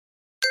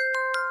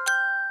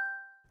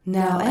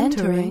Now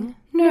entering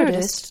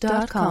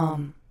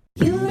Nerdist.com.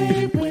 You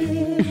made it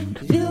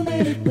weird. You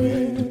made it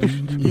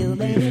weird. You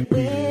made it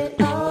weird.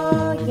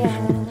 Oh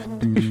yeah.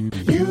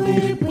 You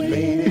made it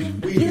weird.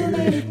 You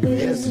made it weird.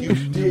 Yes, you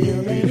did.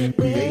 You made it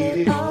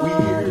weird.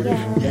 Oh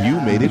yeah. You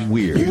Made It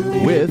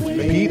Weird with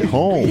Pete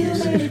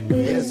Holmes.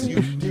 Yes,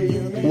 you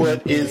did.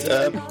 What is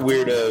up,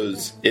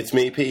 weirdos? It's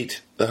me,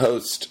 Pete, the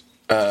host.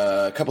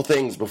 A couple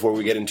things before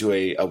we get into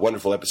a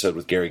wonderful episode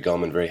with Gary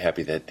Gulman. Very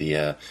happy that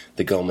the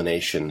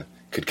Gulmanation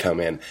could come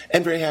in,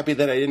 and very happy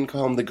that I didn't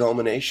call him the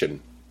Gulmanation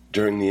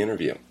during the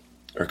interview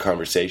or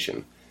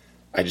conversation.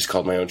 I just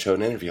called my own show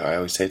an interview. I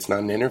always say it's not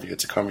an interview,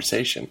 it's a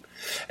conversation.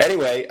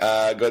 Anyway,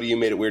 go to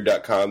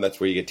youmadeitweird.com.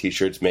 That's where you get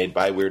t-shirts made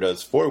by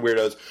weirdos for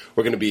weirdos.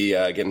 We're going to be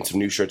getting some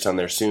new shirts on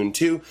there soon,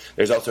 too.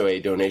 There's also a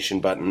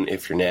donation button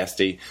if you're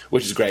nasty,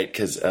 which is great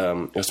because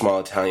a small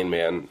Italian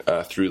man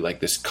threw like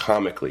this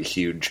comically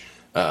huge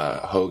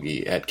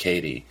hoagie at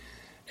Katie.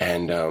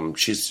 And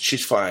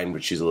she's fine,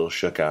 but she's a little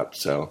shook up,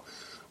 so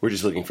we're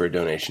just looking for a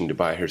donation to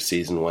buy her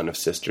season 1 of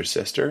Sister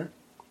Sister,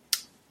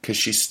 because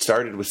she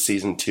started with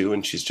season 2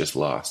 and she's just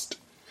lost.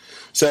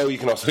 So you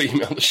can also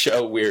email the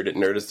show,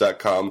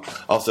 weird@nerdist.com.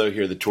 Also,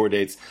 here are the tour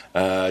dates.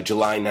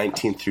 July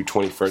 19th through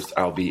 21st,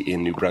 I'll be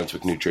in New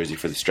Brunswick, New Jersey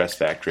for the Stress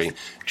Factory.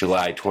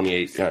 July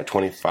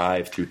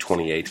 25 through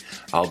 28,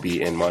 I'll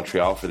be in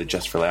Montreal for the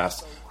Just for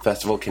Laughs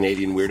Festival.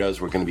 Canadian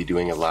Weirdos, we're going to be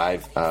doing a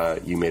live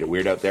You Made It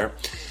Weird out there.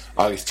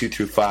 August 2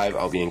 through 5,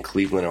 I'll be in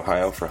Cleveland,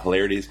 Ohio for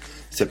Hilarities.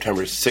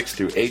 September 6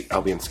 through 8,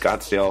 I'll be in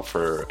Scottsdale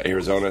for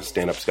Arizona,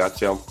 Stand Up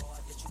Scottsdale.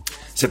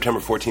 September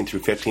 14th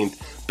through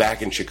 15th,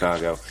 back in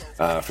Chicago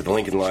for the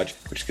Lincoln Lodge,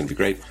 which is going to be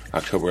great.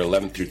 October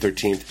 11th through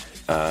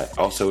 13th,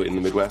 also in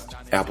the Midwest,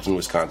 Appleton,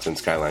 Wisconsin,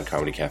 Skyline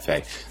Comedy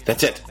Cafe.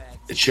 That's it.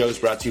 The show is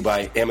brought to you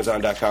by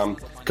Amazon.com.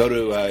 Go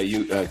to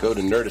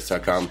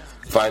Nerdist.com.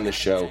 Find the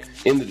show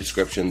in the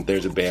description.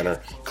 There's a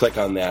banner. Click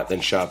on that, then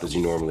shop as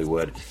you normally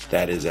would.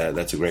 That's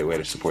a great way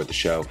to support the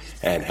show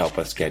and help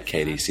us get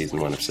Katie season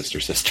 1 of Sister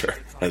Sister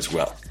as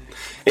well.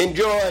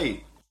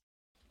 Enjoy!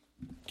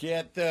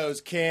 Get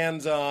those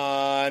cans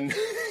on.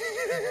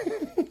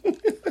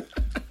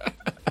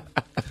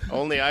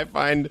 Only I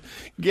find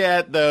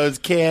get those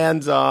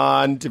cans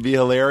on to be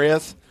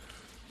hilarious.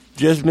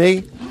 Just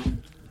me.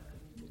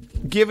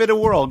 Give it a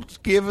whirl.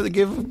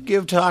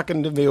 Give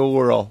talking to me a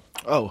whirl.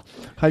 Oh,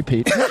 hi,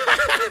 Pete.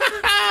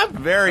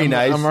 Very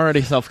nice. I'm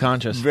already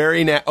self-conscious.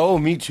 Very nice. Oh,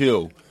 me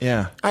too.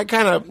 Yeah. I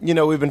kind of,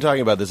 we've been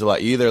talking about this a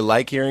lot. You either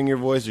like hearing your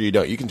voice or you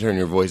don't. You can turn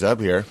your voice up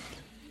here.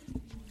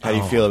 How do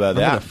you feel about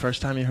that? The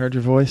first time you heard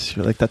your voice,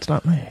 you're like, that's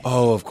not me.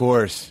 Oh, of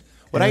course.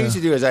 What I used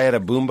to do is I had a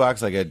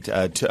boombox, like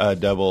a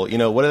double,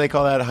 what do they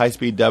call that?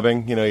 High-speed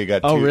dubbing? You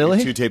got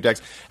two tape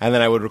decks. And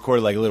then I would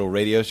record like little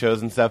radio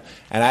shows and stuff.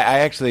 And I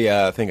actually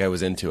think I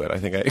was into it. I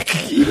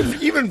think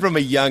even from a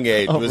young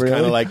age, was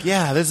kind of like,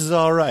 yeah, this is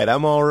all right.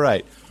 I'm all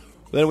right.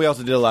 Then we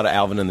also did a lot of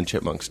Alvin and the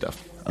Chipmunk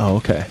stuff. Oh,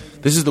 okay.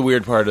 This is the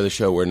weird part of the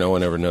show where no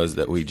one ever knows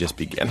that we just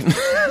began.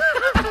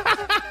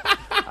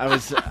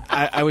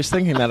 I was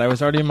thinking that. I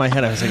was already in my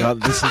head. I was like, oh,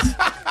 this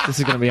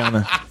is going to be on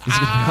the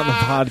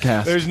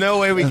podcast. There's no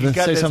way we can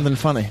say something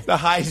funny. The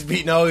high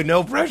speed.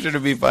 No pressure to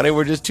be funny.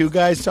 We're just two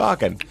guys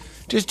talking.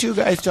 Just two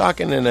guys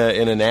talking in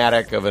an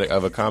attic of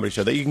a comedy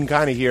show that you can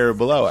kind of hear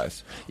below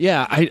us.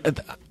 Yeah,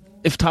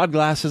 if Todd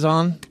Glass is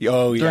on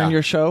during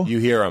your show, you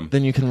hear him.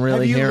 Then you can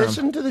really hear him. Have you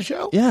listened to the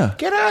show? Yeah.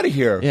 Get out of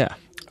here. Yeah.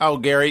 Oh,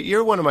 Gary,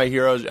 you're one of my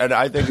heroes, and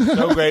I think it's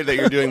so great that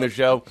you're doing the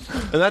show.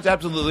 And that's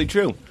absolutely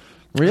true.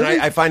 Really?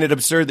 And I find it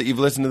absurd that you've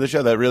listened to the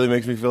show. That really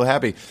makes me feel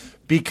happy.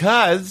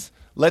 Because,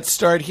 let's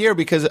start here,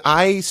 because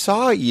I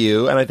saw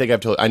you, and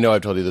I know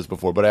I've told you this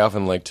before, but I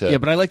often like to... Yeah,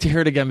 but I like to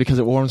hear it again because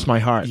it warms my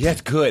heart. Yeah,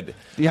 it's good.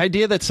 The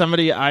idea that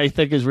somebody I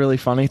think is really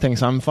funny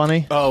thinks I'm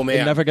funny, oh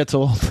man, it never gets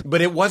old.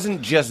 But it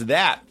wasn't just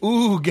that.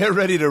 Ooh, get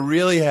ready to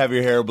really have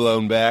your hair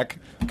blown back,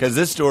 because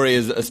this story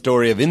is a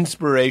story of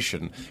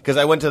inspiration. Because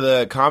I went to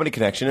the Comedy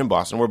Connection in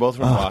Boston. We're both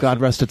from Boston.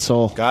 God rest its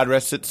soul. God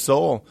rest its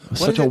soul.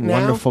 Such a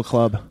wonderful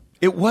club.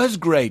 It was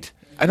great.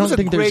 I don't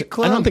think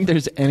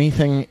there's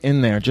anything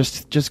in there.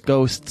 Just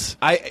ghosts.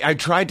 I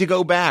tried to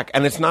go back,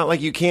 and it's not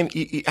like you can't.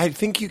 I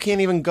think you can't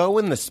even go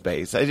in the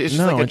space. It's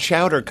just like a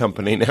chowder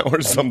company now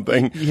or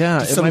something. Yeah,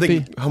 just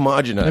something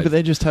homogenized. Maybe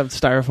they just have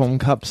styrofoam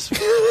cups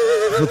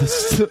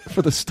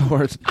for the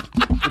stores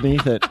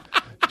beneath it.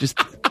 This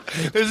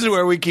is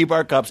where we keep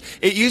our cups.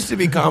 It used to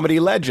be Comedy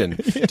Legend.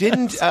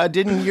 Yeah.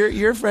 Didn't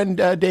your friend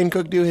Dane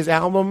Cook do his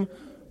album?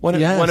 One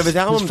of his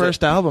albums. His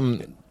first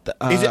album.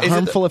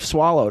 Harmful If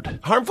Swallowed.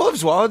 Harmful If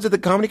Swallowed at the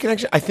Comedy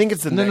Connection? I think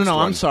it's the next one. No,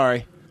 I'm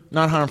sorry.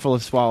 Not Harmful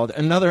If Swallowed.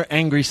 Another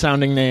angry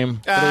sounding name.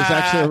 But it was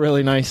actually a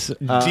really nice...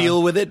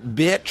 Deal with it,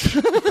 bitch.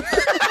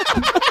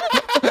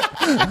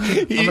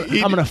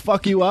 I'm gonna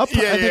fuck you up. I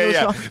think it was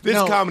called. This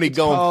No, comedy it's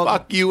going called-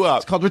 fuck you up.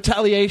 It's called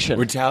Retaliation.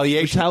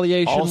 Retaliation.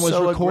 Was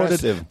Also recorded.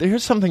 aggressive.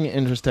 Here's something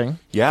interesting.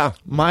 Yeah.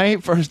 My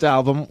first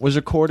album was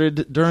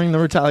recorded during the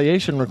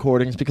Retaliation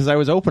recordings because I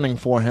was opening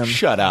for him.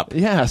 Shut up.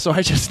 Yeah, so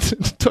I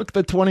just took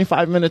the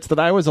 25 minutes that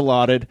I was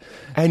allotted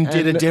And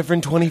did a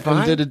different 25?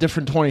 and did a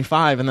different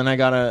 25, and then I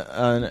got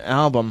an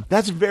album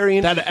That's very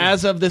that, interesting.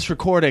 as of this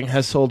recording,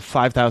 has sold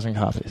 5,000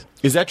 copies.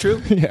 Is that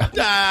true?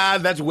 Yeah.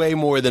 That's way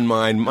more than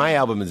mine. My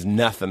album is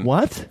nothing.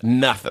 What?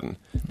 Nothing.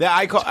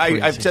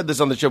 I've said this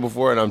on the show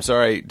before, and I'm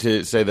sorry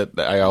to say that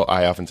I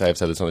often say I've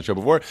said this on the show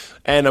before,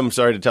 and I'm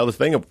sorry to tell this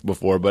thing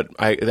before, but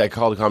I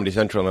called Comedy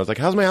Central, and I was like,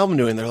 how's my album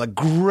doing? They're like,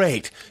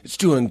 great. It's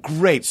doing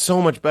great.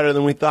 So much better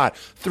than we thought.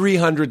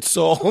 300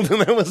 sold.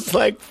 And I was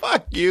like,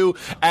 fuck you,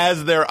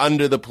 as they're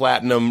under the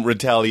platinum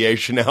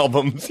Retaliation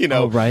albums, you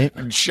know, Oh, right.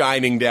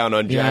 shining down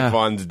on Jack Yeah.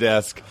 Vaughn's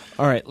desk.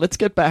 All right, let's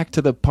get back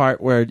to the part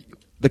where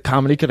the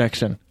Comedy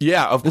Connection.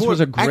 Yeah, of This course.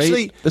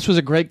 was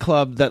a great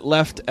club that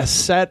left a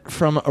set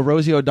from a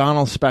Rosie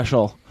O'Donnell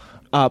special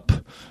up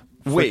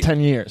for Wait. 10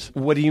 years.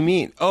 What do you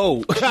mean?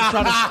 Oh.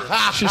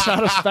 She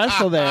shot a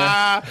special there,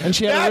 and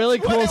she had That's a really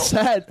what cool it-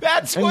 set.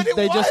 that's and what it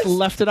they just was.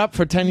 left it up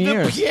for 10 The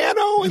years.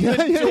 piano and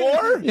the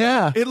door?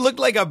 Yeah. It looked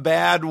like a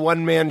bad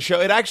one-man show.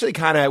 It actually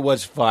kind of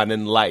was fun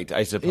and light,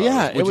 I suppose.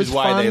 Yeah, which it was is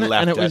why fun, they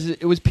left and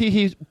it was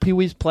Pee-wee's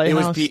It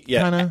Playhouse was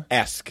kind of.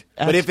 esque.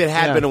 But if it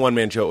had yeah. been a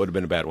one-man show, it would have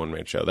been a bad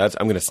one-man show.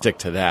 I'm going to stick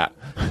to that.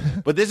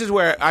 But this is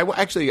where I'm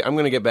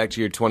going to get back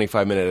to your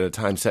 25-minute at a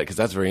time set because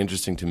that's very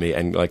interesting to me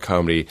and like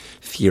comedy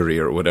theory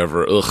or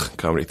whatever. Ugh,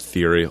 comedy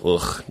theory.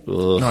 Ugh.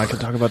 No, I could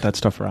talk about that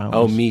stuff for hours.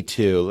 Oh, me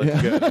too.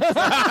 Let's go.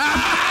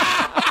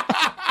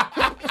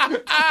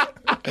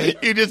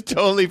 You just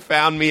totally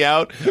found me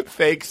out.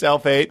 Fake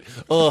self-hate.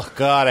 Oh,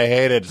 God, I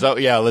hate it. So,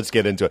 yeah, let's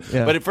get into it.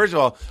 Yeah. But first of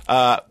all,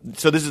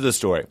 so this is the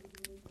story.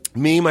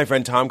 Me, my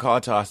friend Tom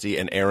Kalatasi,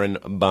 and Aaron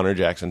Bonner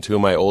Jackson, two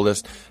of my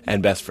oldest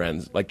and best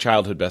friends, like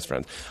childhood best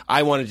friends.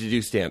 I wanted to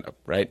do stand-up,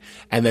 right?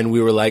 And then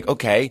we were like,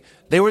 okay.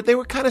 They were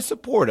kind of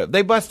supportive.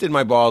 They busted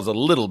my balls a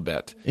little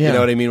bit. Yeah. You know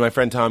what I mean? My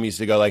friend Tom used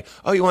to go like,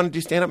 oh, you want to do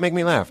stand-up? Make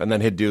me laugh. And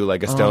then he'd do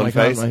like a Oh, stone my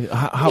God,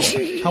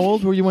 face. how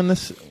old were you when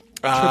this trip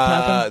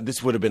happened?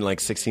 This would have been like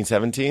 16,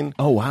 17.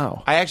 Oh,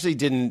 wow. I actually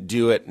didn't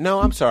do it.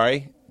 No, I'm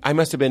sorry. I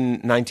must have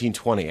been 19,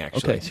 20,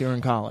 actually. Okay, so you're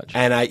in college.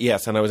 And I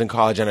was in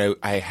college, and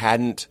I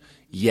hadn't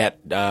yet.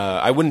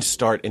 I wouldn't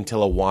start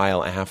until a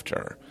while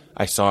after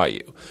I saw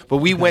you. But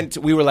we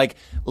were like,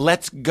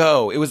 let's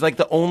go. It was like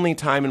the only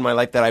time in my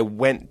life that I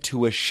went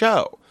to a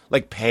show.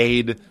 Like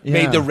paid,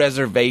 made the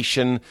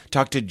reservation,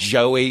 talked to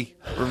Joey,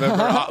 remember?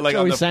 Like on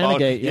Joey the phone.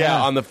 Sandegate,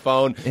 yeah. On the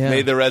phone, Yeah.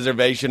 made the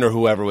reservation, or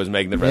whoever was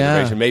making the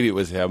reservation. Yeah. Maybe it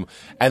was him.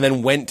 And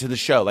then went to the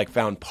show, like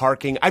found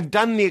parking. I've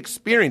done the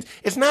experience.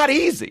 It's not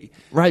easy.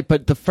 Right,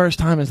 but the first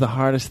time is the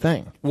hardest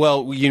thing.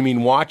 Well, you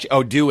mean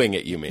doing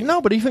it, you mean? No,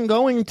 but even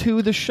going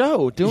to the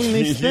show, doing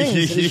these things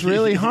is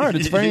really hard.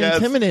 It's very Yes.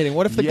 intimidating.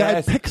 What if the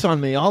Yes. guy picks on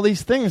me? All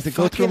these things that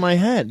go through my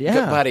head. Yeah.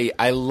 Good buddy,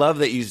 I love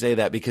that you say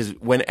that because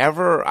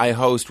whenever I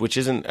host, which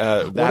isn't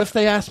What if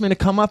they ask me to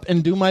come up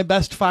and do my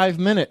best 5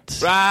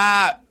 minutes?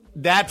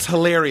 that's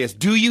hilarious.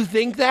 Do you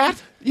think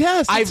that?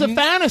 Yes, it's I've a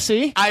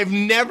fantasy. I've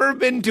never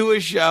been to a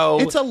show.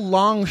 It's a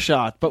long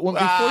shot, but before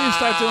you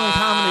start doing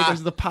comedy,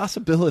 there's the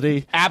possibility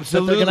that they're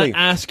Absolutely. going to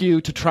ask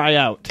you to try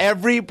out.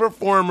 Every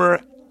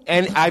performer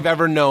and I've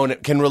ever known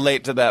can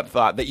relate to that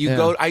thought that you Yeah.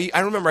 go. I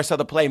remember I saw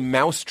the play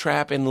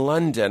Mousetrap in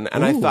London,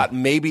 and I thought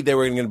maybe they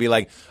were going to be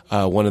like,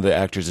 one of the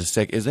actors is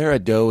sick. Is there a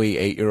doughy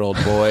 8-year-old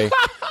boy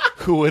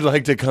who would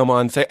like to come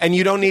on say? And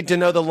you don't need to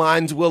know the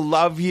lines. We'll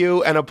love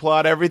you and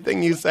applaud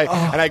everything you say.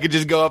 And I could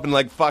just go up and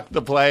like fuck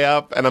the play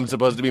up, and I'm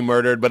supposed to be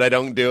murdered, but I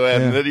don't do it.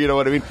 Yeah. You know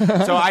what I mean?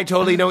 So I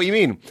totally know what you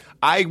mean.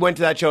 I went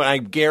to that show, and I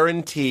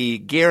guarantee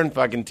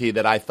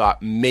that I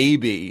thought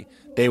maybe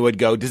they would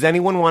go, does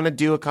anyone want to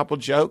do a couple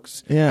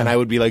jokes? Yeah. And I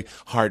would be like,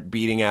 heart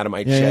beating out of my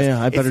Yeah, chest.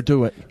 yeah, I better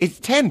do it.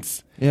 It's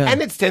tense. Yeah.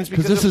 And it's tense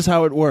because this is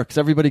how it works.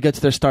 Everybody gets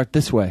their start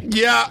this way.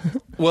 Yeah.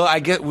 Well,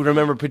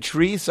 remember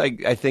Patrice, I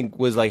think,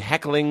 was like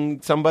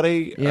heckling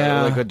somebody,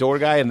 Yeah. like a door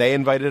guy, and they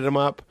invited him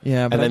up.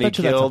 Yeah, but and I then he bet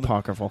you that's killed.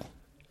 apocryphal.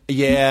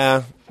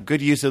 Yeah.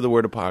 Good use of the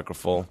word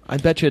apocryphal. I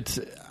bet you it's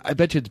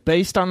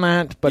based on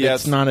that, but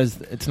Yes.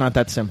 it's not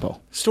that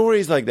simple.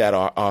 Stories like that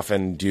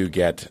often do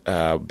get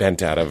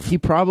bent out of.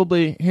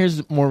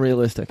 Here's more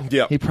realistic.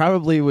 Yeah. He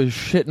probably was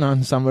shitting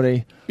on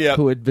somebody Yeah.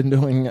 who had been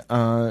doing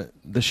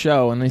the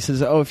show, and he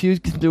says, "Oh, if you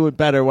can do it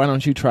better, why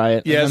don't you try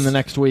it?" Yes. And then the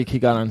next week he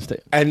got on stage.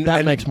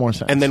 That makes more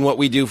sense. And then what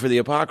we do for the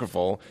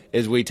apocryphal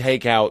is we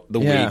take out the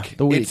week.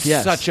 the week, It's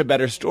yes. such a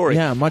better story.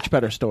 yeah, much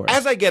better story.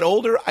 As I get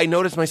older, I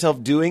notice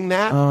myself doing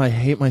that. Oh, I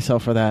hate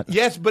myself for that.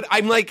 Yes, but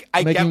I'm like,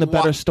 I Making get the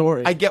better why-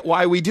 story. I get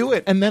why we do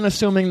it. And then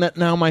assuming that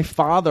now my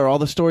father, all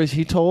the stories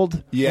he told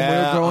when we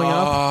Yeah. were growing Oh.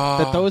 up,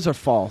 that those are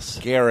false.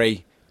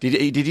 Gary,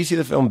 did you see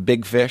the film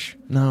Big Fish?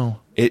 No.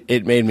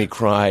 It made me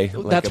cry.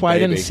 Like That's a why I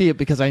baby. didn't see it,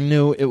 because I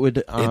knew it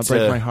would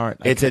break my heart.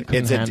 It's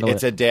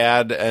a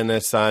dad and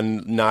a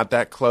son, not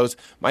that close.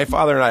 My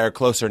father and I are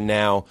closer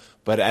now,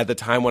 but at the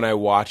time when I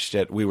watched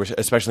it, we were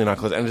especially not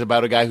close. And it's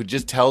about a guy who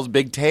just tells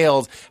big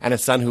tales, and a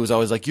son who was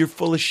always like, "You're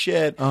full of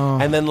shit,"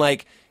 and then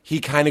like. He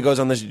kind of goes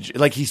on this,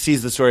 like he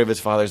sees the story of his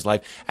father's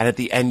life, and at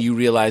the end you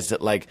realize that,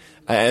 like,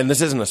 and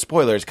this isn't a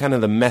spoiler, it's kind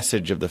of the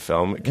message of the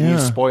film. Can you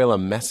spoil a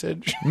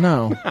message?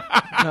 No.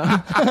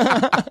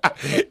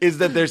 Is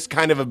that there's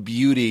kind of a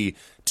beauty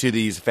to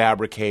these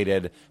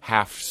fabricated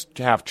half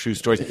true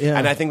stories,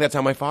 and I think that's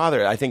how my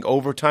father. I think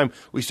over time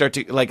we start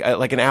to like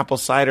an apple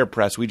cider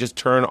press. We just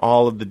turn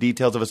all of the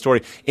details of a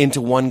story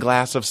into one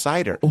glass of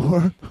cider,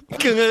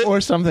 Or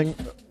something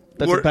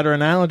that's a better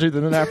analogy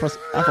than an apple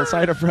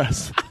cider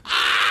press.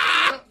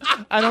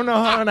 I don't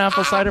know how an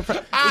apple cider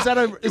press is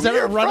that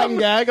a running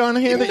gag on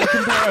here that you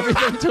compare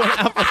everything to an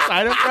apple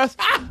cider press?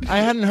 I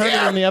hadn't heard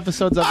it in the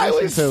episodes I've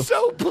listened was to.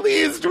 so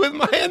pleased with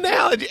my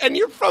analogy. And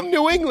you're from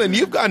New England.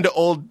 You've gone to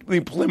old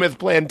Plymouth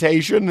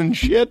Plantation and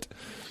shit.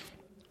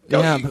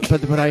 Yeah,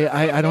 but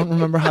I don't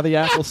remember how the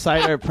apple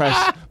cider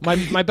press.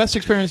 My best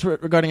experience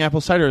regarding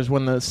apple cider is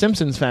when the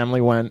Simpsons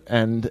family went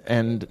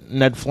and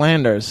Ned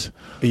Flanders.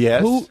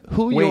 Yes.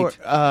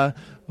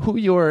 Who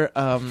your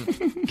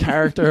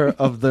character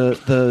of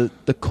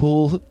the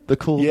cool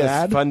Yes,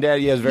 dad? fun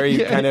dad. Yes, very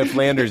kind of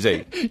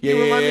Flandersy. Yeah,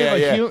 You remind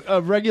me of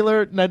a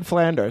regular Ned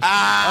Flanders,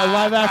 a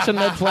live action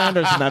Ned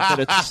Flanders in that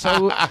bit. It's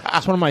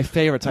one of my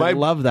favorites. I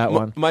love that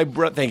one.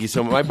 Thank you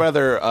so much. My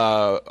brother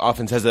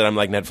often says that I'm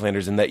like Ned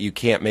Flanders and that you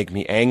can't make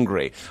me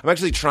angry. I'm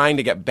actually trying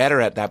to get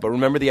better at that. But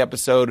remember the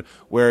episode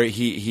where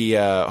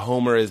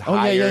Homer is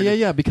hired?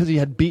 Yeah, because he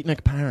had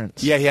beatnik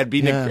parents. Yeah, he had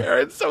beatnik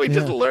parents, so he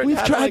just learned.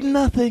 We've tried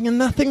nothing and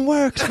nothing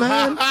works,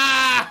 man.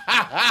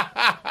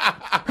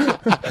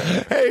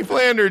 Hey,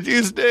 Flanders,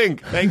 you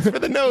stink. Thanks for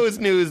the nose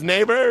news,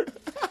 neighbor.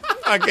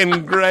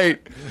 Fucking great.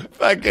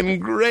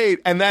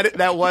 And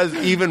that was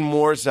even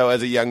more so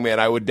as a young man.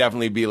 I would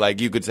definitely be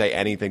like, you could say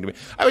anything to me.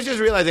 I was just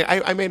realizing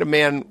I made a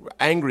man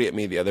angry at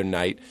me the other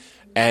night,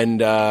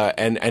 and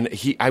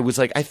I was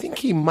like, I think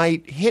he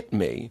might hit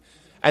me.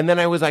 And then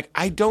I was like,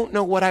 I don't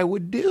know what I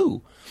would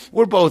do.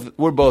 We're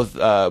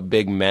both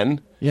big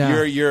men.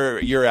 Yeah.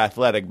 You're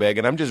athletic big,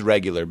 and I'm just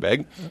regular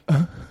big.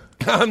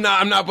 I'm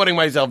not putting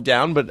myself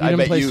down, but I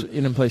bet you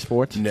didn't play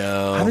sports.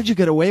 No. How did you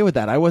get away with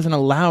that? I wasn't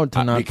allowed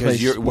to not play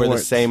because sports. we're the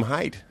same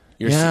height.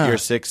 You're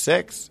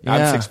 6'6". Yeah.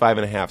 I'm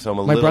 6'5.5", so I'm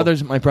a little.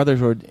 My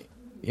brothers would,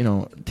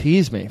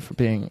 tease me for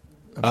being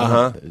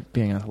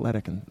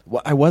athletic, and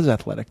I was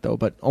athletic though,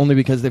 but only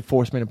because they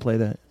forced me to play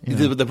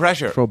the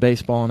pressure, throw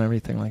baseball and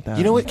everything like that.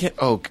 You know what?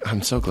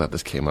 I'm so glad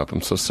this came up.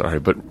 I'm so sorry,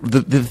 but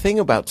the thing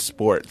about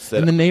sports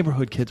in the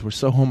neighborhood, kids were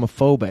so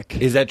homophobic.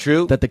 Is that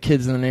true? That the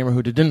kids in the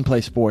neighborhood who didn't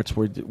play sports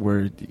were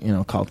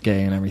called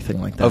gay and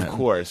everything like that. Of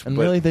course, and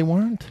really they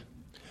weren't.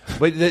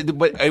 But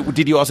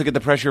did you also get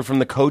the pressure from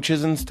the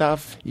coaches and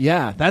stuff?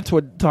 Yeah, that's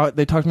what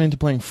they talked me into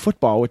playing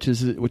football, which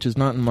is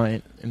not in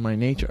my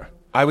nature.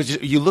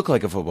 You look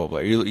like a football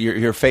player.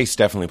 Your face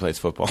definitely plays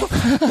football.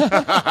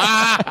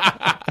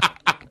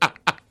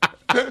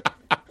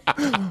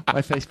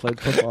 My face played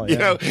football.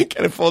 Yeah.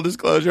 Kind of full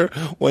disclosure.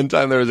 One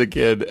time there was a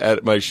kid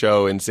at my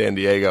show in San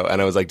Diego,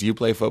 and I was like, "Do you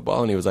play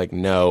football?" And he was like,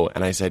 "No."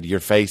 And I said, "Your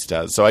face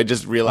does." So I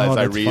just realized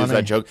I reused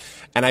that joke,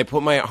 and I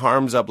put my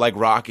arms up like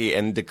Rocky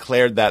and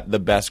declared that the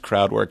best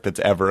crowd work that's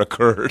ever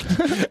occurred.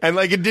 And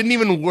like it didn't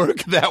even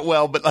work that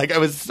well, but like I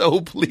was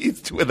so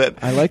pleased with it.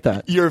 I like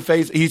that. Your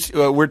face.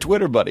 We're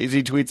Twitter buddies.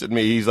 He tweets at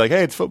me. He's like,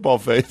 "Hey, it's football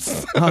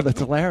face." Oh,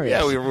 that's hilarious.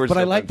 Yeah, we're but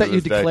I like that you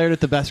declared it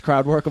the best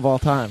crowd work of all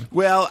time.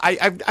 Well,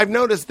 I've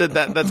noticed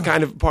that's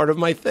kind of part of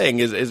my thing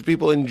is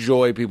people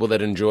enjoy people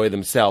that enjoy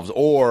themselves,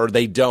 or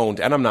they don't,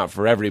 and I'm not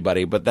for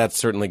everybody, but that's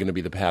certainly going to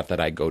be the path that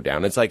I go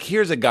down. It's like,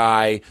 here's a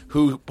guy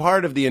who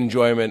part of the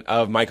enjoyment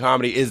of my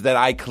comedy is that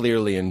I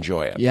clearly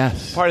enjoy it.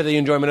 Yes. Part of the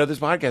enjoyment of this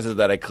podcast is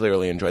that I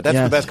clearly enjoy it. That's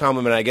the best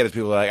compliment I get is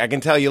people are like, I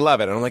can tell you love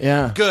it. And I'm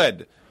like,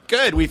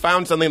 good, we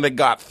found something that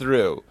got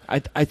through. I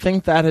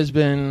think that has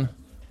been,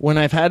 when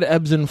I've had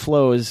ebbs and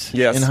flows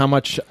in how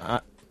much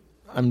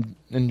I'm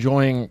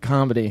enjoying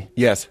comedy.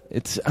 Yes.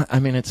 It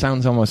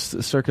sounds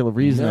almost circular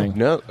reasoning.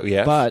 No,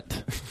 yes.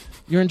 But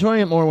you're enjoying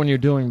it more when you're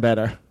doing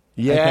better.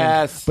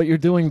 Yes. But you're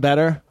doing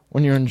better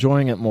when you're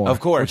enjoying it more. Of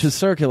course. Which is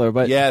circular,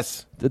 but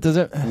yes. It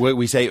doesn't.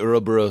 We say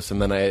Ouroboros,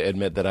 and then I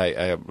admit that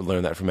I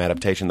learned that from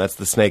adaptation. That's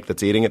the snake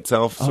that's eating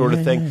itself sort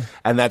of thing. Yeah.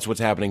 And that's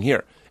what's happening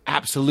here.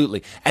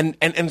 Absolutely. And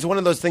it's one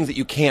of those things that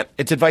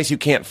it's advice you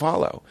can't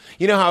follow.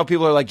 You know how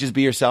people are like, just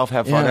be yourself,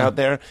 have fun out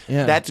there?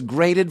 Yeah. That's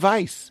great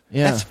advice.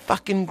 Yeah. That's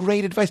fucking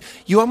great advice.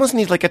 You almost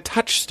need like a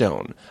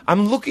touchstone.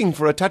 I'm looking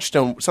for a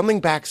touchstone, something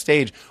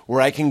backstage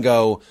where I can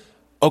go,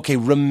 okay,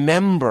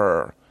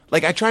 remember.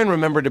 Like, I try and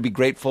remember to be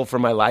grateful for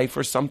my life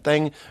or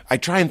something. I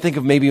try and think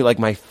of maybe like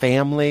my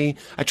family.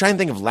 I try and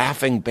think of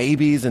laughing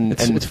babies and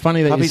it's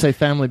funny that puppies. You say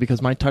family,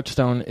 because my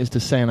touchstone is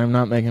to say, and I'm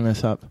not making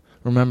this up,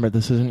 remember,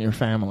 this isn't your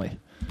family.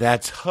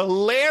 That's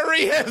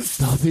hilarious.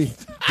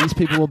 These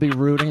people will be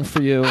rooting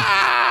for you.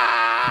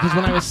 Because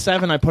when I was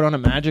 7, I put on a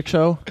magic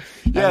show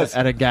Yes.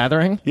 at a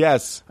gathering.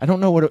 Yes. I don't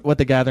know what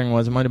the gathering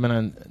was. It might have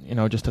been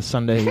just a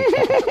Sunday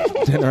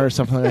dinner or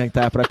something like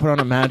that. But I put on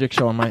a magic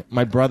show, and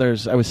my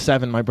brothers, I was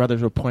 7, my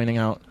brothers were pointing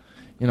out,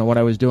 what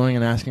I was doing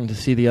and asking to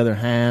see the other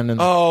hand. And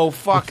Oh,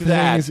 fuck the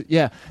that. things.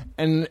 Yeah.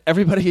 And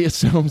everybody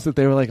assumes that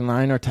they were like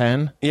 9 or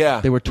 10. Yeah.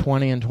 They were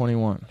 20 and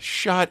 21.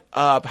 Shut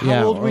up.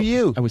 How old were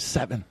you? I was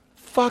 7.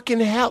 Fucking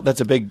hell.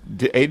 That's a big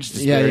age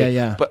disparity.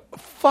 Yeah. But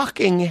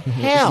fucking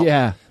hell.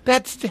 Yeah.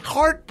 That's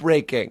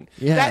heartbreaking.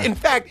 Yeah. That, in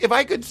fact, if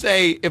I could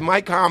say if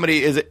my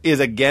comedy is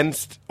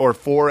against or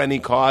for any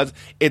cause,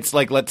 it's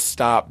like, let's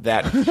stop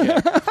that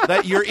shit.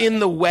 That you're in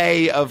the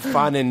way of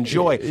fun and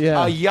joy.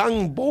 Yeah. A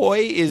young boy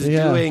is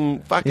doing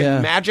fucking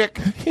magic,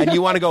 and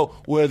you want to go,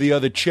 where are the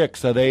other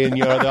chicks? Are they in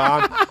your other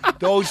arm?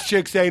 Those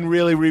chicks ain't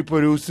really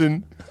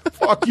reproducing.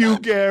 Fuck you,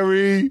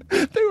 Gary.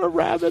 They were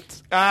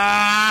rabbits.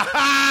 That's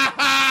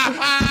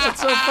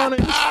so funny.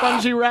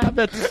 Spongy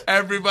rabbits.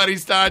 Everybody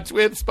starts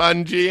with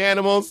spongy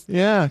animals.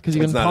 Yeah, because you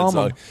can It's not palm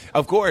them. insulting.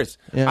 Of course.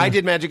 Yeah. I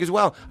did magic as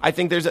well. I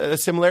think there's a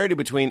similarity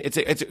between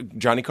it's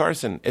Johnny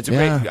Carson. It's a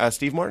great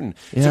Steve Martin.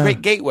 It's a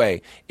great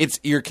gateway.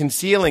 You're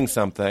concealing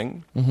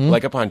something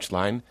like a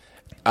punchline.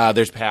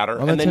 There's patter,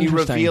 and that's then you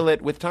interesting. reveal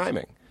it with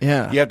timing.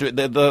 Yeah. You have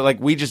to like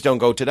we just don't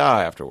go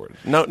ta-da afterward.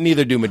 No,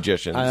 neither do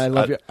magicians. I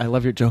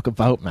love your joke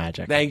about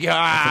magic. Thank you.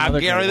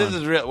 another Gary, great this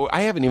one. is real.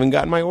 I haven't even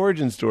gotten my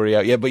origin story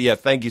out yet, but yeah,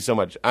 thank you so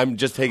much. I'm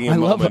just taking a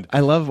moment. I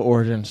love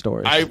origin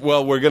stories.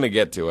 Well, we're going to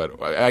get to it.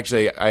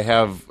 Actually, I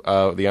have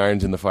the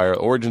Irons in the Fire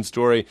origin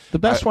story. the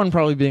best one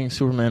probably being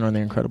Superman or the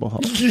Incredible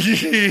Hulk.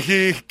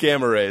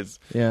 Gamma rays.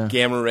 Yeah.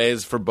 Gamma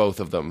rays for both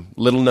of them.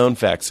 Little known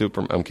fact.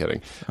 I'm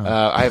kidding.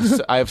 I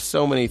have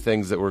so many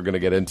things that we're going to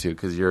get into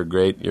because you're a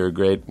great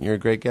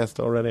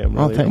guest already.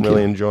 I'm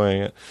really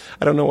enjoying it.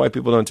 I don't know why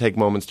people don't take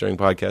moments during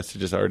podcasts to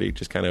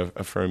just kind of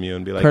affirm you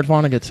and be like, Kurt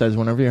Vonnegut says,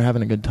 whenever you're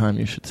having a good time,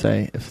 you should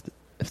say, if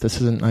this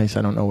isn't nice,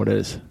 I don't know what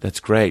is. that's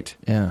great.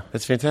 Yeah.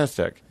 That's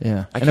fantastic.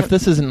 Yeah. I And if can't-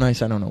 this isn't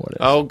nice, I don't know what is.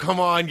 Oh, come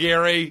on,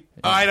 Gary.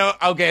 I don't.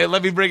 Okay,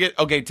 let me bring it.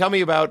 Okay, tell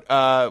me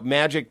about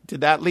magic.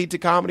 Did that lead to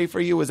comedy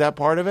for you? Was that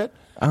part of it?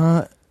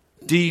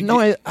 Do you,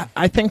 No,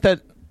 I think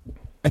that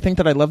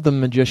I love the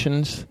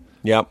magicians.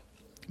 Yep.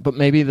 But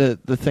maybe the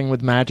thing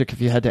with magic, if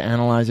you had to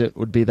analyze it,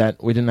 would be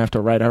that we didn't have to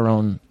write our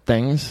own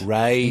things.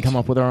 Right. And come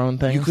up with our own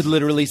things. You could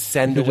literally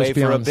send You could away just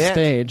be for a on bit.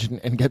 stage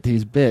and get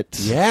these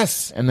bits.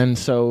 Yes. And then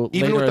so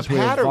Even later with as the we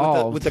patter,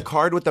 evolved, with the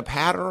card with the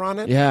patter on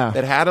it. Yeah.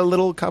 That had a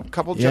little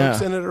couple jokes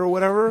Yeah. in it or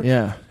whatever.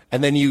 Yeah.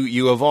 And then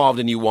you evolved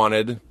and you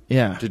wanted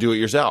Yeah. to do it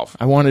yourself.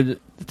 I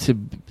wanted to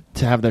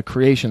have the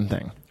creation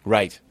thing.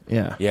 Right.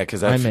 Yeah. Yeah,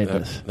 because I made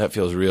this. that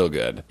feels real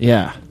good.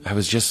 Yeah. I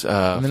was just.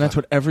 I mean, that's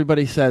what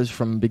everybody says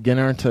from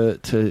beginner to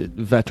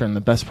veteran.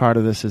 The best part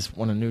of this is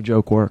when a new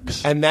joke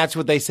works. And that's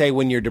what they say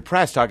when you're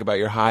depressed. Talk about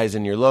your highs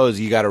and your lows.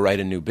 You got to write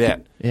a new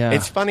bit. Yeah.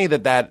 It's funny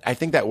that I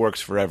think that works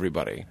for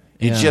everybody.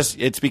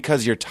 It's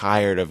because you're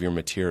tired of your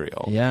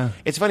material. Yeah.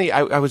 It's funny.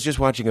 I was just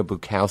watching a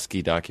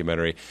Bukowski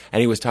documentary,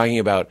 and he was talking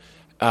about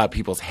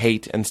people's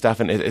hate and stuff.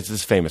 And it's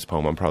this famous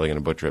poem. I'm probably going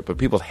to butcher it, but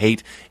people's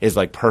hate is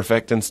like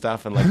perfect and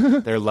stuff, and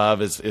like their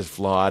love is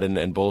flawed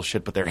and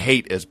bullshit, but their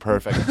hate is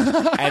perfect.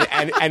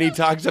 and he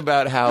talks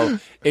about how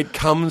it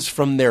comes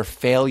from their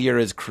failure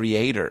as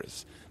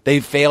creators. They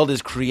failed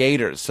as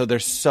creators, so they're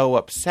so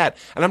upset.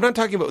 And I'm not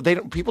talking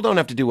about people don't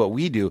have to do what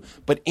we do,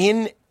 but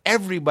in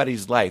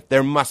everybody's life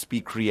there must be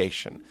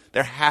creation.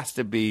 There has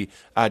to be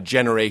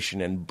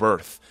generation and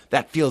birth.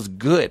 That feels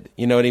good.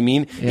 You know what I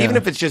mean? Yeah. Even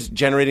if it's just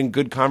generating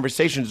good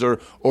conversations or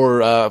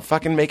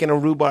fucking making a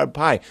rhubarb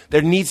pie,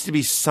 there needs to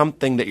be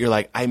something that you're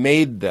like, I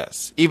made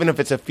this, even if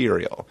it's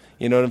ethereal.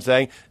 You know what I'm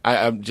saying?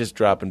 I'm just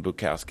dropping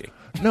Bukowski.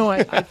 No,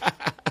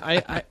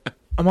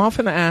 I'm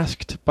often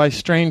asked by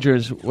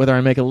strangers whether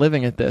I make a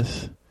living at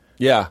this.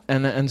 Yeah.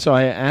 And so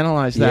I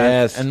analyze that.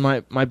 Yes. And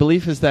my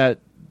belief is that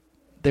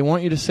they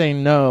want you to say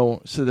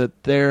no so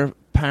that their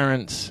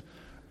parents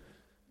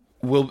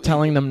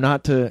telling them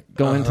not to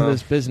go into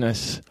this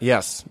business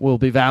Yes. will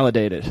be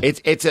validated.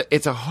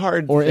 It's a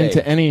hard Or thing.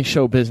 into any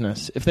show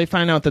business. If they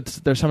find out that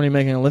there's somebody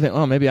making a living,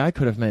 oh, maybe I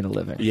could have made a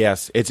living.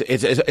 Yes, it's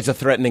a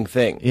threatening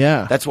thing.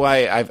 Yeah. That's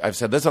why I've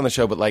said this on the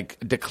show, but like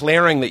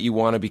declaring that you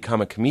want to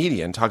become a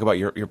comedian, talk about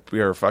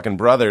your fucking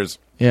brothers,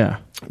 Yeah.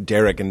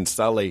 Derek and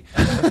Sully,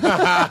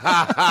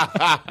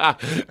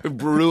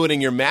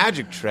 ruining your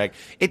magic trick.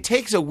 It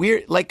takes a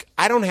weird, like,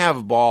 I don't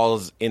have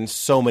balls in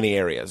so many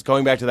areas.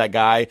 Going back to that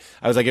guy,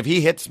 I was like, if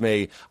he hits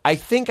me, I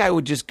think I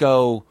would just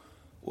go,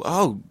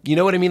 oh, you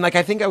know what I mean? Like,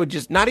 I think I would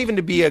just, not even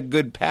to be a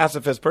good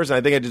pacifist person,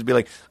 I think I'd just be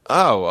like,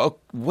 oh,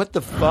 what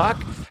the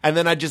fuck? And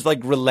then I'd just, like,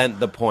 relent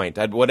the point.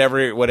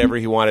 Whatever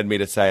he wanted me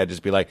to say, I'd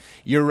just be like,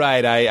 you're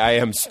right, I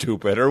am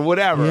stupid, or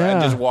whatever, and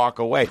Yeah. just walk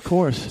away. Of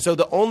course. So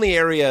the only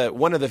area,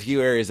 one of the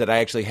few areas that I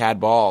actually had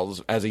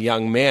balls as a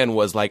young man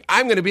was like,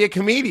 I'm going to be a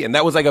comedian.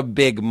 That was like a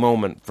big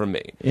moment for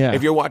me. Yeah.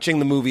 If you're watching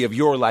the movie of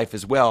your life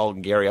as well,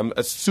 Gary, I'm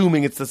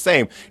assuming it's the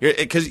same.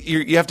 Because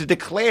you have to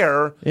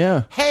declare,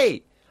 Yeah.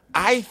 hey,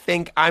 I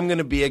think I'm going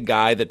to be a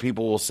guy that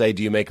people will say,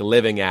 do you make a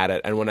living at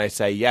it? And when I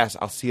say yes,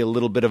 I'll see a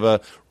little bit of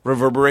a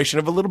reverberation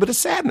of a little bit of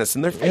sadness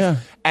in their face. Yeah.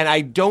 And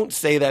I don't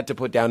say that to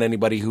put down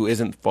anybody who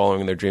isn't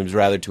following their dreams,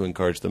 rather to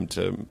encourage them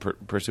to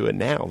pursue it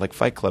now, like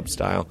Fight Club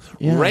style.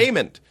 Yeah.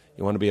 Raymond.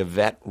 You want to be a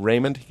vet,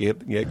 Raymond? You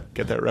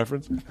get that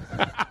reference?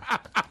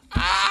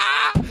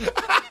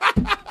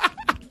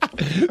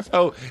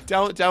 So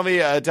tell me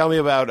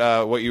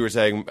about what you were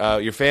saying.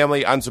 Your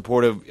family,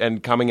 unsupportive,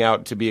 and coming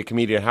out to be a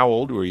comedian. How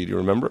old were you? Do you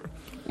remember?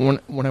 When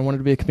I wanted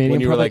to be a comedian,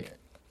 When you were probably- like,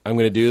 I'm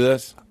going to do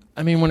this?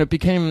 I mean, when it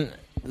became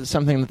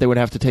something that they would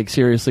have to take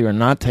seriously or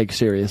not take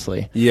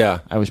seriously, Yeah.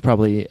 I was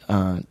probably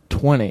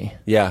 20.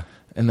 Yeah.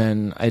 And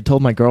then I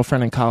told my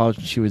girlfriend in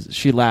college, and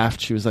she laughed.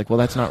 She was like, "Well,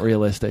 that's not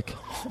realistic."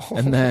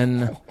 And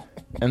then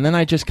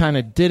I just kind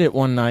of did it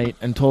one night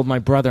and told my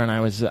brother, and I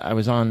was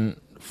on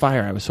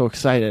fire. I was so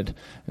excited,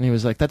 and he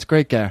was like, "That's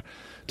great, Gare.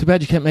 Too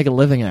bad you can't make a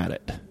living at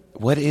it."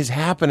 What is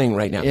happening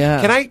right now?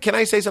 Yeah. Can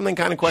I say something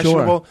kind of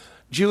questionable?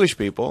 Jewish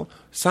people,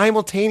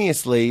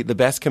 simultaneously the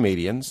best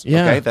comedians.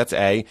 Yeah. Okay, that's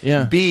A.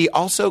 Yeah. B,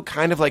 also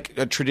kind of like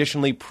a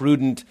traditionally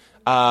prudent,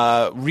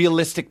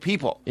 realistic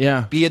people.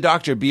 Yeah. Be a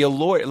doctor, be a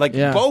lawyer, like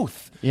Yeah.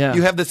 both. Yeah.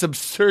 You have this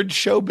absurd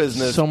show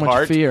business So much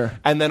part, fear.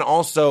 and then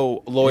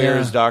also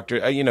lawyers, Yeah.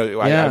 doctor.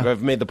 Yeah.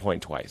 I've made the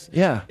point twice.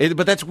 Yeah.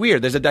 But that's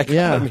weird. There's a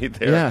dichotomy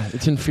there. Yeah,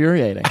 it's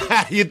infuriating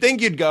You'd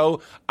think you'd go,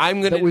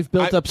 I'm going to... that we've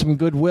built up some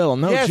goodwill.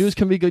 No, Yes. Jews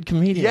can be good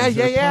comedians. Yeah,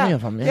 There are yeah. plenty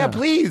of them. Yeah,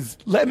 please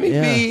let me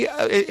Yeah. be.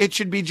 It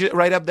should be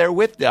right up there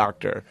with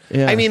doctor.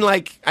 Yeah. I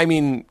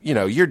mean,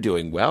 you're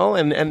doing well,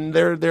 and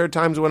there are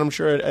times when I'm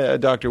sure a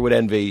doctor would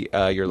envy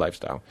your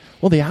lifestyle.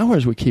 Well, the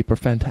hours we keep are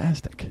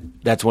fantastic.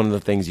 That's one of the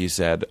things you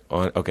said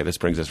on. Okay, this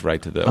brings us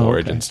right to the Oh,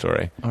 origin okay.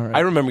 story. All right. I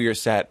remember your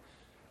set.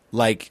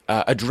 Like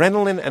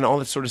adrenaline and all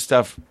this sort of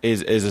stuff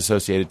is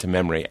associated to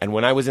memory. And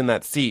when I was in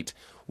that seat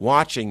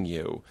watching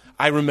you,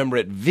 I remember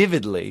it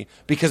vividly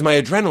because my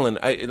adrenaline,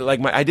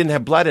 I didn't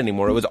have blood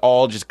anymore. It was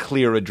all just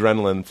clear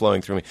adrenaline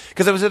flowing through me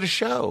because I was at a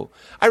show.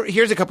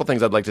 Here's a couple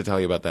things I'd like to tell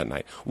you about that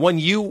night. When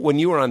you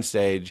were on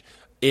stage,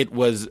 it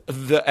was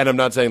and I'm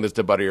not saying this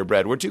to butter your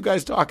bread. We're two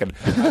guys talking.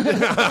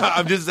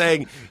 I'm just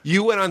saying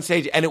you went on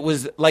stage and it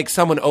was like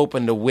someone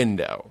opened a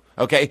window.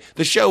 Okay,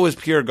 the show was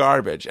pure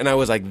garbage, and I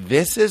was like,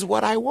 "This is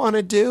what I want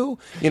to do."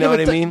 You know what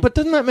I mean? But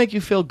doesn't that make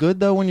you feel good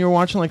though when you're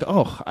watching? Like,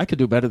 oh, I could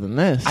do better than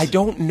this. I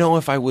don't know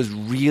if I was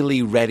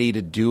really ready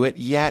to do it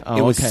yet. Oh,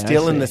 It was okay, I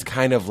still in see. this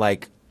kind of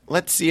like,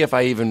 let's see if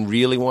I even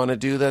really want to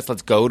do this.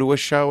 Let's go to a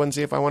show and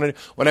see if I want to.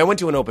 When I went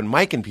to an open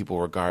mic and people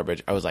were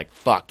garbage, I was like,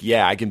 fuck,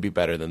 yeah, I can be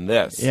better than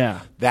this.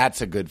 Yeah.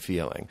 That's a good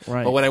feeling.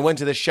 Right. But when I went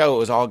to the show, it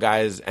was all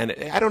guys, and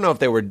I don't know if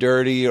they were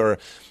dirty or.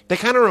 They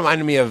kind of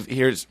reminded me of,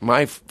 here's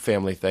my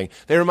family thing.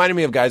 They reminded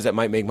me of guys that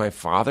might make my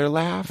father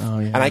laugh. Oh,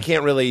 yeah. And I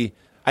can't really.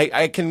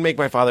 I can make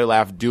my father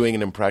laugh doing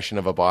an impression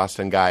of a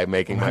Boston guy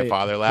making my Right.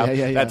 father laugh. Yeah,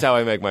 yeah, yeah. That's how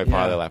I make my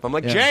father Yeah. laugh. I'm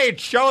like, Yeah. Jay,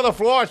 show the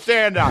floor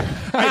sander.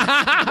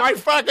 My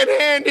fucking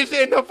hand is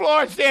in the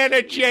floor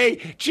sander,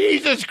 Jay.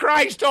 Jesus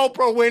Christ,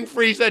 Oprah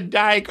Winfrey's a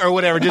dyke or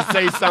whatever. Just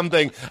say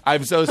something.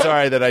 I'm so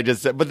sorry that I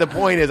just said. But the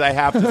point is I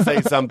have to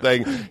say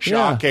something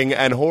shocking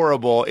and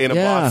horrible in a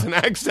Yeah. Boston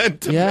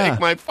accent to Yeah. make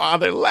my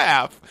father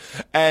laugh.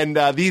 And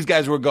these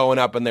guys were going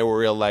up and they were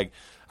real like,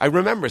 I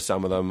remember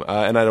some of them,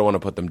 and I don't want to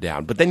put them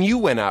down. But then you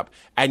went up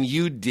and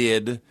you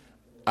did,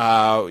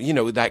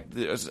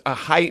 that a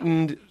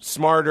heightened,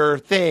 smarter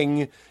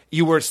thing.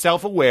 You were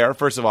self-aware,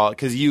 first of all,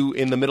 because you,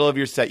 in the middle of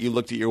your set, you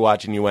looked at your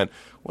watch and you went,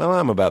 well,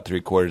 I'm about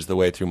 3/4 the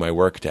way through my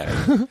workday.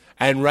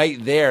 And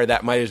right there,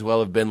 that might as well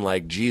have been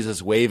like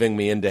Jesus waving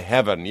me into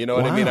heaven. You know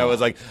what I mean? Wow. I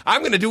was like,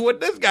 I'm going to do what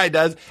this guy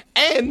does.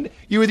 And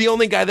you were the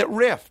only guy that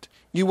riffed.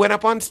 You went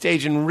up on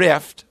stage and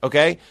riffed,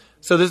 okay?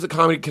 So this is the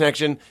Comedy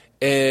Connection.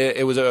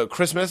 It was a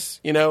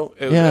Christmas, you know.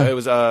 Yeah.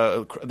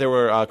 There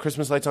were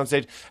Christmas lights on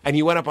stage, and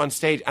you went up on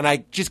stage, and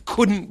I just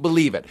couldn't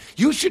believe it.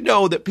 You should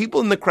know that people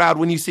in the crowd,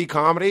 when you see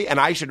comedy, and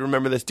I should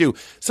remember this too.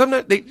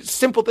 Sometimes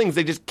simple things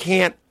they just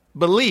can't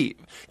believe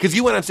because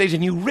you went on stage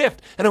and you riffed,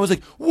 and I was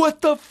like,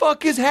 "What the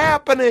fuck is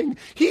happening?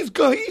 He's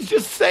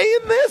just saying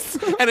this,"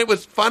 and it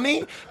was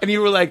funny. And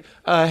you were like,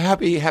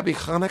 "Happy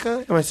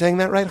Hanukkah." Am I saying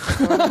that right?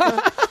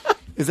 Hanukkah?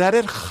 Is that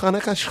it?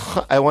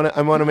 Hanukkah? I want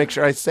to make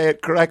sure I say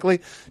it correctly.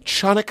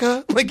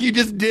 Chanukah? Like you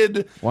just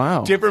did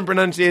Wow. different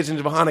pronunciations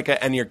of Hanukkah,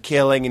 and you're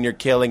killing, and you're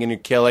killing, and you're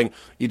killing.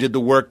 You did the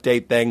work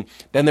date thing.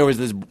 Then there was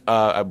this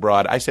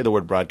broad. I say the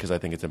word broad because I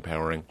think it's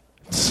empowering.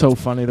 So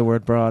funny, the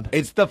word broad.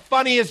 It's the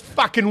funniest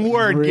fucking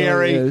word, Really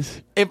Gary.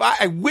 is. If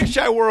I wish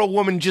I were a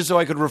woman just so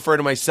I could refer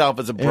to myself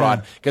as a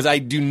broad, because I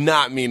do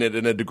not mean it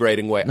in a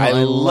degrading way. No, I I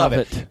love love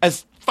it. it.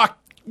 As fuck,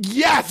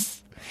 yes!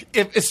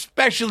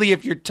 Especially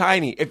if you're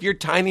tiny. If you're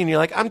tiny and you're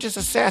like, I'm just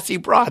a sassy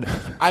broad,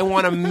 I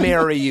want to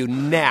marry you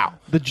now.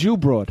 The Jew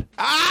broad.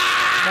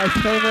 Ah!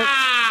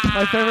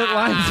 My favorite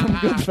line from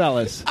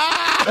Goodfellas.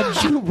 A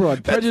Jew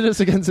broad. Prejudice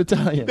against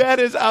Italians. That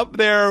is up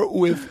there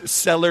with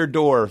cellar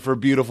door for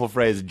beautiful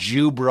phrase.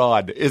 Jew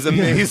broad is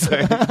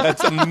amazing.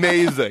 That's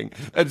amazing.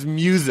 That's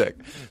music.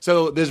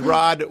 So this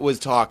broad was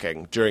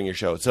talking during your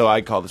show. So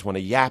I call this one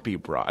a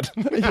yappy broad.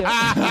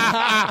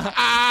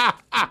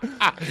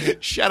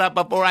 Shut up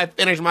before I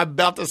finish my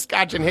belt of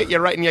scotch and hit you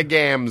right in your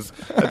gams.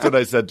 That's what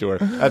I said to her.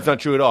 That's not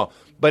true at all.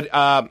 But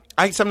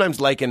I sometimes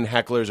liken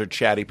hecklers or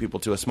chatty people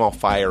to a small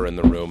fire in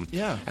the room.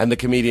 Yeah. And the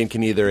comedian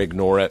can either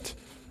ignore it,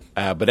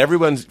 but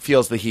everyone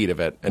feels the heat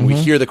of it, and we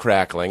hear the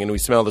crackling, and we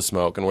smell the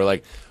smoke, and we're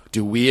like,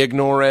 do we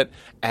ignore it?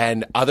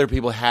 And other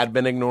people had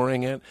been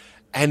ignoring it.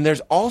 And there's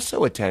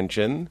also a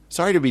tension.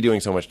 Sorry to be doing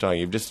so much talking.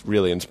 You've just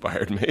really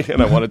inspired me,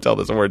 and I want to tell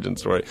this origin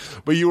story.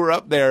 But you were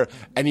up there,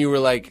 and you were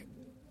like,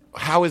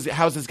 how's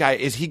this guy?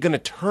 Is he going to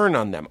turn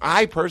on them?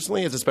 I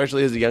personally,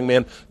 especially as a young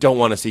man, don't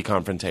want to see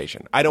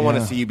confrontation. I don't want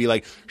to see you be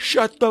like,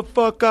 shut the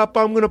fuck up.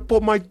 I'm going to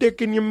put my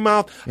dick in your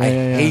mouth. I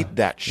hate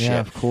that shit.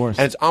 Yeah, of course.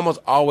 And it's almost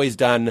always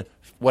done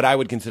what I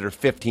would consider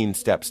 15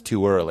 steps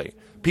too early.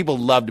 People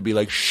love to be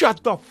like,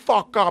 shut the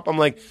fuck up. I'm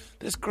like,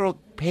 this girl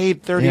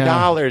paid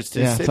 $30 to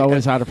sit. It's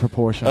always out of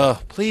proportion.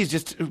 Please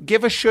just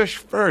give a shush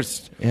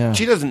first. Yeah.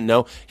 She doesn't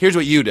know. Here's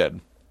what you did.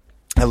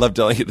 I love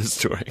telling you this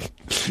story.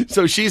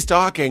 So she's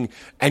talking,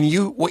 and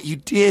what you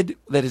did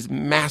that is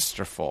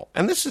masterful,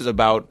 and this is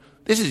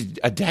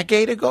a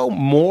decade ago,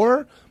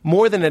 more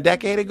than a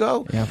decade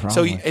ago. Yeah,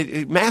 probably. So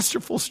a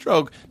masterful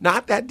stroke,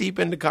 not that deep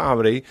into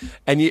comedy,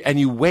 and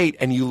you wait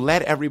and you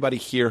let everybody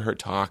hear her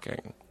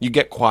talking. You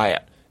get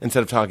quiet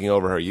instead of talking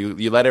over her.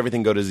 You let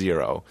everything go to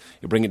zero.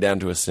 You bring it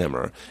down to a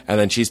simmer, and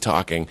then she's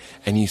talking,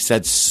 and you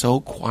said so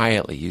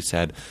quietly, you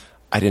said,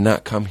 I did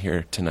not come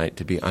here tonight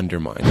to be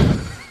undermined.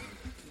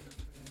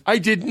 I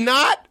did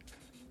not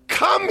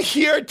come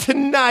here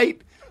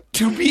tonight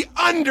to be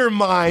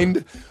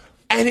undermined.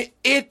 And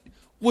it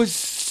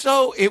was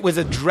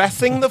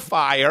addressing the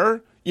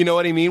fire. You know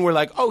what I mean? We're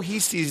like, oh, he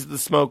sees the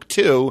smoke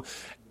too.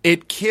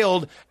 It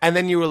killed. And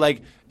then you were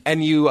like,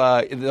 and you,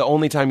 the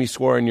only time you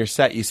swore in your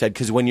set, you said,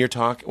 because when you're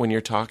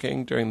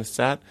talking during the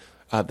set,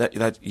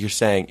 that you're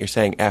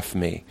saying F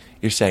me.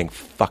 You're saying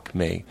fuck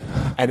me.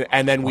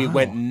 And then we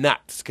went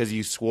nuts because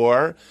you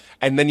swore.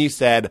 And then you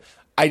said,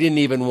 I didn't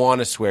even want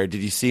to swear.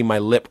 Did you see my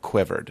lip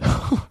quivered?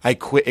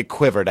 It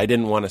quivered. I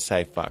didn't want to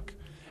say fuck.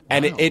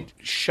 And it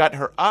shut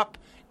her up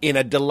in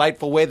a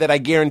delightful way that I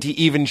guarantee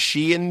even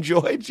she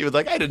enjoyed. She was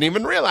like, I didn't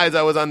even realize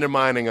I was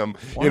undermining him.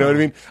 Wow. You know what I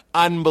mean?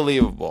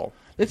 Unbelievable.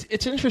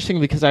 It's interesting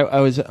because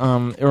I was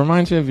it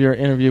reminds me of your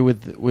interview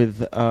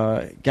with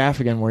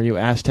Gaffigan where you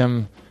asked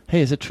him, hey,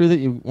 is it true that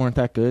you weren't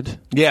that good?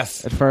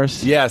 Yes. At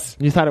first? Yes.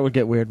 You thought it would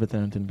get weird, but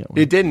then it didn't get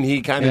weird. It didn't.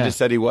 He kind of just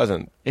said he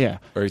wasn't. Yeah.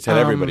 Or he said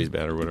everybody's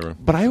bad or whatever.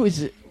 But I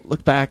always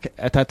look back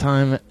at that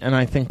time and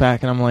I think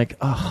back and I'm like,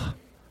 oh,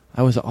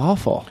 I was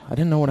awful. I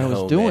didn't know what I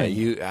was doing.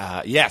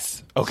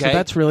 Yes. Okay. So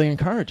that's really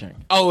encouraging.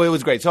 Oh, it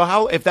was great.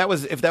 So if that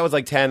was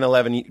like 10,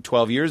 11,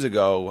 12 years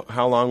ago,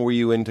 how long were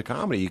you into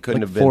comedy? You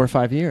couldn't have been 4 or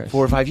 5 years.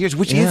 4 or 5 years,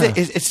 which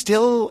it's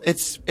still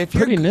if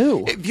pretty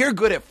new. If you're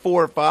good at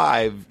 4 or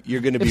 5, you're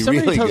going to be really good.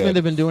 If somebody tells me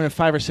they've been doing it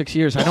 5 or 6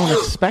 years, I don't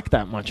expect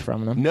that much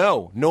from them.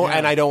 No,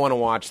 and I don't want to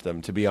watch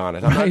them, to be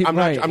honest. I'm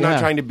not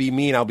trying to be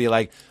mean. I'll be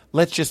like,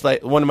 let's just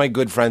like one of my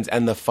good friends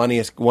and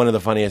one of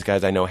the funniest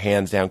guys I know,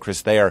 hands down,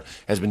 Chris Thayer,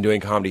 has been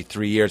doing comedy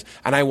 3 years,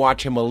 and I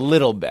watch him a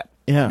little bit.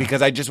 Yeah.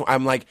 Because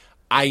I'm like,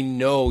 I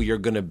know you're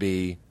going to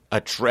be a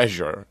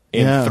treasure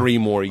in 3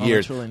 more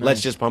years. Really nice.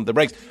 Let's just pump the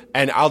brakes.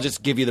 And I'll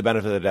just give you the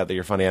benefit of the doubt that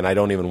you're funny, and I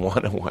don't even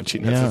want to watch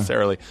you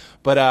necessarily.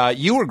 But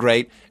you were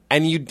great,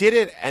 and you did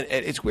it. And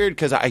it's weird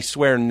because I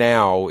swear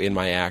now in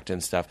my act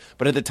and stuff,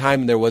 but at the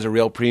time there was a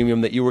real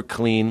premium that you were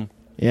clean.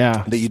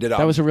 Yeah. That you did.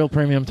 That was a real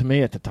premium to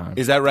me at the time.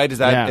 Is that right? Is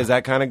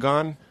that kind of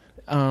gone?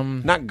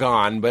 Not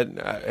gone, but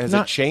has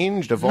it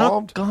changed,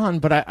 evolved? Not gone,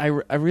 but I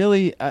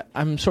really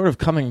I'm sort of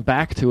coming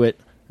back to it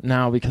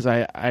now because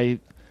I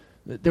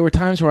there were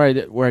times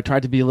where I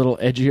tried to be a little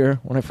edgier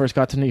when I first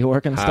got to New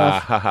York and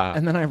stuff,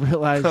 and then I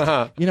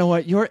realized, you know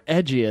what, your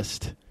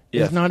edgiest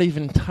is not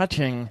even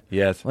touching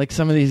like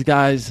some of these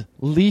guys'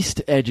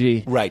 least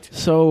edgy. Right.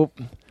 So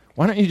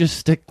why don't you just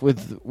stick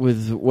with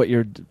what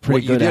you're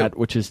pretty good at,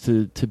 which is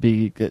to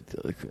be,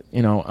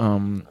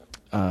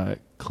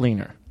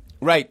 cleaner.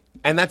 Right.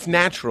 And that's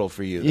natural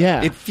for you.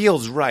 Yeah. It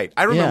feels right.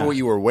 I remember what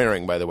you were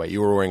wearing, by the way.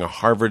 You were wearing a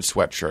Harvard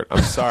sweatshirt.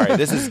 I'm sorry.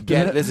 This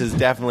is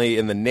definitely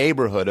in the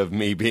neighborhood of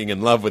me being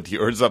in love with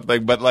you or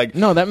something, but like...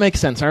 No, that makes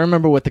sense. I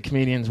remember what the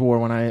comedians wore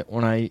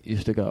when I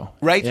used to go.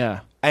 Right? Yeah.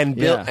 And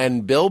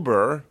Bill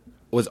Burr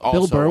was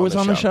also Bill Burr was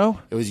on the show?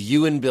 It was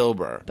you and Bill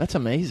Burr. That's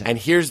amazing. And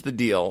here's the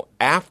deal.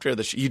 After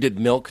the show, you did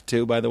Milk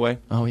too, by the way.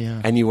 Oh,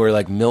 yeah. And you were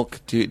like, Milk,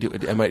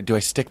 do I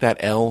stick that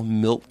L?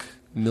 Milk?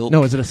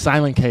 No, is it a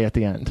silent K at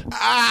the end?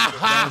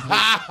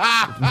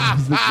 That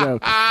was the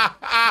joke.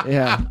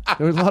 Yeah.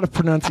 There was a lot of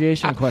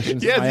pronunciation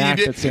questions in my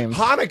act, it seems.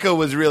 Hanukkah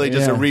was really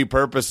just a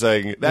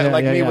repurposing.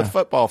 With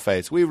Football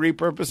Face. We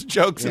repurpose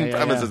jokes and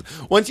premises.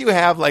 Once you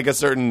have like a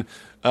certain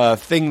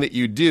thing that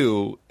you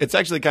do, it's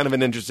actually kind of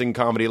an interesting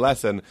comedy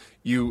lesson.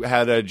 You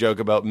had a joke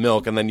about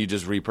milk, and then you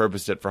just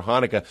repurposed it for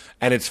Hanukkah,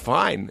 and it's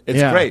fine.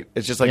 It's great.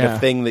 It's just like a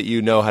thing that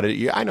you know how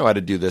to. I know how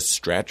to do this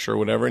stretch or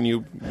whatever, and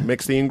you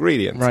mix the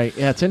ingredients. Right.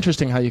 Yeah, it's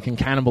interesting how you can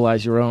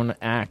cannibalize your own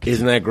act.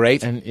 Isn't that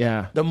great? And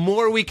the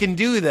more we can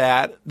do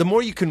that, the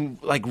more you can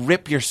like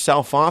rip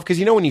yourself off, because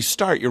when you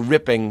start, you're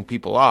ripping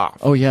people off.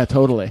 Oh yeah,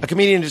 totally. A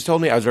comedian just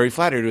told me, I was very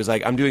flattered. He was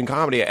like, I'm doing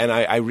comedy, and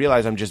I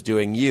realize I'm just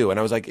doing you. And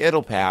I was like,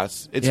 it'll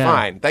pass. It's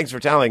fine. Thanks for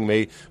telling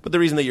me. But the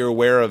reason that you're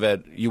aware of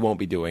it, you won't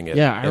be doing it.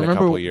 Yeah, I in a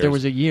remember couple years. there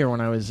was a year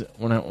when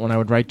I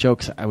would write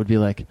jokes, I would be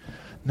like,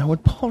 now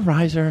would Paul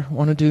Reiser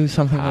want to do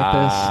something like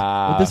this?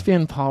 Would this be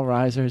in Paul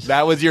Reiser's?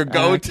 That was your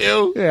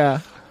go-to?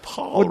 Yeah.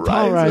 Paul Would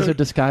Paul Reiser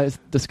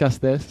discuss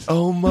this?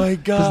 Oh my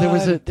God.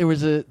 Because there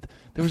was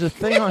a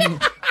thing on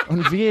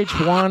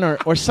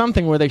VH1 or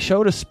something where they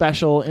showed a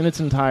special in its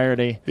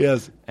entirety.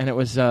 Yes. And it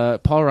was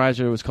Paul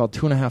Reiser. It was called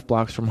 2.5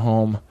 Blocks from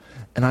Home.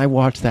 And I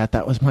watched that.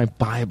 That was my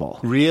Bible.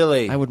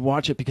 Really? I would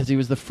watch it because he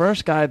was the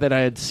first guy that I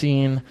had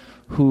seen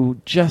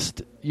who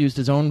just used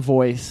his own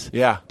voice.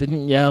 Yeah.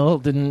 Didn't yell,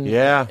 didn't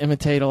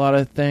imitate a lot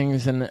of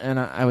things. And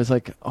I was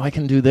like, oh, I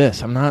can do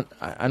this. I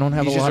don't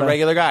have He's a just lot a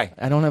regular guy.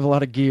 I don't have a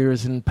lot of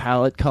gears and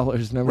palette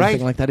colors and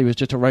everything like that. He was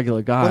just a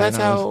regular guy. Well, that's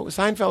how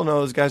Seinfeld and all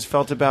those guys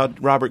felt about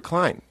Robert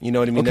Klein. You know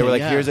what I mean? They were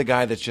like, here's a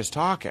guy that's just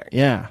talking.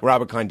 Yeah.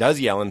 Robert Klein does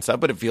yell and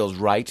stuff, but it feels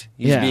right.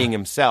 He's being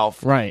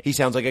himself. Right. He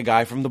sounds like a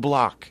guy from the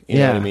block. You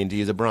know what I mean? To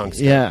use a Bronx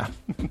term. Yeah.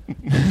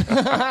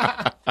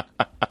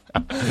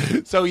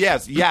 So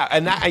yes,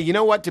 and that, you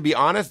know what? To be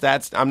honest,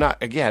 I'm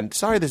not. Again,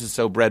 sorry, this is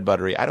so bread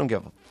buttery. I don't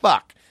give a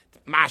fuck.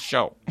 It's my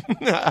show.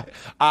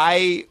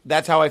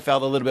 That's how I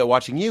felt a little bit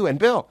watching you and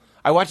Bill.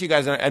 I watched you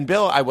guys, and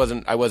Bill. I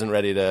wasn't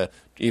ready to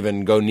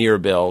even go near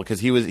Bill because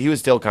he was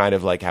still kind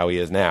of like how he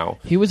is now.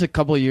 He was a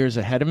couple of years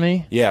ahead of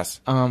me.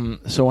 Yes.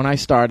 So when I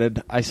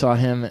started, I saw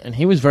him, and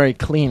he was very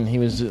clean. He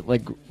was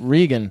like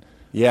Regan.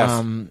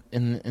 Yes.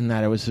 In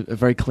that it was a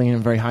very clean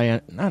and very high.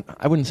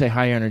 I wouldn't say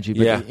high energy,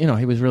 but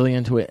he was really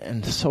into it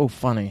and so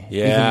funny.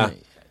 Yeah.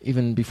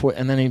 Even before,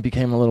 and then he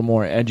became a little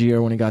more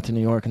edgier when he got to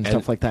New York and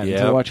stuff like that. And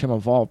to watch him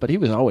evolve, but he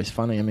was always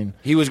funny. I mean,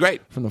 he was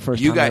great from the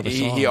first time I ever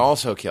saw him. He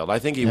also killed. I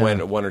think he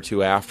went one or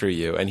two after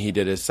you, and he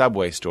did his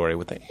Subway story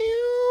with the.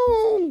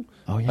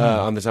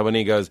 On the subway, and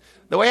he goes,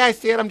 the way I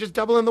see it, I'm just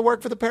doubling the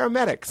work for the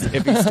paramedics.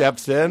 If he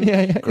steps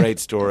in, great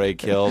story,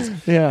 kills.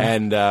 Yeah.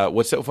 And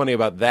what's so funny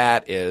about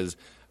that is.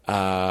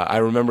 I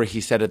remember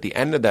he said at the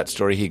end of that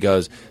story, he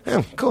goes,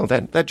 oh, cool,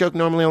 that joke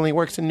normally only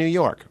works in New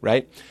York,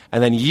 right?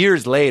 And then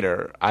years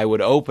later, I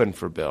would open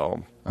for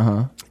Bill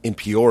in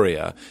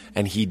Peoria,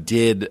 and he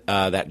did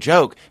that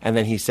joke, and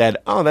then he said,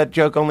 oh, that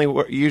joke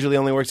usually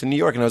only works in New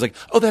York. And I was like,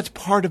 oh, that's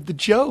part of the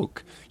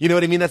joke. You know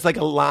what I mean? That's like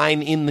a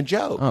line in the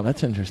joke. Oh,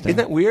 that's interesting. Isn't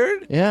that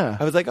weird? Yeah.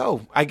 I was like,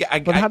 oh.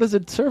 But how does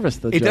it service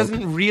the joke? It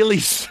doesn't really...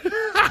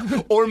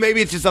 Or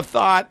maybe it's just a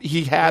thought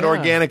he had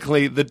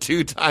organically the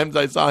two times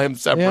I saw him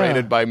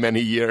separated by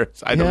many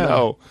years. I don't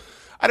know.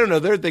 I don't know.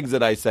 There are things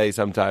that I say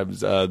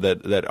sometimes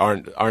that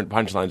aren't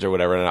punchlines or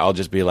whatever, and I'll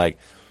just be like,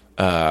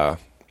 sometimes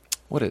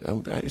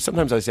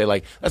I say,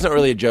 like, that's not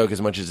really a joke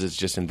as much as it's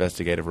just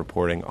investigative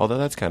reporting, although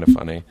that's kind of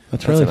funny.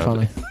 That's really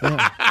funny.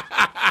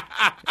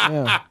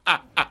 Yeah.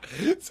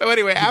 So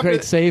anyway, after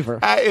great saver.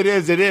 It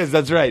is.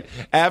 That's right.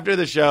 After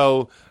the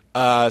show...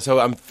 so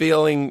I'm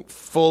feeling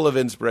full of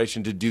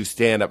inspiration to do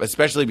stand-up,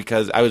 especially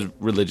because I was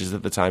religious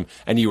at the time,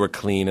 and you were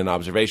clean and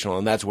observational,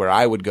 and that's where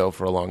I would go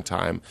for a long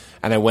time.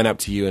 And I went up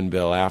to you and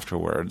Bill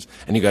afterwards,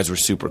 and you guys were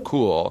super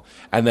cool.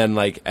 And then,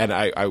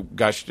 I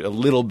gushed a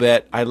little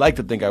bit. I like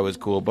to think I was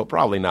cool, but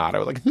probably not. I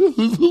was like,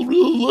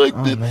 really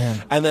liked it.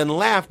 Man. And then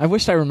laughed. I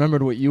wished I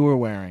remembered what you were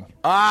wearing.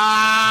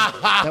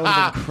 That would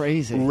have been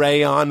crazy.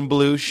 Rayon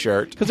blue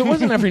shirt. Because it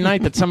wasn't every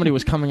night that somebody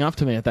was coming up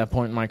to me at that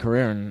point in my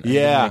career and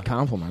giving me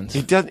compliments.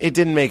 It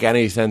didn't make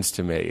any sense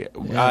to me.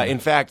 Yeah. In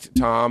fact,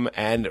 Tom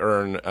and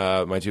Ern,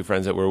 my two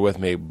friends that were with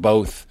me,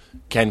 both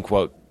can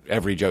quote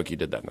every joke you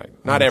did that night.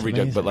 Not every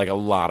joke, but like a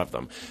lot of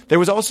them. There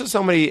was also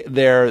somebody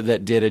there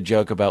that did a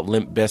joke about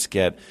Limp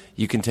Bizkit.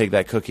 You can take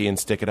that cookie and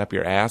stick it up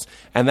your ass.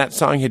 And that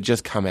song had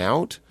just come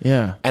out.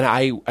 Yeah. And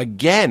I,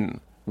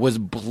 again, was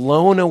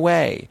blown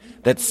away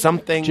that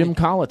something... Jim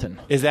Colleton.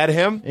 Is that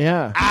him?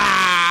 Yeah.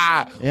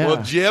 Yeah.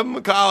 Well,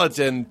 Jim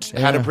Colleton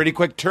had a pretty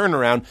quick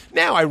turnaround.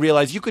 Now I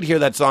realize you could hear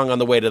that song on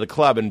the way to the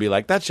club and be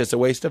like, that's just a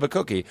waste of a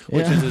cookie,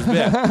 which is his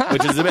bit.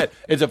 Which is a bit.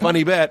 It's a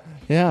funny bit.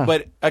 Yeah.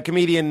 But a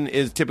comedian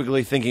is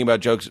typically thinking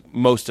about jokes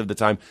most of the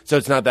time. So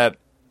it's not that...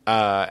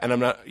 and I'm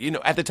not...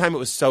 at the time it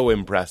was so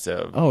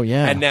impressive. Oh,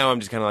 yeah. And now I'm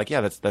just kind of like,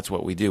 yeah, that's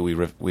what we do. We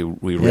riff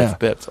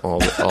bits all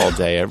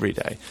day, every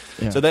day.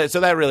 Yeah. So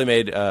that really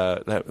made...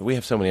 we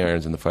have so many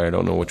irons in the fire. I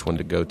don't know which one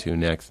to go to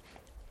next.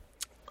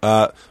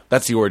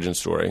 That's the origin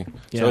story.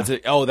 Yeah. So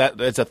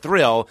it's a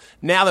thrill.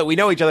 Now that we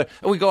know each other,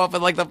 and we go off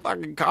at like the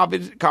fucking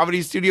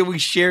comedy studio, we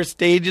share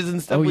stages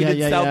and stuff. Oh, We yeah, did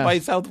yeah, South yeah. by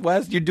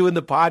Southwest. You're doing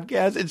the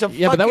podcast. It's a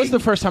Yeah, but that was the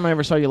first time I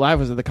ever saw you live.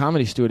 Was at the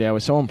Comedy Studio. I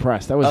was so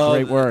impressed. That was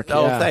great work.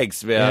 Oh, yeah.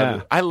 thanks, man.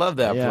 Yeah. I love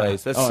that Yeah.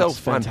 place. That's Oh, so it's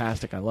fun.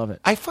 fantastic. I love it.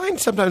 I find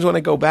sometimes when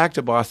I go back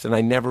to Boston,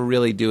 I never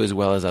really do as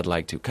well as I'd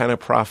like to. Kind of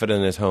Prophet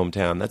in his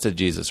hometown. That's a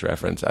Jesus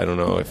reference. I don't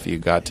know if you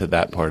got to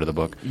that part of the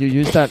book. You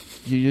used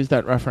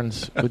that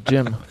reference with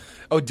Jim.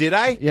 Oh, did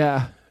I?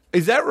 Yeah,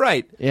 Is that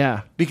right?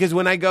 yeah. Because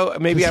when I go,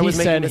 maybe I He was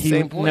making said the he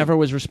same point. never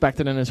was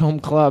respected in his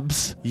home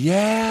clubs.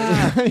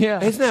 Yeah.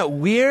 Yeah. Isn't that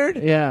weird?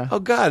 Yeah. Oh,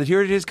 God,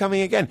 here it is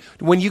coming again.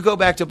 When you go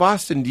back to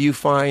Boston, do you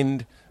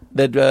find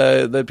that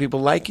that people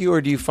like you, or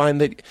do you find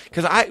that...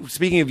 Because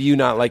speaking of you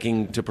not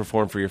liking to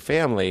perform for your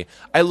family,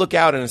 I look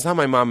out, and it's not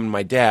my mom and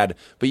my dad,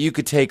 but you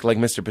could take, like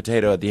Mr.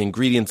 Potato, the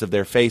ingredients of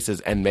their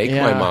faces and make my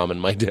Yeah. mom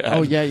and my dad.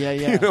 Oh, yeah, yeah,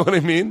 yeah. You know what I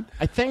mean?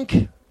 I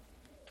think,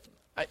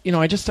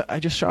 I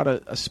just shot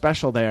a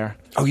special there,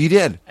 Oh, you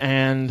did?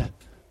 and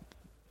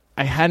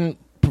I hadn't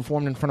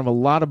performed in front of a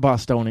lot of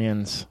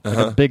Bostonians, like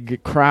a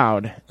big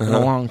crowd, in a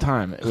long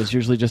time. It was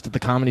usually just at the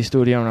Comedy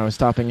Studio, and I was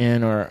stopping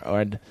in, or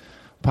I'd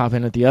pop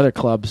in at the other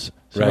clubs.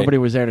 So Right. nobody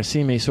was there to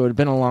see me. So it had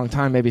been a long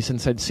time, maybe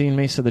since I'd seen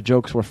me. So the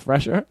jokes were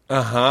fresher,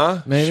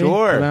 maybe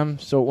Sure. for them.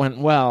 So it went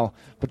well.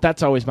 But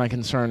that's always my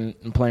concern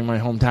in playing my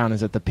hometown,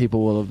 is that the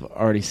people will have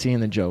already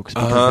seen the jokes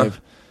because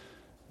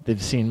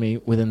they've seen me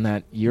within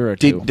that year or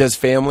two. Does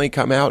family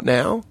come out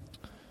now?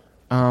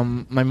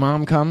 My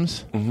mom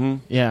comes. Mm-hmm.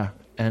 Yeah,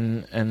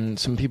 and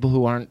some people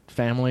who aren't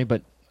family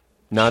but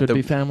Not should the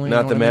be family. Not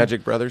you know the what I mean?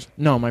 Magic Brothers?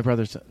 No, my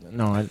brothers.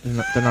 No, they're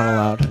not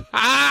allowed.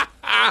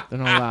 They're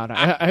not allowed.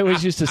 I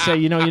always used to say,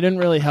 you didn't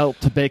really help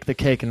to bake the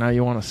cake, and now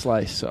you want a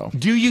slice. So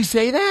Do you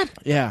say that?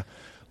 yeah,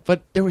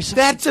 but there was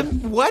That's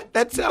what?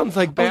 That sounds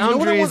like Oh, you know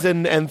what I boundaries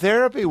want- and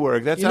therapy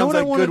work. That You know sounds what I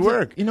like wanted good to-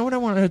 work. You know what I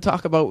wanted to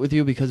talk about with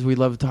you, because we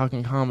love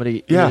talking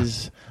comedy, Yeah.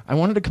 is I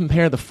wanted to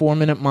compare the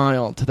 4-Minute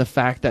Mile to the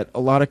fact that a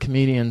lot of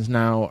comedians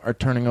now are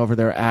turning over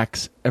their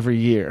acts every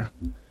year.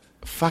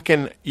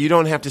 Fucking, you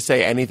don't have to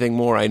say anything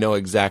more. I know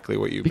exactly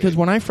what you Because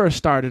mean. when I first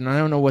started, and I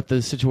don't know what the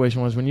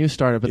situation was when you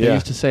started, but Yeah. they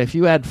used to say if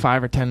you add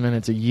 5 or 10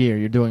 minutes a year,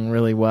 you're doing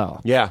really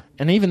well. Yeah.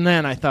 And even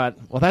then, I thought,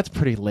 well, that's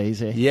pretty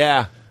lazy.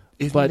 Yeah.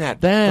 Isn't But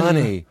that then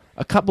funny?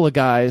 a couple of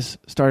guys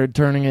started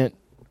turning it,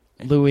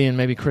 Louis and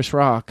maybe Chris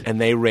Rock. And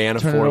they ran a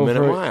turn it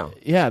 4-minute over- mile.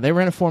 Yeah, they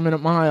ran a 4-minute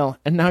mile,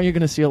 and now you're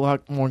going to see a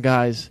lot more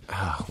guys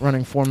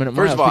running 4-minute First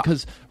miles. of all-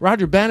 Because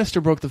Roger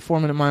Bannister broke the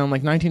 4-minute mile in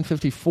like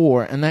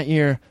 1954, and that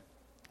year,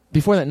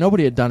 before that,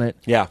 nobody had done it.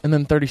 Yeah. And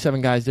then 37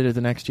 guys did it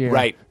the next year.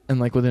 Right. And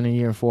like within a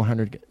year,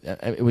 400.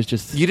 It was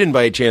just... You didn't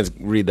by chance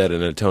read that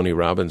in a Tony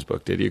Robbins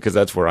book, did you? Because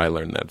that's where I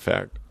learned that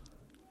fact.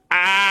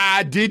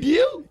 Ah, did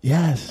you?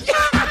 Yes.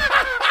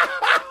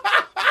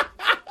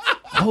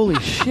 Holy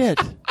shit.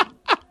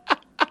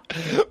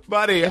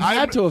 Buddy, It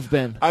had to have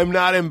been. I'm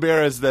not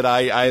embarrassed that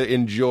I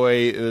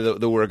enjoy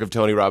the work of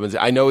Tony Robbins.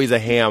 I know he's a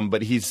ham,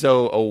 but he's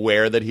so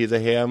aware that he's a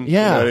ham.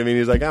 Yeah. You know what I mean?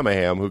 He's like, I'm a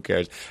ham, who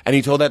cares? And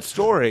he told that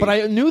story. But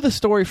I knew the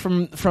story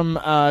from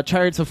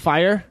Chariots of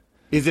Fire.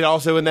 Is it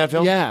also in that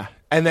film? Yeah.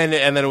 And then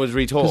it was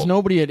retold. Because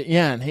nobody had...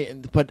 Yeah,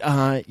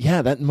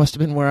 that must have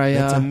been where I...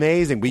 That's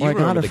amazing. But you where I got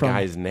remember it the from.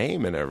 guy's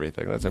name and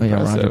everything. That's Oh, yeah,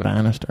 impressive. Roger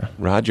Bannister.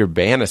 Roger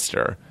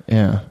Bannister.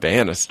 Yeah.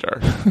 Bannister.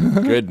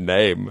 Good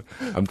name.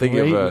 I'm thinking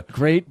of a...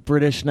 Great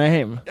British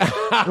name.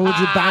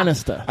 Roger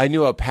Bannister. I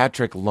knew a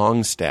Patrick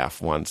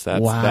Longstaff once.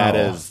 Wow.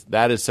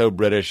 That is so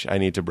British. I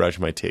need to brush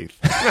my teeth.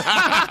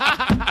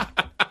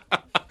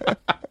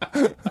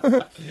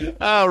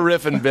 Oh,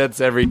 riffing bits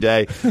every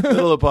day.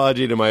 Little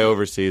apology to my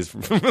overseas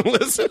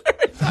listeners.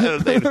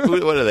 What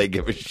do they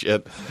give a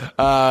shit?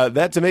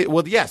 That's amazing.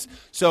 Well, yes.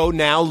 So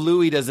now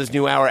Louis does this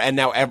new hour, and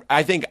now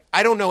I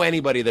don't know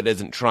anybody that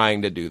isn't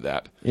trying to do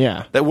that.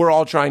 Yeah. That we're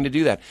all trying to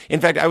do that. In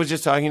fact, I was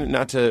just talking,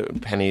 not to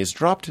pennies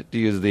dropped, to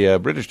use the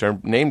British term,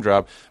 name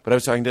drop, but I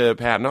was talking to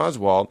Patton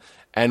Oswalt,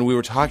 and we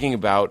were talking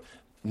about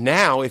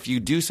now if you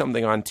do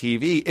something on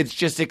TV, it's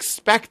just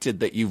expected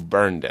that you've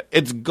burned it.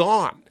 It's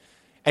gone.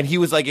 And he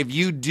was like, if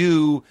you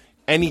do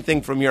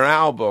anything from your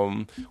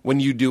album, when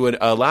you do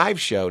a live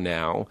show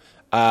now,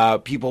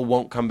 people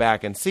won't come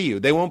back and see you.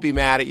 They won't be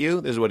mad at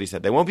you. This is what he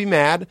said. They won't be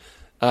mad.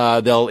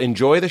 They'll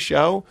enjoy the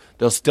show.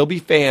 They'll still be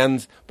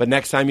fans. But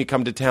next time you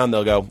come to town,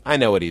 they'll go, I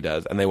know what he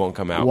does. And they won't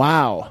come out.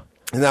 Wow.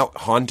 Isn't that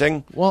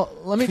haunting? Well,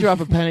 let me drop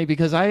a penny,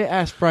 because I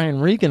asked Brian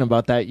Regan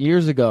about that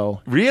years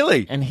ago.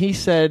 Really? And he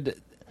said,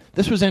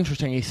 this was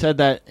interesting. He said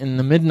that in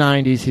the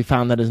mid-'90s, he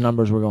found that his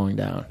numbers were going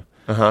down.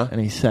 Uh-huh. And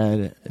he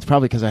said, it's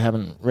probably because I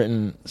haven't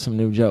written some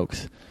new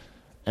jokes.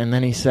 And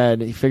then he said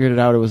he figured it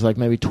out. It was like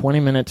maybe 20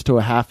 minutes to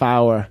a half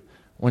hour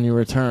when you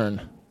return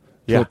to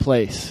Yeah. a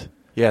place.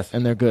 Yes.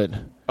 And they're good.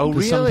 Oh, 'Cause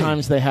really?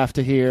 sometimes they have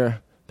to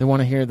hear They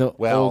want to hear the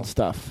Well, old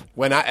stuff,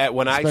 When I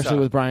especially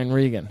with Brian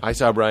Regan. I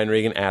saw Brian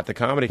Regan at the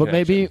Comedy But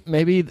Connection.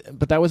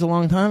 but that was a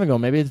long time ago.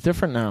 Maybe it's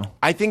different now.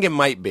 I think it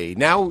might be.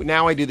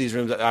 Now I do these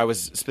rooms. I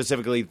was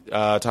specifically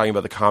talking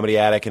about the Comedy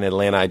Attic in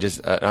Atlanta.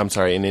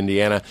 In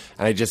Indiana.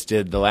 And I just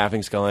did the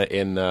Laughing Skull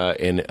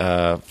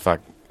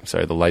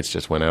Sorry, the lights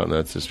just went out and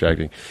that's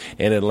distracting.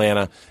 In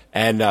Atlanta.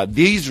 And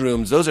these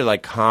rooms, those are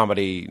like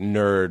comedy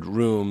nerd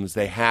rooms.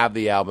 They have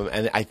the album,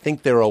 and I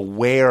think they're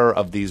aware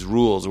of these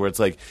rules where it's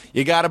like,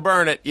 you got to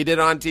burn it. You did it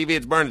on TV,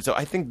 it's burned it. So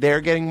I think they're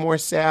getting more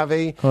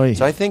savvy. Oy.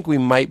 So I think we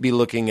might be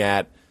looking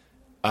at,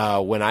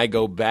 when I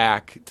go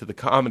back to the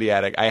Comedy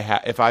Attic,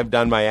 if I've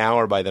done my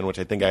hour by then, which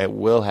I think I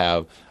will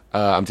have,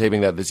 I'm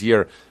taping that this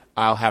year,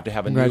 I'll have to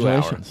have a new hour.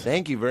 Congratulations.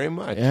 Thank you very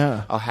much.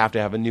 Yeah. I'll have to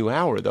have a new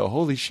hour, though.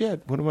 Holy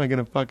shit. What am I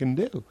going to fucking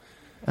do?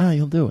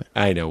 You'll do it.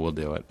 I know we'll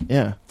do it.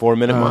 Yeah. 4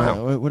 Minute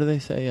Mile. What do they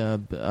say?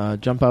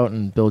 Jump out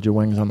and build your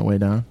wings on the way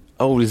down.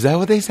 Oh, is that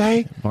what they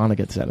say?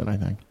 Vonnegut said it, I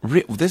think.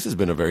 This has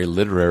been a very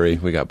literary.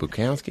 We got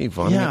Bukowski,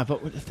 Vonnegut. Yeah,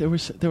 but there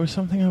was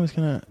something I was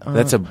gonna.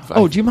 That's a.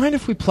 do you mind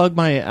if we plug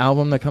my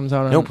album that comes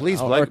out? No, please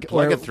plug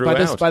it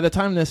throughout. By the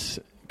time this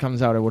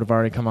comes out, it would have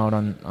already come out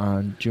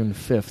on June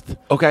 5th.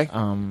 Okay,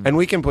 and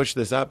we can push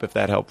this up if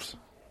that helps.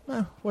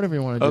 Whatever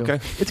you want to do.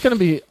 Okay. It's going to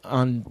be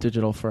on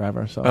digital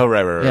forever. So. Oh,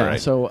 right. Yeah.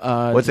 So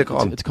what's it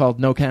called? It's called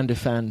No Can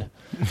Defend,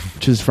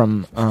 which is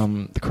from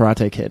the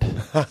Karate Kid.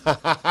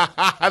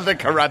 The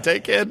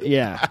Karate Kid.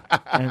 Yeah,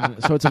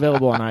 and so it's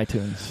available on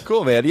iTunes.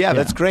 Cool, man. Yeah,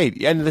 that's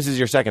great. And this is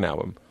your second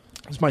album.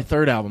 It's my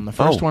third album. The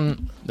first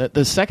one,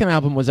 the second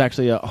album was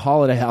actually a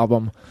holiday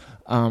album.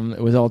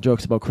 It was all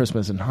jokes about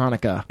Christmas and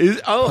Hanukkah.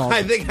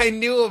 I think I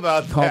knew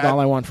about that. Called All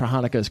I Want for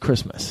Hanukkah is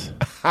Christmas.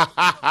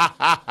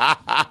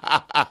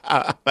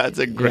 That's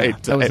a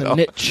great That was title. a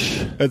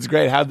niche. That's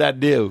great. How'd that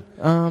do?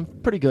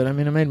 Pretty good. I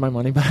mean, I made my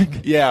money back.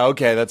 Yeah,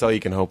 okay. That's all you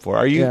can hope for.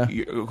 Are you? Yeah.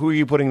 Who are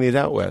you putting these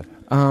out with?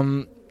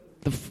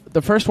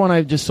 The first one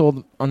I just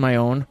sold on my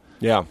own.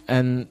 Yeah.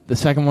 And the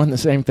second one, the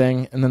same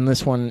thing. And then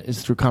this one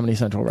is through Comedy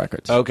Central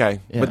Records. Okay.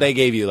 Yeah. But they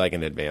gave you like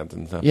an advance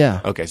and stuff. Yeah.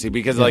 Okay. See,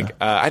 because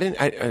I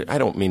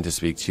don't mean to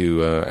speak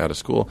too out of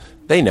school.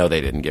 They know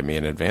they didn't give me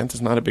an advance.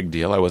 It's not a big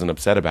deal. I wasn't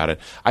upset about it.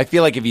 I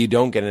feel like if you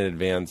don't get an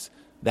advance,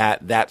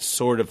 that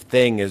sort of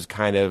thing is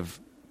kind of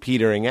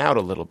petering out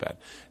a little bit.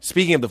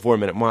 Speaking of the 4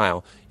 Minute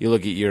Mile, you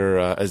look at your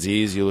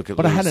Aziz, you look at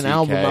But I Louis had an CK.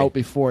 album out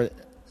before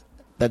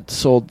that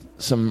sold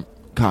some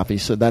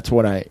copies, so that's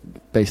what I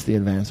based the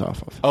advance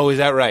off of. Oh, is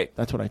that right?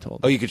 That's what I told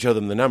Oh, them. you could show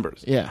them the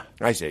numbers. Yeah.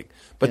 I see.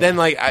 But then,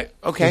 like,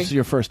 okay. This is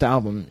your first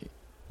album.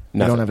 You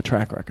Nothing. don't have a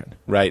track record.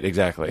 Right,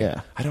 exactly. Yeah.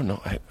 I don't know.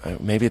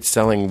 Maybe it's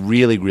selling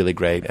really, really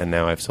great, and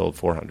now I've sold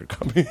 400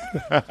 copies.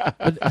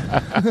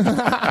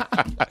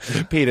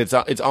 Pete, it's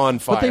on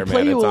fire, But they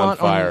play man. you It's a on lot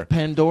fire. on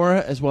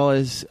Pandora as well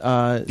as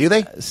Do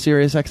they?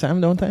 Sirius XM,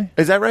 don't they?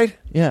 Is that right?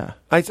 Yeah.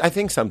 I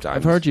think sometimes.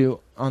 I've heard you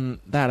on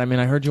that. I mean,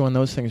 I heard you on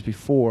those things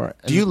before.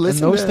 And, Do you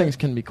listen and those to- things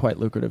can be quite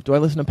lucrative. Do I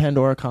listen to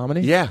Pandora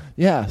comedy? Yeah.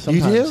 Yeah,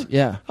 sometimes. You do?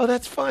 Yeah. Oh,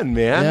 that's fun,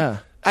 man. Yeah.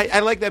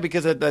 I like that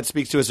because that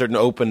speaks to a certain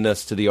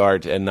openness to the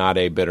art and not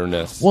a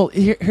bitterness. Well,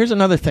 here's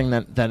another thing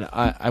that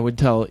I would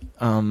tell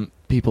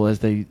people as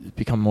they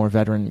become more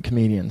veteran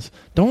comedians.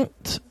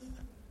 Don't...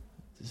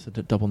 This is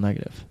a double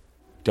negative.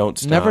 Don't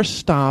stop. Never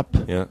stop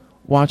Yeah.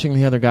 watching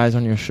the other guys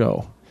on your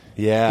show.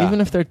 Yeah. Even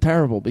if they're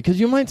terrible. Because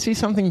you might see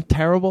something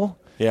terrible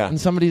Yeah. in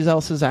somebody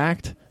else's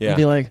act Yeah. and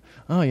be like,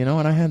 oh, you know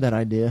what? I had that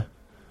idea.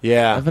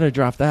 Yeah. I better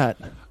drop that.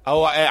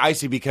 Oh, I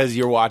see. Because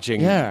you're watching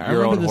Yeah, I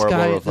your remember own this horrible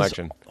guy,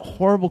 reflection. this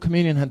horrible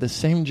comedian had the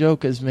same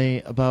joke as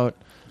me about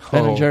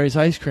Ben Oh. and Jerry's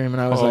ice cream, and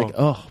I was Oh. like,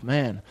 oh,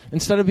 man.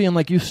 Instead of being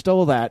like, you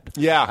stole that,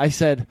 Yeah. I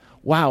said,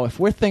 wow, if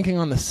we're thinking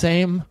on the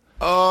same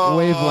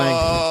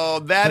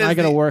wavelength, that then is I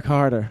got to the- work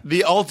harder.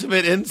 The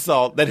ultimate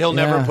insult that he'll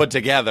never Yeah. put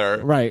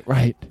together. Right.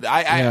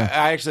 I Yeah.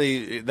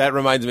 actually, that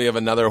reminds me of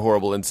another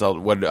horrible insult.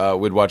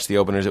 Would watch the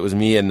openers. It was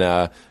me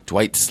and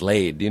Dwight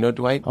Slade. Do you know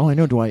Dwight? Oh, I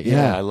know Dwight.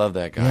 Yeah, I love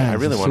that guy. Yeah, I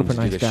he's really a want him to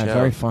super do nice the guy. show.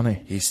 Very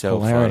funny. He's so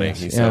Hilarious.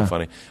 funny. He's Yeah. so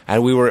funny.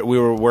 And we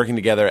were working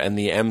together, and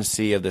the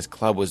MC of this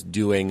club was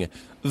doing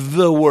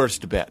the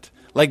worst bit.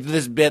 Like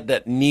this bit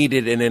that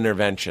needed an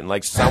intervention.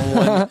 Like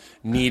someone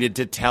needed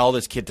to tell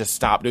this kid to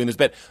stop doing this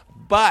bit.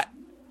 But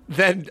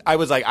then I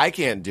was like, I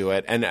can't do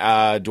it.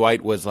 And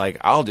Dwight was like,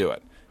 I'll do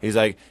it. He's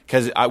like,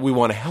 because we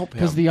want to help him.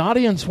 Because the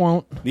audience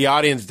won't. The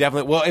audience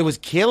definitely. Well, it was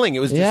killing. It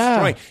was Yeah.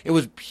 destroying. It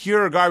was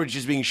pure garbage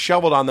just being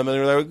shoveled on them, and they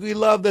were like, "We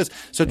love this."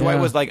 So Dwight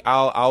Yeah. was like,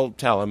 "I'll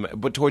tell him."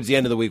 But towards the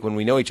end of the week, when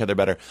we know each other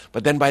better,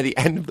 but then by the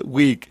end of the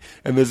week,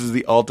 and this is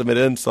the ultimate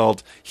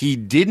insult, he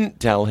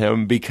didn't tell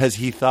him because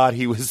he thought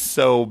he was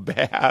so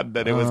bad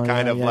that it was Oh,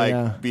 kind yeah, of yeah, like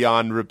yeah.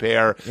 beyond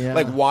repair. Yeah.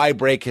 Like, why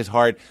break his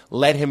heart?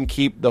 Let him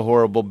keep the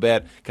horrible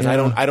bit because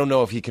Yeah. I don't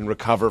know if he can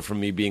recover from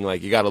me being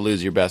like, "You got to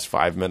lose your best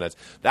 5 minutes."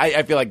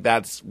 I feel like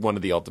that's one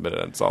of the ultimate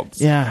insults.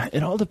 Yeah,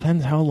 it all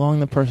depends how long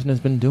the person has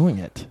been doing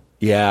it.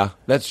 Yeah,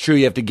 that's true.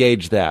 You have to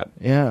gauge that.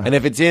 Yeah. And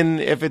if it's in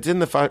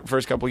the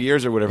first couple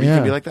years or whatever, you Yeah.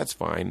 can be like, that's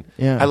fine.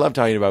 Yeah. I love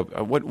talking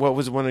about what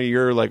was one of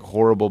your like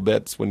horrible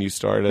bits when you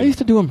started. I used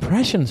to do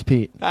impressions,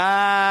 Pete. Which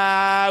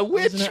I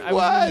was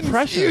ones?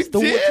 impressions.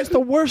 You did? Just the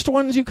worst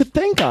ones you could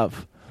think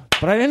of.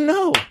 But I didn't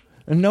know.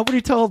 And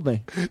nobody told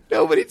me.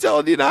 Nobody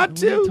told you not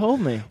to. Nobody told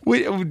me.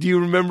 Wait, do you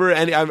remember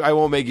any? I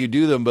won't make you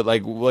do them, but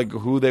like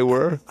who they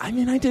were? I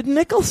mean, I did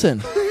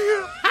Nicholson.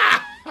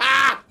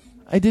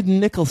 I did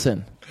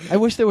Nicholson. I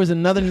wish there was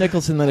another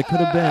Nicholson that it could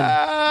have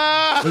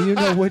been. Well,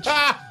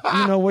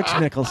 you know which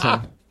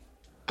Nicholson.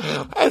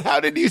 And how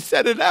did you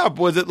set it up?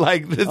 Was it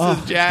like this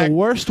is Jack? The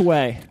worst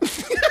way.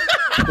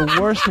 The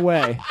worst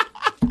way.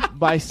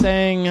 By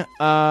saying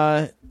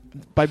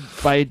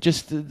by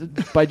just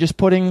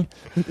putting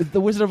the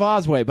Wizard of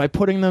Oz way, by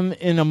putting them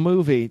in a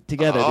movie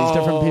together, these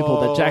different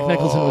people, that Jack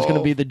Nicholson was going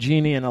to be the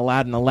genie in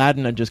Aladdin.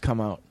 Aladdin had just come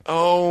out.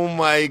 Oh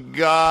my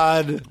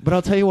God. But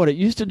I'll tell you what, it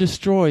used to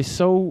destroy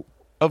so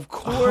Of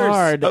course.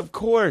 hard. Of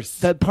course.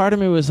 That part of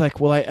me was like,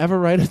 will I ever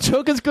write a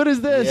joke as good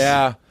as this?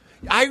 Yeah.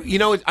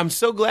 I'm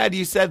so glad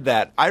you said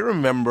that. I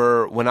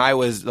remember when I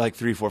was like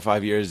 3, 4,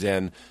 5 years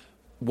in,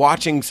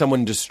 watching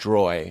someone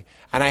destroy,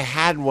 and I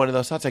had one of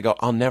those thoughts. I go,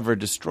 I'll never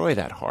destroy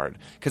that hard.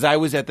 Because I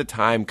was at the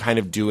time kind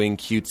of doing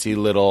cutesy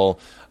little,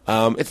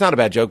 it's not a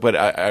bad joke, but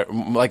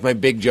like my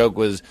big joke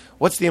was,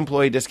 what's the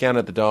employee discount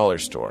at the dollar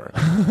store?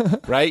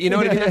 Right? You know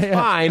what I mean? That's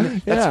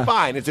fine. That's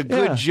fine. It's a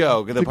good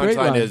joke. And the It's a great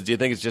punchline one. is, do you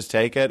think it's just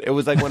take it? It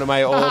was like one of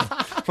my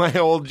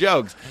old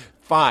jokes.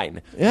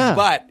 Fine. Yeah.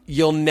 But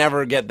you'll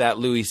never get that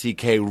Louis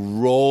C.K.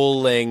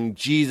 rolling,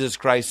 Jesus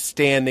Christ,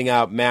 standing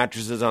up,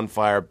 mattresses on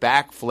fire,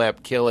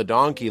 backflip, kill a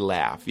donkey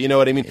laugh. You know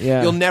what I mean?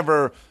 Yeah. You'll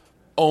never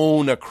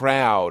own a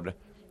crowd.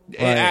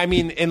 Right. I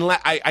mean,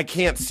 I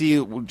can't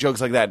see jokes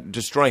like that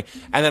destroying.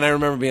 And then I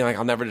remember being like,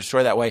 I'll never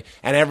destroy that way.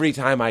 And every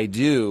time I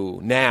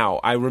do now,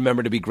 I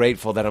remember to be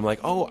grateful that I'm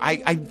like, oh,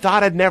 I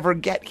thought I'd never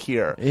get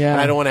here. Yeah.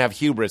 And I don't want to have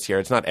hubris here.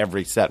 It's not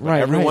every set. But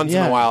Right, every right, once in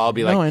yeah. a while, I'll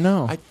be like, No, I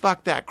know. I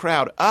fucked that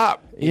crowd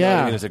up. You know what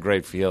Yeah. I mean? It's a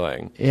great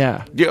feeling.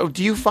 Yeah.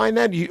 Do you find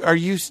that? Are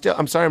you still?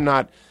 I'm sorry, I'm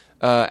not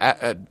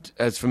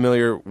as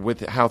familiar with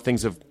how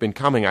things have been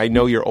coming. I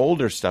know your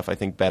older stuff, I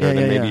think, better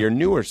than maybe your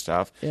newer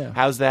stuff. Yeah.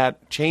 How's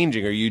that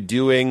changing? Are you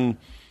doing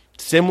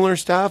similar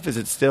stuff? Is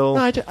it still?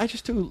 No, I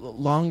just do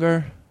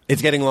longer.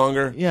 It's getting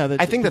longer. Yeah,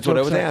 I think that's what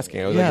I was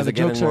asking. I was like, is it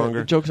getting longer?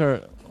 The jokes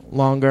are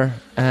longer,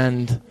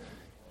 and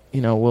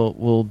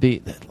will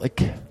be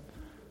like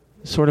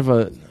sort of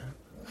a.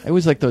 I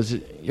always like those.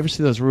 You ever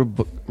see those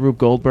Rube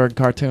Goldberg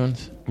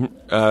cartoons?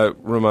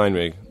 Remind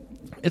me.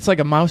 It's like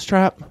a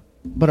mousetrap,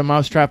 but a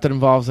mousetrap that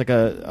involves like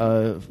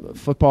a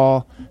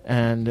football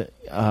and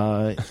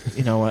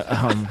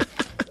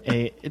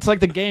it's like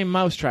the game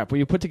Mousetrap, where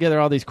you put together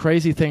all these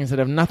crazy things that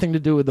have nothing to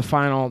do with the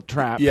final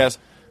trap. Yes.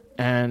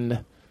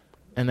 And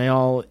they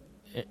all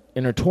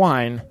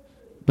intertwine,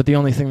 but the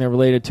only thing they're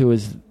related to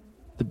is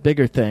the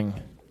bigger thing.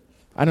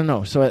 I don't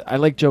know. So I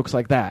like jokes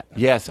like that.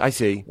 Yes, I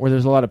see. Where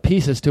there's a lot of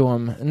pieces to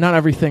them. Not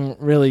everything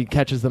really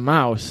catches the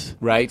mouse.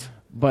 Right.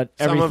 But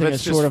Some of everything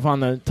it's is just- sort of on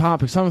the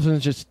topic. Some of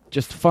it's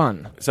just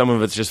fun. Some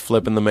of it's just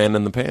flipping the man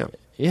in the pan.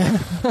 Yeah.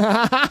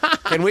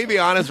 Can we be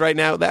honest right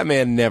now? That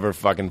man never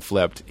fucking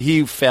flipped.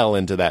 He fell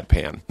into that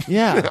pan.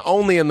 Yeah.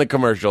 Only in the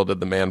commercial did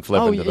the man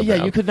flip into the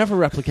pan. You could never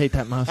replicate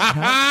that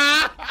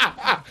mousetrap.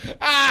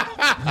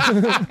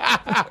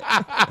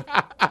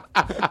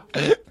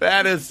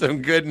 That is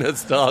some good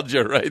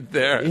nostalgia right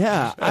there.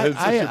 Yeah. That is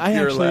such a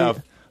pure laugh.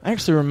 I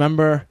actually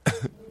remember,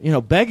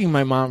 begging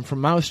my mom for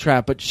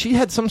Mousetrap, but she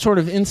had some sort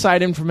of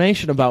inside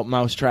information about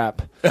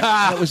Mousetrap.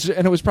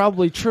 and it was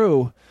probably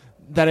true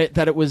that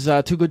it was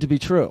too good to be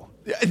true.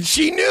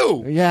 She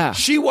knew. Yeah.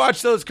 She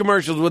watched those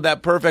commercials with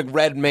that perfect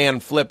red man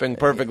flipping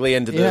perfectly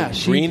into the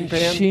green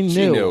pan. She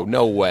knew.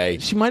 No way.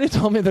 She might have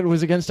told me that it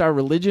was against our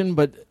religion,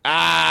 but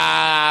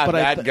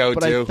that go-to.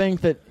 But I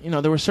think that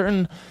there were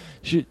certain.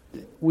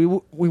 We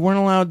weren't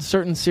allowed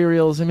certain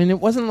cereals. I mean, it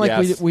wasn't like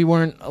Yes. we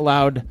weren't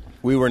allowed.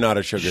 We were not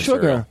a sugar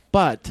cereal.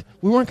 But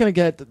we weren't going to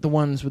get the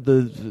ones with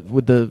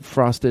the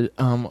frosted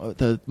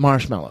the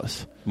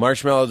marshmallows.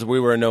 Marshmallows, we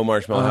were a no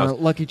marshmallow house.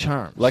 Lucky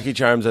Charms. Lucky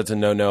Charms, that's a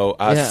no-no.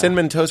 Yeah.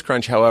 Cinnamon Toast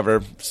Crunch,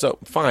 however, so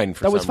fine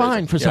for That some was fine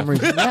reason. for some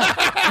reason.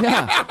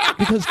 Yeah,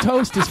 because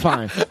toast is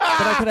fine. But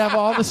I could have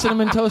all the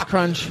Cinnamon Toast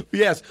Crunch.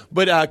 Yes,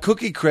 but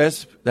Cookie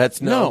Crisp,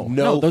 that's no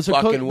those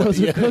are fucking way. those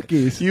are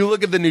cookies. You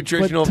look at the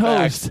nutritional But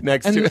facts toast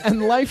next and, to it.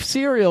 and Life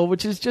cereal,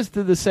 which is just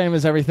the same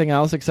as everything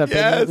else, except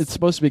Yes. that it's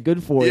supposed to be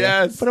good for you.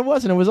 Yes. But it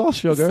wasn't. It was all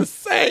sugar. It's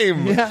the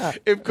same. Yeah.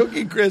 If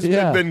Cookie Crisp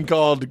Yeah. had been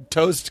called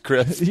Toast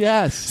Crisp,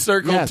 Yes.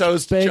 Circle Yes.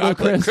 Toast Bagel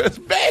Chocolate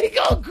crisp.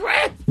 Bagel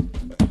Crisp.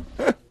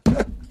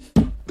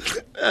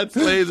 That's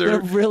laser. They're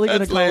really going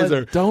to That's call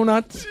laser. it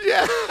donuts.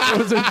 Yeah.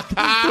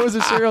 There was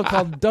a cereal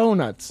called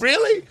Donuts.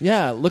 Really?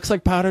 Yeah, looks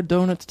like powdered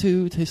donuts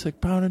too. Tastes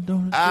like powdered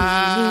donuts.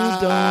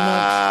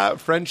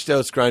 Donuts. French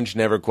Toast Crunch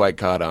never quite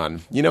caught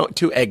on.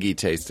 Too eggy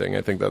tasting.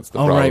 I think that's the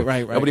Oh, problem.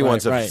 right. Nobody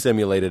wants a right.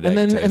 simulated and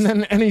egg then taste. and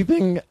then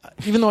anything.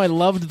 Even though I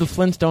loved the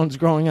Flintstones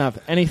growing up,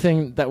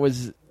 anything that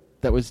was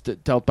that was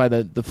dealt by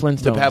the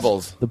Flintstones. The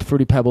Pebbles. The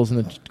Fruity Pebbles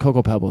and the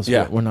Cocoa Pebbles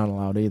Yeah. were not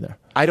allowed either.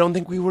 I don't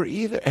think we were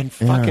either. And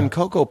fucking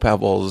Cocoa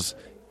Pebbles.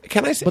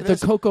 Can I say But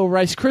this? the Cocoa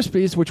Rice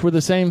Krispies, which were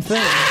the same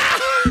thing,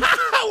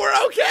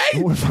 We're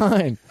okay. were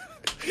fine.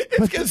 It's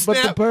gonna But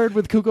the snap. bird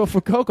with Cuckoo for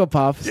Cocoa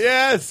Puffs.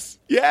 Yes.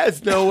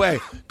 No way.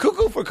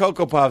 Cuckoo for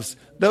Cocoa Puffs.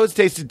 Those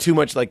tasted too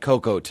much like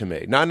cocoa to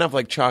me. Not enough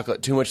like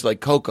chocolate, too much like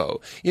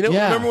cocoa. You know,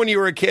 Yeah. remember when you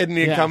were a kid and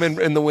you'd Yes. come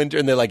in the winter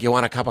and they're like, you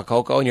want a cup of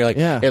cocoa? And you're like,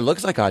 Yeah. it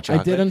looks like hot I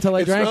chocolate. did until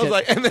I drank smells it.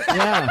 Like,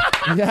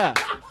 and Yeah.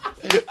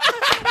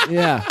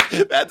 Yeah.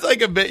 that's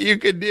like a bit you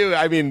could do.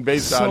 I mean,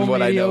 based So on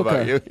what I know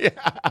about you. mediocre.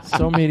 Yeah.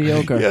 So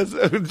mediocre. Yes.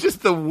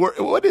 Just the word.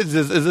 What is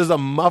this? Is this a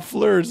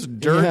muffler's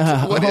dirt?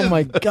 Yeah. What Oh is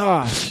my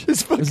gosh.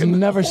 It's It was fucking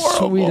never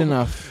horrible. sweet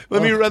enough.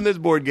 Let me Oh. run this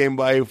board game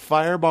by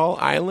Fireball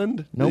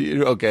Island. Nope.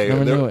 Okay.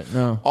 Never there- knew it,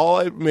 no. All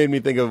it made me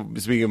think of,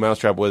 speaking of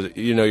Mousetrap, was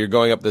you're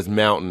going up this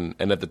mountain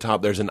and at the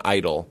top there's an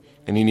idol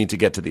and you need to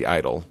get to the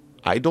idol.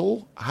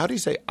 Idol? How do you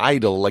say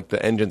idle? Like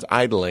the engine's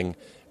idling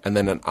and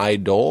then an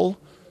idol?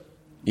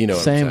 You know what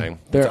I'm saying? Same.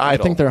 It's They're, I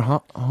idle. think they're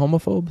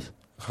homophobes.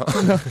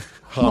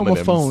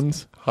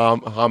 Homophones.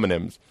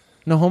 Homonyms.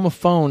 No,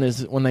 homophone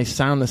is when they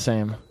sound the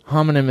same.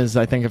 Homonym is,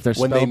 I think, if they're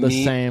When they spelled the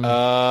meet, same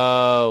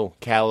Oh,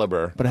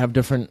 caliber. but have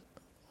different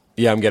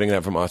Yeah, I'm getting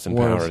that from Austin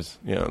Words. Powers.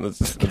 Yeah,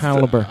 that's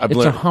caliber. I've It's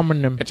a learned-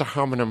 homonym. It's a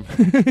homonym.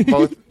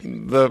 Both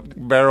the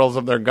barrels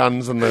of their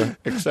guns and the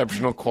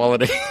exceptional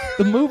quality.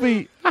 The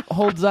movie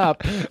holds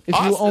up if you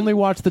Austin- only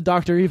watch the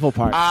Dr. Evil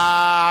part.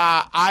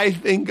 I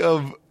think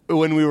of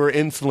when we were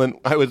insolent,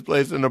 I was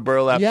placed in a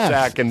burlap Yes,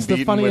 sack and it's the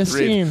beaten with funniest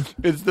reeds. scene.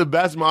 It's the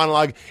best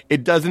monologue.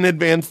 It doesn't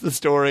advance the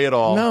story at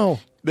all. No.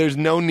 There's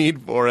no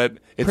need for it.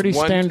 It's Pretty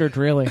one- standard,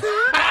 really.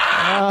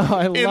 Oh,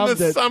 I In loved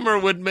the it. summer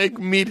would make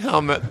meat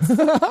helmets.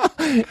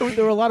 There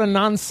were a lot of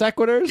non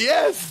sequiturs.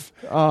 Yes.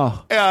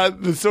 Oh,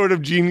 The sort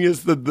of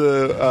genius that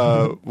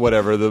the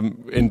whatever the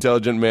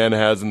intelligent man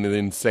has in the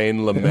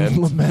insane lament.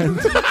 lament.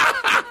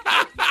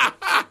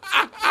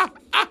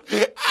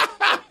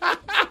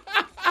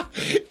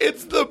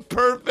 It's the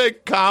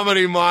perfect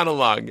comedy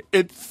monologue.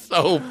 It's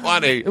so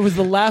funny. It was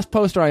the last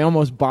poster I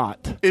almost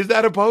bought. Is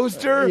that a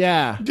poster?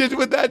 Yeah. Just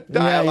with that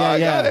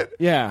dialogue on it?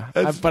 Yeah.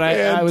 That's But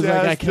I was like, I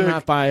fantastic.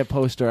 cannot buy a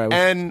poster. I was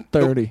And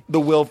 30. the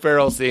Will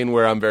Ferrell scene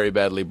where I'm very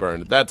badly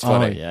burned. That's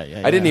funny. yeah,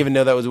 I didn't yeah. even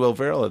know that was Will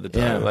Ferrell at the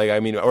time.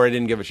 Yeah. Or I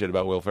didn't give a shit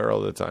about Will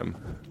Ferrell at the time.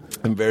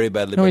 I'm very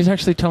badly No, burned. he's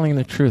actually telling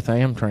the truth. I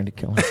am trying to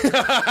kill him.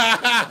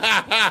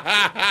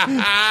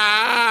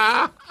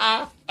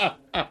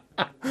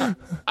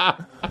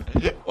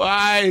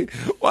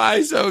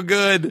 Why so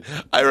good?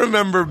 I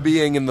remember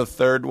being in the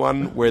third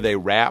one where they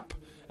rap,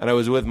 and I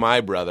was with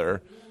my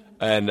brother,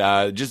 and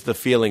just the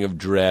feeling of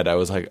dread. I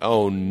was like,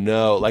 oh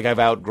no, like I've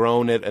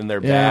outgrown it, and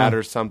they're Yeah. bad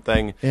or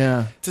something.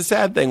 Yeah. It's a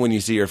sad thing when you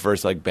see your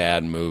first like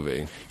bad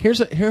movie. Here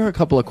are a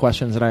couple of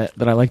questions that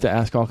I like to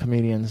ask all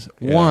comedians.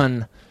 Yeah.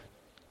 One,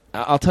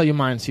 I'll tell you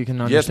mine so you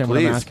can understand what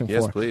I'm please. asking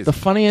Yes, for. please. The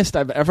funniest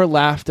I've ever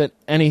laughed at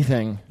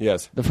anything.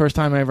 Yes. The first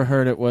time I ever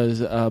heard it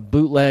was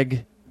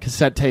bootleg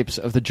cassette tapes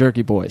of the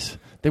Jerky Boys.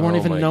 They weren't Oh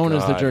even my known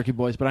as the God. Jerky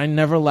Boys, but I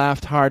never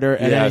laughed harder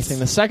at Yes. anything.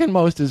 The second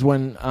most is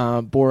when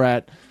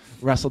Borat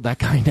wrestled that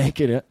guy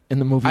naked in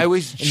the movie. I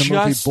was in the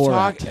movie just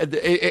Borat.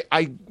 talking.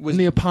 I was In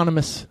the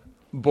eponymous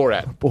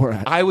Borat.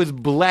 Borat. I was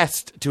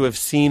blessed to have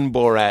seen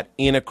Borat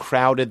in a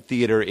crowded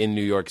theater in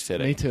New York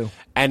City. Me too.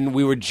 And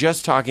we were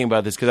just talking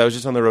about this because I was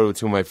just on the road with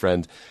two of my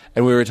friends,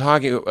 and we were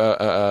talking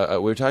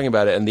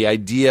about it, and the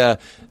idea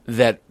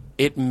that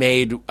it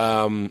made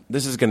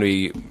this is going to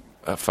be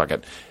fuck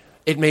it.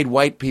 It made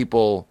white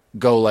people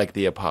go like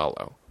the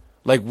Apollo.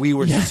 Like we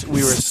were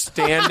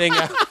standing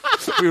up.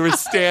 We were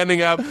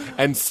standing up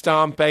and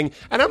stomping.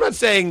 And I'm not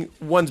saying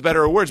one's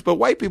better or worse, but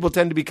white people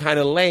tend to be kind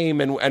of lame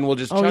and will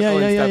just chuckle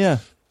and stuff. yeah.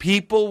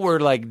 People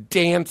were like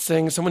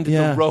dancing. Someone did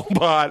Yeah. the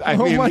robot. I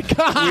Oh, mean, my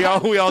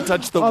God. we all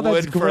touched the Oh,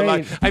 that's wood for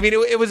like. great. I mean,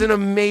 it was an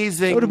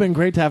amazing. It would have been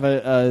great to have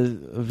a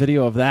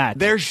video of that.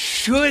 There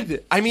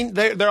should. I mean,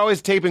 they're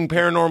always taping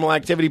Paranormal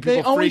Activity. People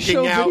They always freaking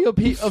show out.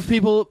 video of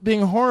people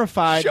being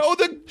horrified. Show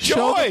the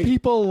Show joy. the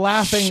people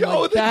laughing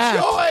Show like the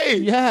that. joy.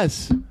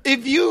 Yes.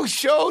 If you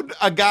showed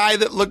a guy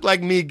that looked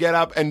like me get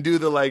up and do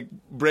the like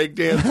break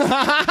dance,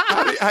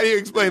 how do you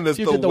explain this?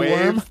 You The did the wave,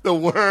 worm? the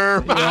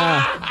worm.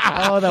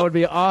 Yeah. Oh, that would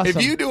be awesome.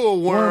 If you do a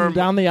worm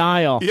down the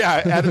aisle.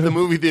 Yeah, out of the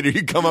movie theater,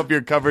 you come up,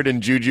 you're covered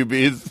in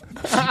jujubes.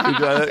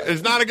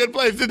 It's not a good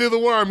place to do the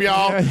worm,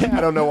 y'all. I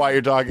don't know why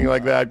you're talking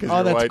like that. 'Cause Oh,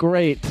 you're that's white.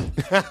 great.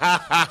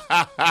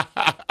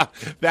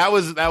 That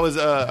was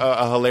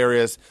a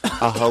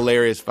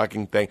hilarious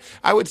fucking thing.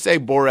 I would say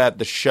Borat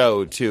the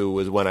show too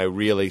was when I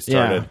really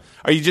started. Yeah.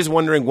 Are you just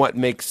wondering what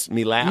makes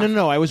me laugh?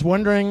 No. I was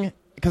wondering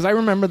because I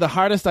remember the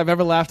hardest I've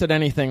ever laughed at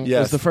anything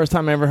Yes. was the first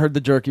time I ever heard the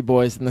Jerky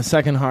Boys, and the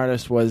second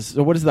hardest was.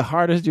 So what is the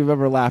hardest you've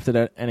ever laughed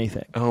at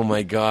anything? Oh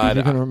my God!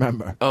 If you can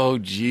remember. Oh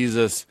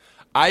Jesus!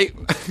 I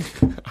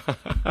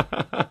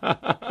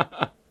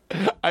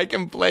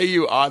can play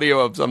you audio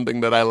of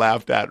something that I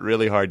laughed at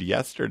really hard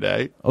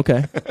yesterday.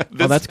 Okay.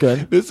 Oh, that's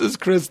good. This is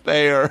Chris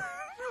Thayer.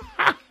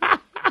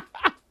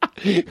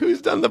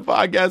 who's done the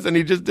podcast, and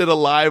he just did a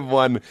live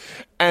one.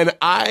 And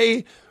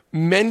I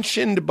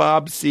mentioned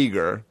Bob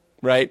Seger,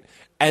 right?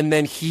 And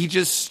then he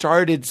just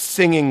started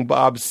singing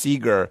Bob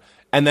Seger.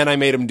 And then I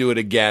made him do it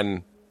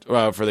again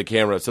for the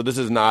camera. So this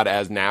is not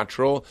as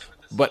natural,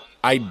 but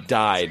I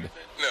died.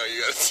 No,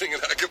 you gotta sing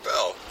it a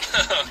cappella.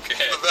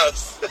 Okay. The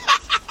best.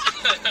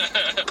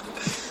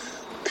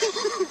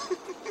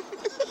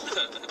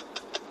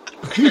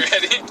 You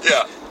ready?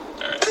 Yeah.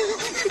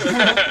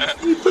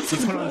 Put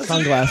on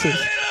sunglasses.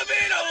 Little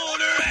bit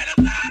older and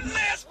a lot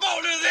less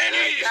bolder than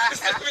you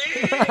used to be.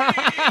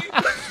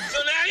 So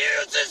now you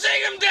used to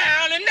sing them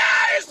down, and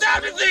now you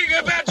stop to think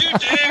about your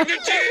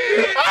dignity.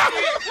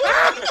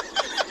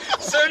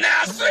 So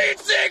now sweet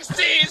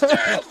 16's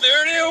turn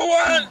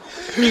 31.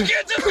 You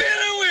get the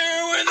feeling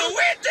weird when the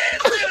wind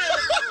is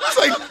It's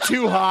like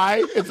too high.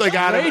 It's like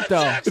out of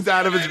it's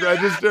out of his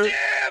register.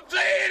 Yeah,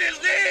 playing his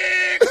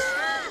licks.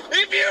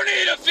 If you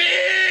need a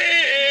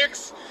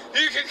fix,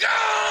 you can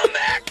come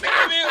back,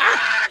 baby.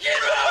 Rock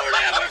and roll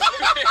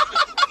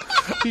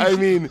ever. I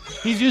mean,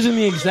 He's using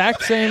the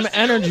exact same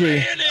energy.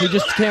 He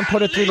just can't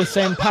put it through the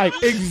same pipe.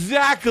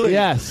 exactly.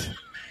 Yes.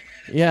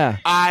 Yeah.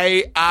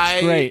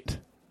 I Great.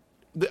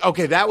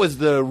 Okay, that was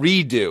the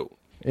redo.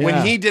 Yeah.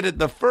 When he did it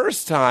the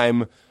first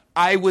time,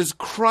 I was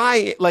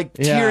crying, like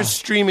Yeah. tears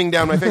streaming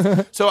down my face.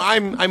 So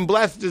I'm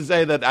blessed to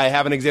say that I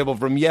have an example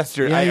from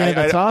yesterday. Yeah,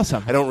 that's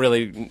awesome. I don't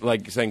really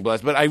like saying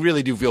blessed, but I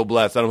really do feel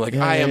blessed. I'm like,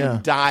 I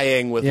am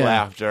dying with Yeah.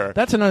 laughter.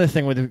 That's another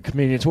thing with the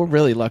comedians. We're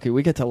really lucky.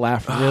 We get to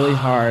laugh really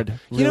hard,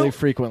 really know-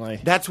 frequently.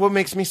 That's what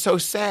makes me so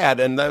sad.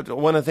 And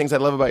one of the things I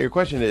love about your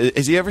question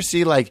is you ever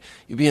see, like,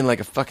 you be in like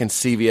a fucking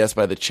CVS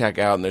by the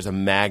checkout and there's a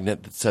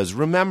magnet that says,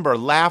 remember,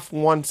 laugh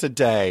once a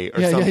day or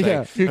Yeah, something.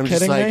 yeah. You're I'm just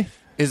kidding like, me?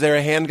 is there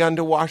a handgun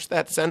to wash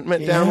that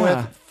sentiment down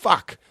Yeah. with?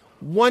 Fuck.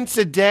 Once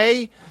a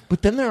day?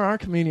 But then there are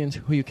comedians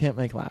who you can't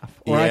make laugh.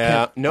 Or yeah. I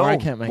can't, No. or I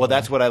can't make well,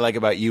 laugh. that's what I like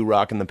about you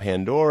rocking the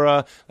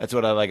Pandora. That's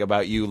what I like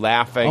about you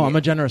laughing. Oh, I'm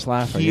a generous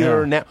laugher.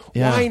 Here yeah. now.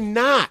 Yeah. Why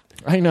not?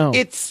 I know.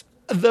 It's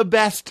the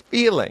best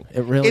feeling.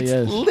 It really it's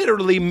is.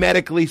 literally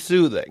medically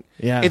soothing.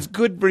 Yeah. It's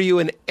good for you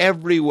in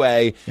every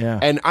way. Yeah.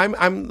 And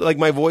I'm like,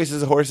 my voice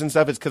is hoarse and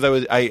stuff. It's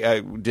because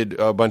I did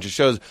a bunch of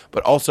shows,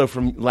 but also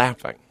from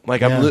laughing.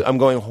 Like Yeah. I'm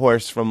going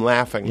hoarse from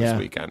laughing Yeah. this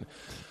weekend.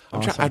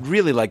 I'd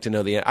really like to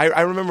know the end.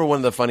 I remember one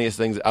of the funniest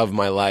things of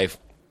my life,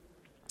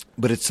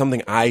 but it's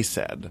something I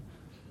said.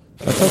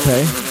 That's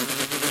okay.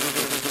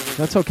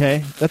 That's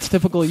okay. That's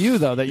typical you,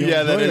 though, that you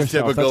Yeah, enjoy that is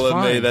yourself. typical That's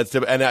of me. fine. That's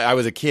and I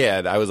was a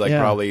kid. I was like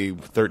Yeah. probably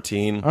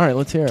 13. All right,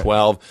 let's hear it.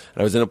 12,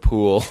 and I was in a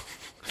pool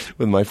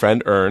with my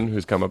friend Ern,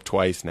 who's come up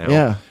twice now.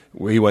 Yeah.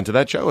 He went to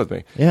that show with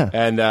me. Yeah.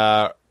 And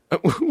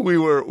we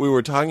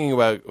were talking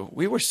about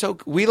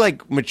we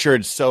like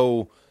matured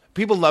so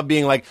people love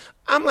being like,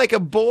 I'm like a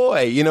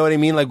boy, you know what I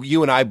mean? Like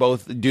you and I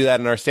both do that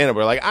in our stand up.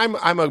 We're like,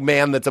 I'm a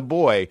man that's a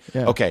boy.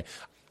 Yeah. Okay.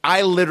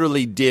 I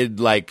literally did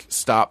like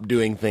stop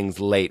doing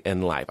things late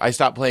in life. I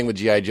stopped playing with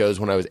G.I. Joes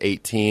when I was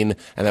 18,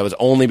 and that was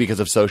only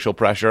because of social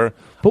pressure.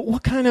 But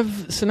what kind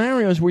of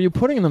scenarios were you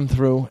putting them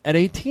through at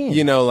 18?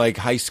 You know, like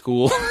high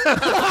school. 'Cause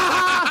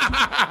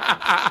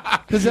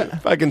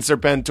Fucking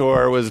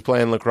Serpentor was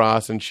playing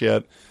lacrosse and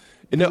shit.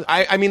 You know,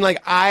 I mean,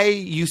 like, I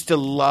used to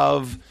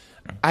love...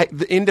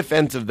 in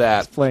defense of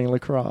that, playing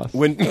lacrosse.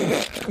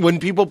 when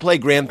people play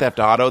Grand Theft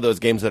Auto, those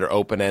games that are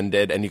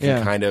open-ended, and you can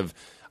Yeah. kind of...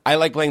 I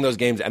like playing those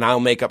games, and I'll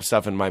make up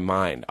stuff in my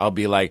mind. I'll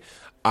be like,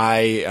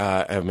 I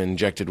am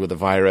injected with a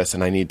virus,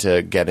 and I need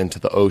to get into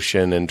the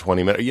ocean in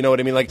 20 minutes. You know what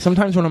I mean? Like,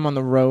 Sometimes when I'm on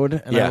the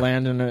road and Yeah. I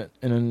land in a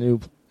new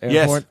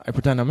Yes. airport, I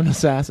pretend I'm an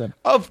assassin.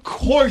 of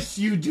course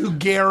you do,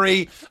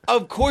 Gary.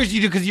 Of course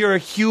you do, because you're a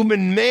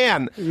human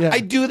man. Yeah.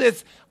 I do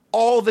this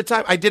all the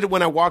time. I did it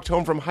when I walked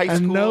home from high And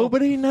school.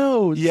 nobody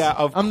knows. Yeah,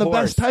 of I'm the course.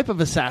 best type of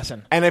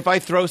assassin. And if I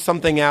throw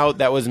something out,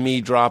 that was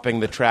me dropping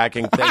the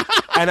tracking thing.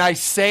 And I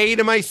say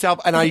to myself,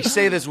 and I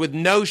say this with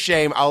no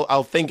shame,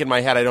 I'll think in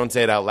my head, I don't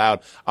say it out loud.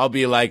 I'll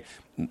be like,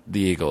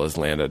 the eagle has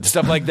landed.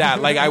 Stuff like that.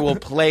 Like, I will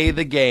play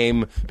the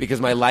game because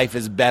my life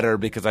is better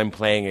because I'm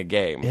playing a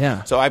game.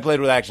 Yeah. So I played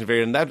with action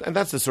figures, and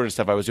that's the sort of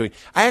stuff I was doing.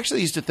 I actually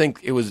used to think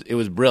it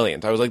was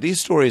brilliant. I was like, these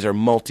stories are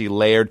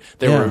multi-layered.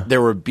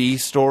 There were B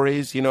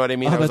stories, you know what I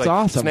mean? Oh, I was that's like,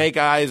 awesome. Snake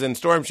Eyes and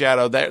Storm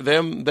Shadow,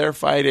 their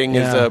fighting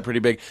is Yeah. pretty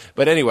big.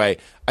 But anyway,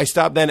 I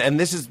stopped then, and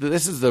this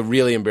is the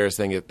really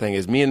embarrassing thing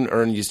is me and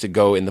Ern used to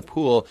go in the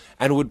pool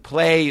and would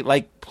play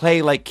like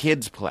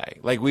kids play.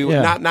 Like we would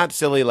Yeah. not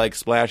silly like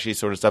splashy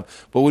sort of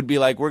stuff, but would be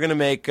like, we're gonna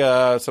make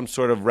some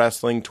sort of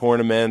wrestling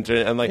tournament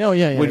and like Oh,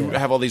 yeah, would yeah.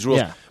 have all these rules.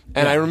 Yeah.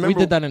 And Yeah. I remember we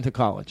did that into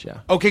college. Yeah.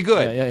 Okay,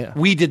 good. Yeah.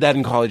 We did that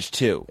in college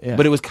too. Yeah.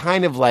 But it was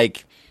kind of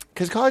like,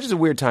 because college is a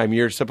weird time.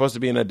 You're supposed to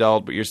be an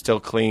adult, but you're still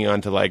clinging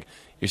on to like,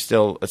 you're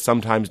still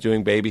sometimes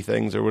doing baby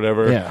things or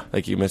whatever. Yeah.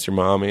 Like you miss your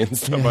mommy and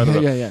stuff. Yeah, I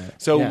don't know. yeah.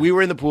 So Yeah. we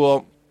were in the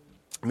pool,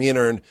 me and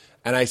Ern,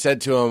 and I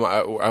said to him,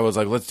 I was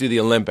like, let's do the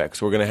Olympics.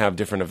 We're going to have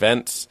different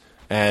events.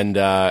 And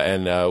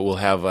we'll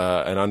have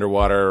an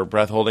underwater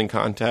breath holding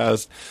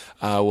contest.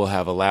 We'll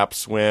have a lap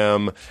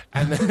swim.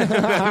 And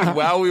then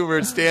while we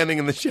were standing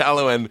in the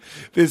shallow end,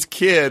 this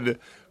kid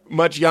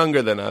much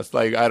younger than us,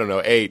 like, I don't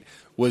know, 8,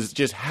 was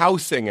just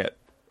housing it,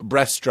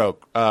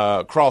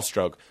 breaststroke, crawl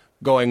stroke,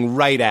 going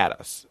right at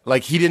us.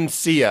 Like, he didn't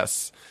see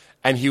us,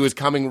 and he was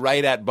coming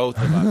right at both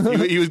of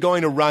us. He was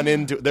going to run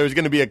into, there was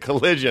going to be a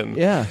collision.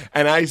 Yeah.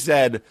 And I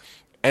said,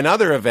 and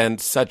other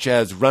events, such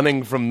as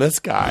running from this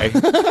guy.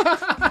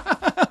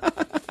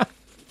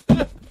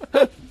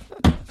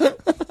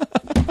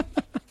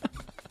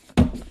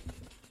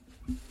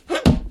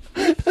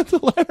 That's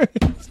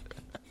hilarious.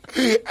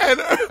 And,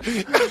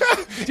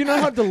 Do you know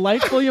how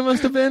delightful you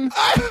must have been?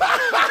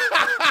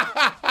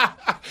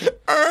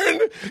 Ern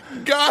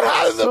got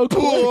out of the So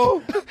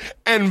pool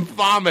and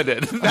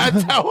vomited.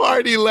 That's how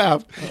hard he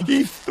laughed.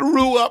 He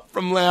threw up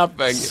from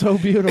laughing. So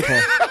beautiful.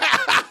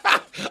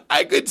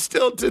 I could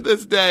still, to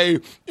this day,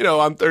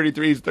 I'm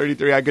 33, he's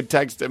 33. I could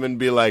text him and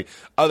be like,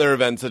 other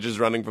events such as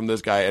running from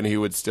this guy, and he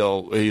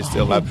still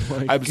laugh.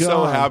 I'm so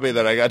God. happy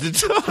that I got to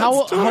tell How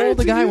old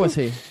a guy was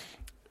he?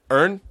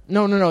 Ern?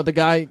 No. The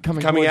guy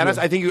coming At towards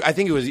us? you. I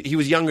think he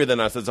was younger than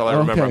us. That's all I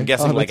remember. Okay. I'm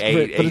guessing like that's 8,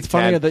 great. But it's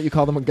funnier 10. that you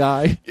called him a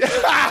guy.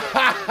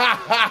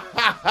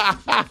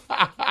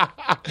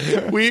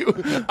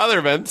 Other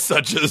events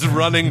such as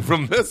running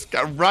from this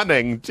guy,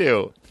 running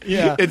too.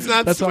 Yeah, It's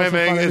not that's also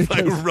swimming, funny it's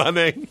like because-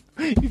 running.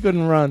 He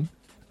couldn't run.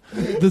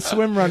 The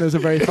swim run is a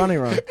very funny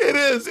run. It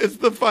is. It's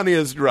the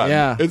funniest run.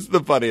 Yeah. It's the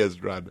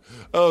funniest run.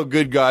 Oh,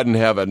 good God in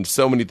heaven.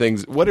 So many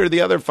things. What are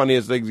the other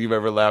funniest things you've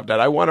ever laughed at?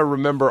 I want to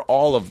remember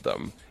all of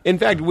them. In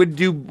fact, would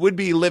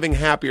be living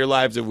happier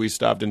lives if we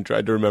stopped and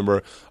tried to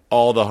remember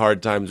all the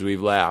hard times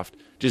we've laughed,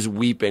 just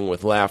weeping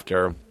with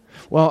laughter.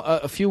 Well,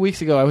 a few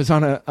weeks ago, I was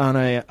on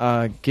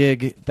a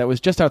gig that was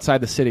just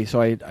outside the city,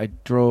 so I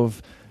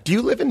drove. Do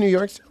you live in New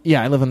York still?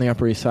 Yeah, I live on the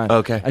Upper East Side.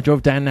 Okay. I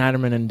drove Dan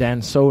Natterman and Dan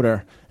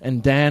Soder,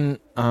 and Dan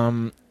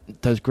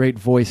does great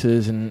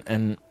voices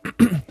and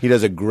He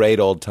does a great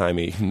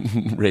old-timey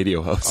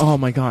radio host. oh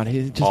my God,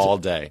 he's just all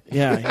day.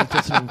 Yeah, he's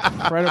just an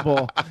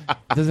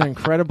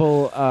incredible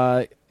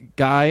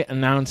guy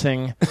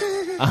announcing.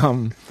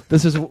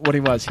 This is what he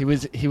was.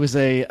 He was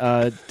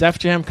a Def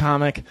Jam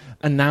comic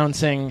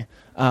announcing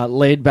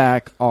laid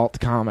back alt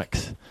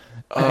comics,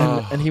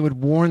 and he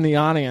would warn the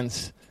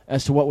audience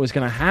as to what was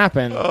going to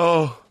happen.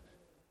 Oh,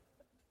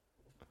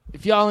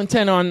 If y'all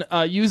intend on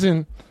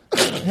using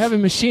heavy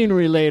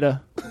machinery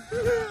later,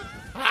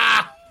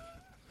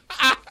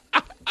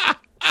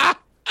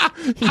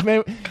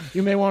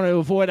 you may want to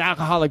avoid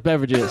alcoholic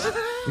beverages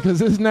because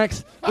this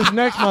next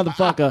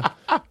motherfucker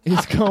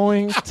is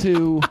going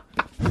to.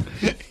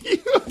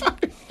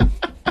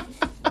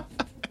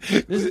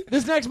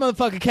 This next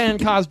motherfucker can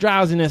cause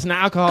drowsiness, and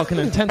alcohol can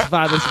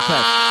intensify this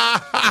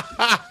effect.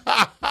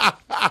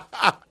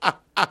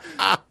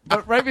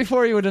 But right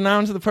before he would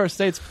announce the first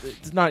state,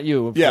 it's not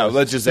you. Of yeah. course.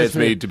 Let's just say That's it's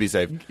me to be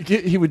safe.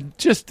 He would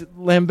just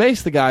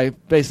lambaste the guy,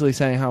 basically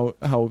saying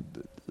how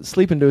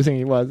sleep-inducing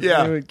he was. Yeah.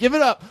 And he would, give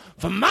it up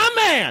for my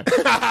man,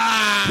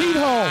 Pete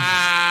Holmes.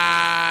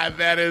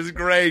 That is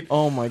great.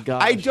 Oh my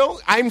God!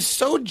 I'm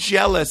so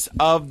jealous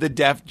of the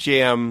Def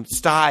Jam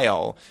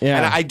style, Yeah.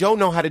 and I don't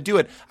know how to do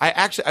it.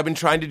 I've been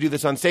trying to do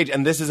this on stage,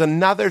 and this is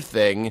another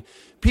thing.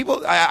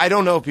 People, I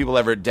don't know if people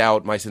ever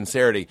doubt my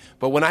sincerity,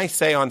 but when I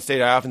say on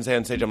stage, I often say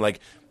on stage, I'm like,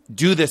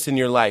 do this in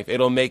your life.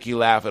 It'll make you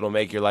laugh. It'll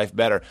make your life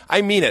better.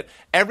 I mean it.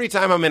 Every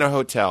time I'm in a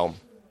hotel,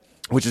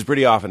 which is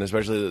pretty often,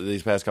 especially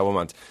these past couple of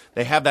months,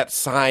 they have that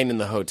sign in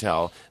the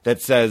hotel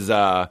that says,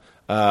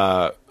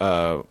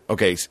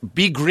 okay,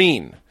 be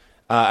green.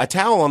 A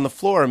towel on the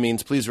floor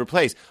means please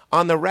replace.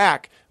 On the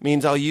rack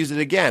means I'll use it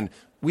again.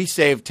 We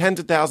save tens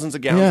of thousands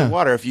of gallons Yeah. of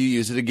water if you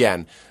use it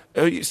again.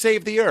 You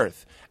save the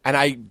earth. And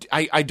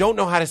I don't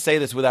know how to say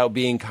this without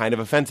being kind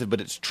of offensive,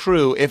 but it's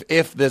true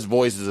if this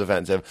voice is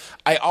offensive.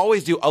 I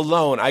always do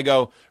alone. I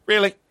go,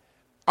 really?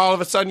 All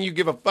of a sudden you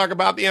give a fuck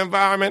about the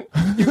environment?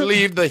 You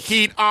leave the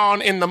heat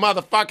on in the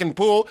motherfucking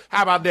pool?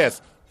 How about this?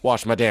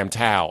 Wash my damn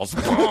towels.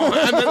 and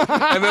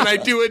then I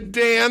do a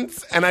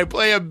dance and I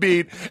play a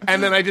beat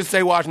and then I just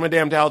say wash my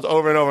damn towels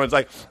over and over. It's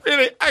like,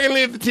 really? I can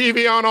leave the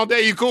TV on all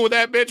day. You cool with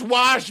that, bitch?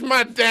 Wash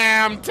my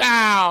damn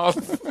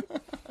towels.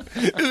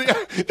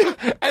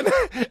 and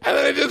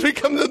then it just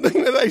becomes a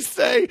thing that I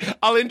say.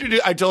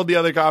 I told the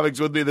other comics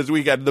with me this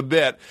weekend the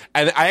bit,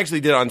 and I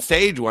actually did it on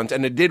stage once,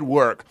 and it did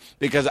work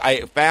because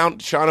I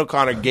found Sean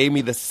O'Connor gave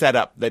me the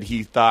setup that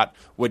he thought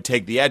would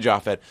take the edge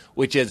off it,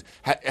 which is,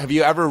 have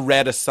you ever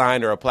read a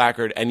sign or a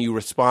placard and you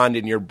respond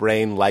in your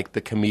brain like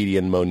the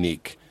comedian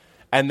Monique?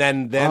 And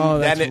then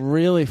that's it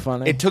really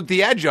funny. It took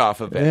the edge off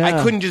of it. Yeah.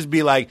 I couldn't just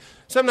be like,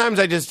 sometimes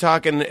I just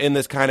talk in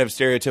this kind of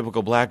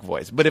stereotypical black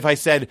voice. But if I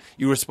said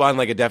you respond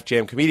like a Def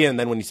Jam comedian, and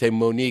then when you say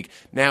Monique,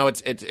 now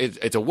it's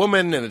a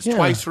woman and it's Yeah.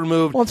 twice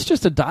removed. Well, it's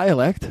just a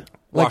dialect, like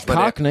Wash my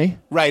damn- Cockney.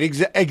 Right.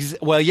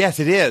 Well, yes,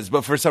 it is.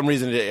 But for some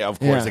reason, of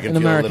course, Yeah. it can In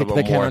feel America, a little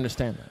they bit can't more.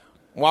 understand that.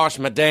 Wash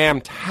my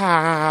damn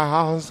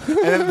towels. And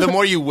then the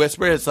more you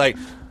whisper, it's like,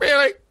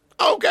 really?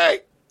 Okay.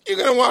 You're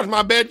gonna wash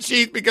my bed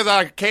sheets because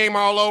I came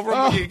all over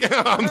them.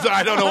 I'm sorry.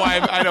 I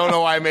don't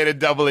know why I made it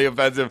doubly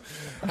offensive.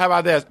 How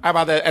about this? How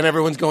about that? And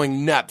everyone's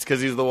going nuts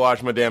because he's the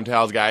wash my damn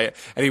towels guy.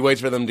 And he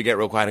waits for them to get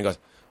real quiet and goes,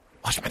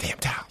 wash my damn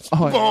towels.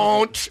 Oh, yeah.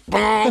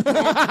 Boom, boom.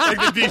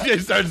 Like the DJ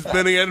starts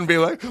spinning it and be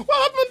like, wash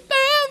my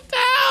damn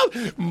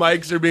towels.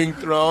 Mics are being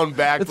thrown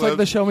back. It's like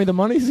the Show Me the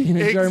Money scene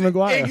in Jerry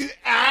Maguire.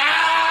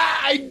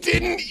 I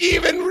didn't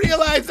even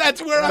realize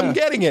that's where I'm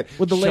getting it.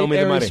 With the Show late me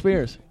the money. Aries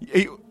Spears.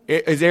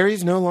 Is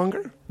Aries no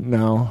longer?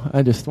 No,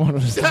 I just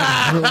wanted to say.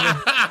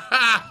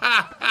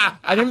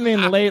 I didn't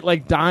mean late,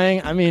 like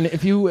dying. I mean,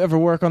 if you ever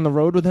work on the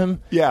road with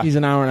him, Yeah. he's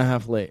an hour and a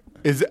half late.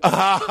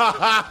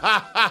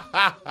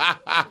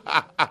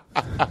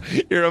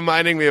 You're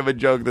reminding me of a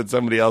joke that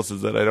somebody else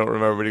has said. I don't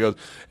remember, but he goes,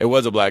 it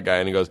was a black guy,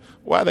 and he goes,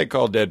 why they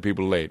call dead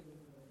people late?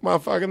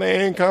 Motherfucker,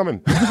 they ain't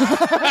coming.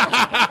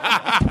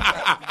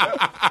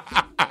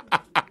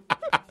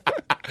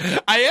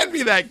 I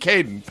envy that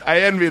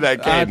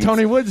cadence.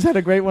 Tony Woods had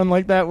a great one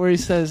like that where he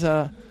says,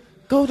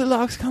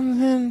 Goldilocks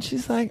comes in,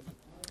 she's like,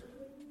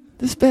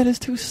 this bed is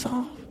too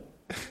soft.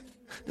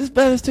 This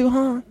bed is too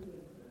hard.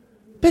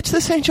 Bitch,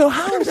 this ain't your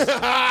house.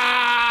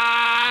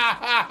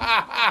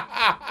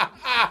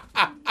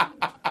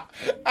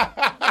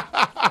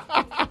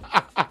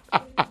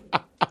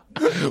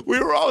 We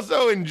were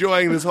also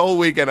enjoying this whole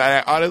weekend.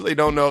 I honestly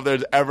don't know if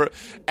there's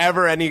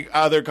ever any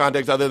other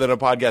context other than a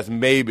podcast,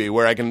 maybe,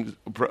 where I can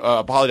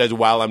apologize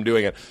while I'm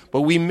doing it.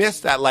 But we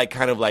missed that, like,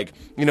 kind of like,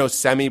 you know,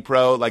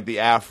 semi-pro, like the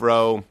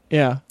afro,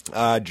 Yeah.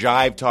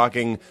 jive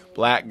talking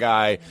black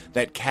guy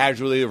that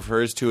casually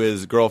refers to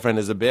his girlfriend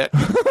as a bit.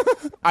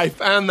 I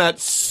found that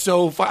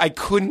so fun. I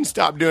couldn't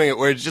stop doing it,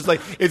 where it's just like,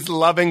 it's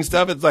loving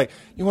stuff. It's like,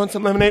 you want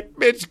some lemonade?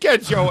 Bitch,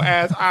 get your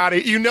ass out of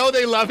here. You know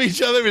they love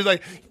each other. He's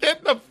like,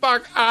 get the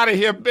fuck out of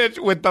here, bitch,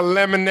 with the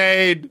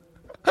lemonade.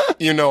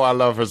 You know I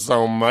love her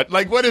so much.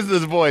 Like, what is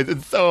this voice?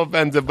 It's so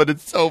offensive, but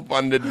it's so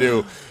fun to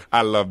do.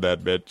 I love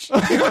that bitch.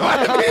 You know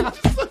what I mean?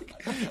 Just like,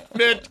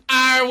 bitch,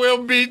 I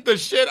will beat the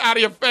shit out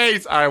of your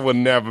face. I will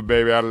never,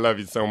 baby. I love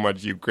you so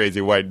much, you crazy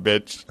white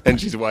bitch.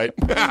 And she's white.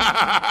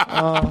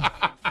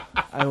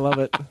 I love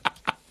it.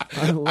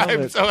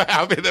 I'm so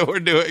happy that we're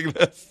doing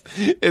this.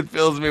 It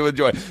fills me with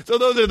joy. So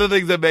those are the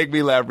things that make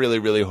me laugh really,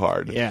 really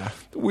hard. Yeah.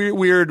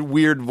 Weird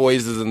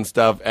voices and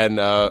stuff,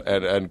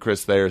 and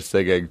Chris Thayer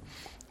singing.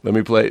 Let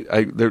me play.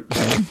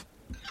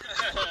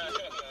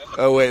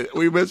 Oh wait,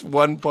 we missed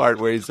one part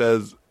where he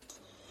says,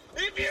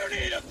 If you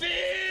need a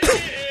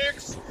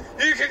fix,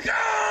 you can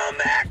come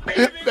back,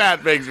 baby.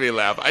 That makes me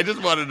laugh. I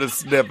just wanted to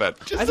snip it.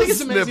 Just I think a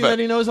it's amazing snippet. that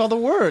he knows all the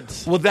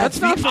words. Well, that's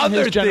not the from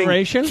other his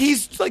generation. thing.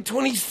 He's like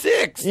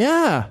 26.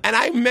 Yeah. And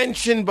I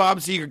mentioned Bob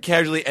Seger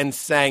casually and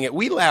sang it.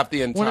 We laughed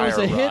the entire When it was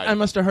a hit, ride. I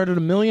must have heard it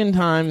a million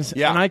times,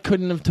 Yeah. and I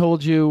couldn't have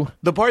told you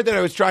The part that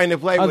I was trying to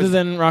play other was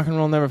than Rock and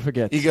Roll Never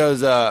Forgets. he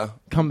goes,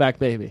 Come Back,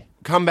 Baby.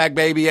 "Come back,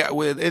 baby."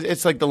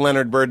 It's like the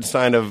Leonard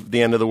Bernstein of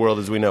the end of the world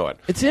as we know it.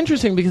 It's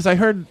interesting because I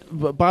heard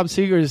Bob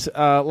Seger's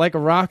Like a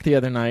Rock the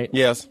other night.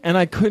 Yes. And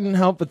I couldn't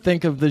help but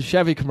think of the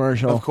Chevy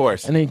commercial. Of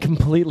course. And he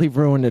completely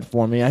ruined it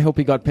for me. I hope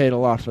he got paid a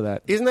lot for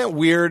that. Isn't that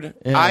weird?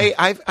 Yeah.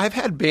 I've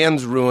had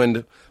bands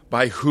ruined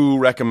by who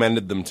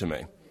recommended them to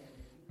me.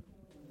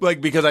 Like,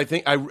 because I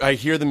think I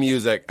hear the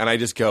music and I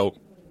just go,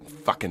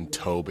 fucking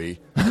Toby.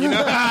 You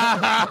know?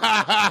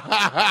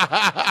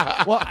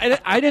 Well,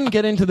 I didn't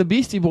get into the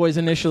Beastie Boys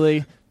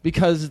initially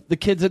because the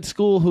kids at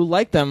school who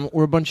liked them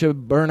were a bunch of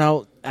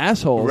burnout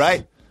assholes.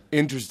 Right.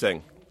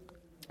 Interesting.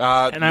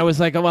 And I was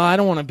like, well, I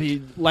don't want to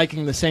be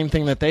liking the same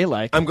thing that they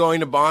like. I'm going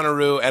to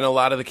Bonnaroo, and a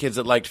lot of the kids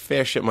that liked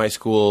Fish at my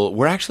school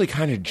were actually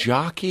kind of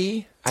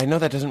jockey. I know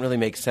that doesn't really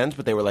make sense,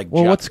 but they were like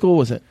Well, what school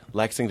was it?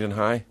 Lexington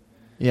High.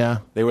 Yeah.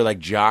 They were like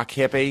jock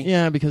hippie.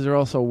 Yeah, because they're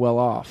also well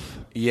off.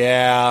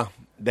 Yeah.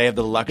 They have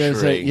the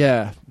luxury.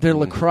 They're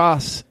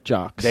lacrosse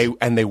jocks. They were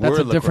That's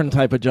a different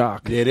type of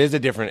jock. It is a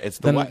different. It's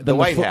the than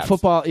white hats.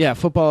 Football. Yeah,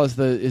 football is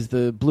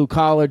the blue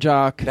collar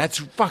jock. That's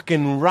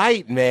fucking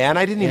right, man.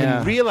 I didn't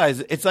even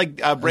realize it. It's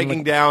like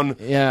breaking down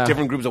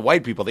different groups of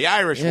white people. The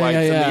Irish whites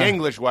and the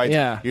English whites.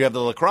 Yeah. You have the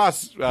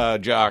lacrosse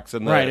jocks.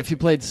 And the, Right, if you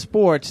played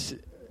sports,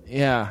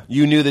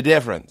 you knew the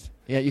difference.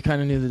 Yeah, you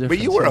kind of knew the difference.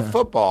 But you were a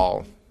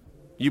football.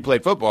 You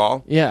played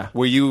football. Yeah.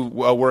 Were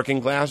you a working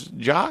class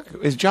jock?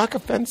 Is jock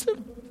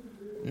offensive?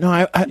 No,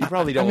 I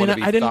probably don't I mean, want to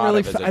be I didn't thought really,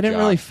 of as a I didn't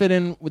really jock. fit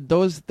in with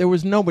those. There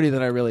was nobody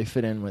that I really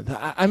fit in with.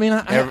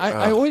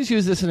 I always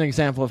use this as an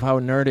example of how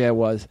nerdy I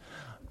was.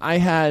 I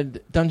had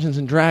Dungeons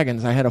and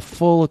Dragons. I had a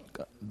full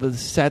the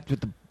set with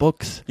the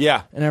books,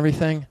 Yeah. and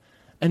everything,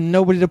 and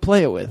nobody to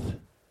play it with.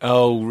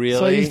 Oh, really?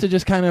 So I used to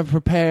just kind of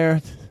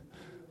prepare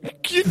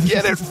You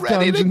get it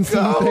ready to dungeons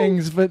and go.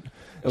 things, but.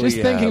 Just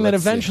yeah, thinking that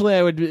let's see. eventually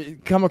I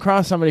would come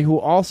across somebody who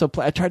also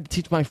play. I tried to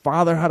teach my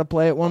father how to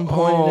play at one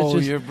point. and it's Oh,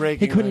 just, you're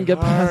breaking he couldn't my get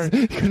heart. past.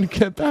 He couldn't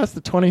get past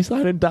the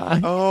 20-sided die.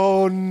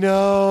 Oh,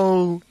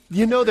 no.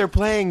 You know they're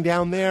playing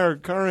down there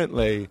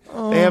currently.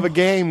 They have a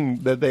game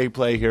that they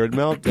play here at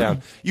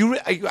Meltdown.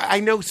 I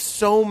know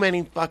so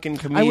many fucking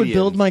comedians. I would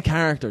build my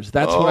characters.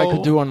 That's what I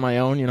could do on my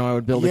own. You know, I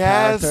would build a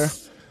character.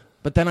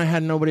 But then I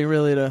had nobody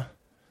really to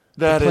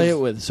That play is- it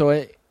with.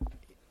 So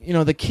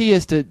the key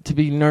is to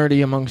be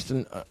nerdy amongst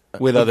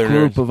With a other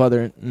group nerds. of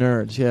other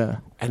nerds. Yeah.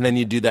 And then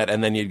you'd do that,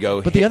 and then you'd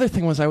go. But the other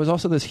thing was, I was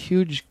also this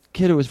huge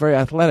kid who was very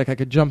athletic. I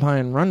could jump high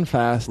and run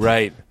fast.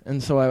 Right.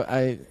 And so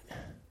I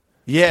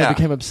Yeah.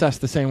 became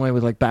obsessed the same way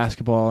with like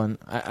basketball, and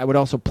I would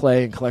also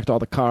play and collect all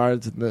the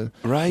cards and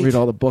Right. read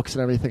all the books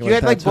and everything. You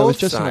had, that. like, so I was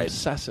both just an sides.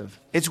 obsessive.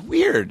 It's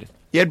weird.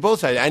 You had both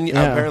sides, and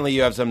Yeah. apparently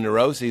you have some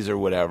neuroses or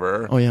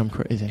whatever. Oh yeah, I'm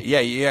crazy.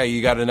 Yeah,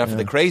 you got enough of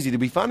the crazy to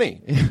be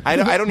funny. I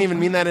don't even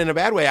mean that in a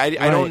bad way.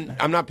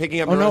 I'm not picking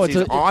up Oh no,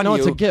 neuroses on you.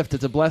 it's a gift.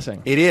 It's a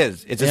blessing. It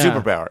is. It's a Yeah.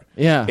 superpower.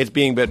 Yeah. It's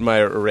being bitten by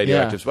a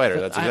radioactive Yeah. spider.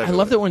 That's exactly I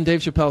loved what it when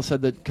Dave Chappelle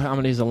said that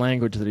comedy is a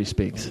language that he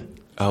speaks.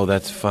 Oh,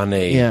 that's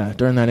funny. Yeah,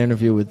 during that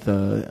interview with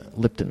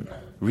Lipton.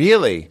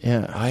 Really?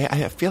 Yeah.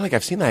 I feel like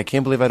I've seen that. I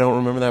can't believe I don't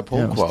remember that poll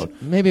Yeah, it was- quote.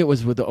 maybe it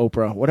was with the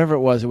Oprah. Whatever it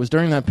was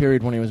during that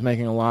period when he was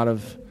making a lot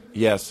of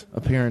Yes.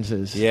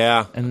 appearances.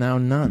 Yeah. And now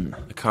none.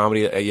 The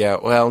comedy. Yeah.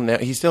 Well, now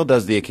he still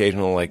does the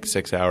occasional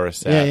 6-hour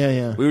set.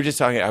 Yeah. We were just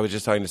talking. I was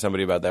just talking to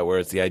somebody about that, where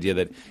it's the idea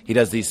that he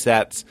does these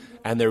sets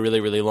and they're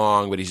really, really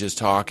long, but he's just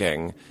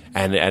talking,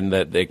 and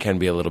that it can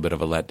be a little bit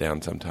of a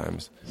letdown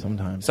sometimes.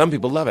 Sometimes. Some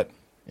people love it.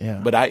 Yeah.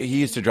 But he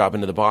used to drop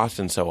into the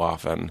Boston so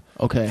often.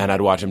 Okay. And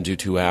I'd watch him do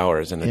 2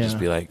 hours, and I'd just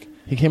be like,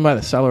 He came by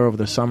the cellar over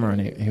the summer,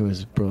 and he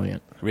was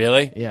brilliant.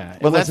 really? Yeah.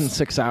 Well, it wasn't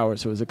 6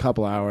 hours. It was a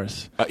couple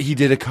hours. He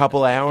did a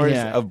couple hours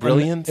Yeah. of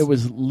brilliance? And it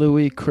was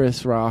Louis,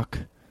 Chris Rock,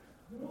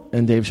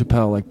 and Dave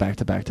Chappelle, back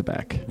to back to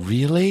back.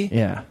 Really?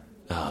 Yeah.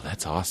 Oh,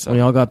 that's awesome. We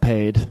all got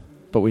paid,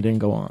 but we didn't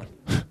go on.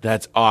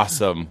 That's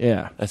awesome.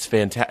 Yeah. That's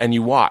fantastic. And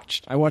you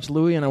watched. I watched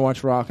Louis, and I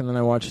watched Rock, and then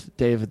I watched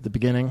Dave at the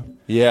beginning.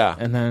 Yeah.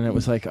 And then it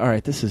was like, all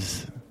right, this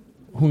is...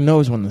 Who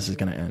knows when this is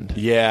going to end?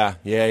 Yeah.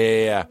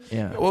 Yeah.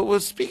 Well,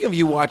 speaking of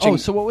you watching... Oh,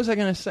 so what was I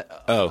going to say?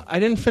 Oh. I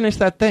didn't finish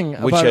that thing.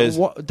 Which about is?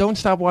 Don't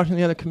stop watching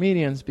the other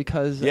comedians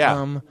because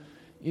Yeah.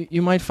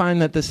 You might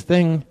find that this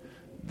thing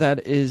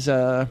that is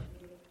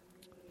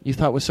you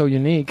thought was so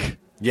unique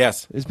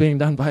Yes. is being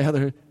done by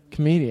other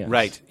comedians.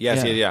 Right.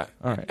 Yes. Yeah.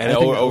 All right. And I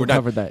think we overdone.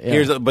 covered that.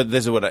 Yeah. But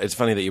this is what it's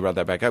funny that you brought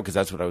that back up, because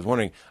that's what I was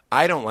wondering.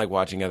 I don't like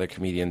watching other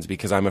comedians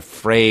because I'm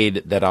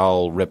afraid that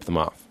I'll rip them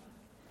off.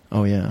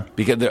 Oh yeah.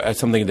 Because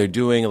something they're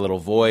doing, a little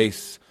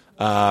voice.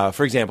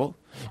 For example,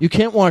 You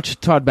can't watch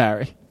Todd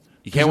Barry.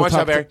 you can't watch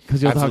Todd Barry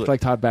because you'll talk Absolutely.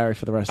 like Todd Barry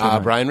for the rest of the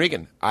night. Brian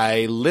Regan.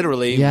 I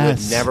literally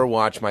Yes. would never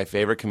watch my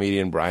favorite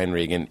comedian, Brian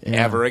Regan,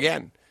 ever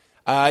again.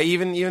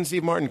 Even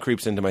Steve Martin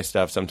creeps into my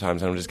stuff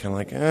sometimes, and I'm just kind of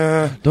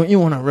like, Don't you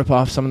want to rip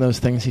off some of those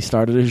things he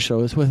started his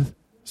shows with?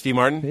 Steve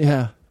Martin?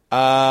 Yeah.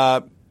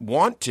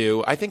 Want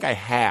to. I think I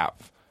have.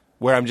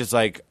 Where I'm just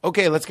like,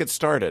 okay, let's get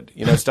started.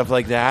 Stuff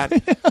like that.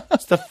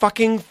 It's the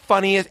fucking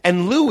funniest.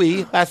 And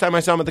Louis, last time I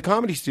saw him at the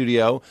Comedy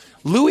Studio,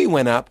 Louis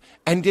went up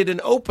and did an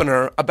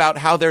opener about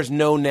how there's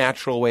no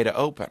natural way to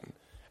open.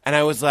 And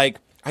I was like,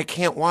 I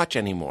can't watch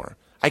anymore.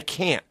 I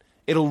can't.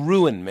 It'll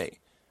ruin me.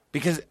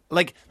 Because,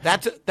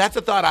 that's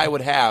a thought I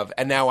would have,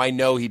 and now I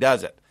know he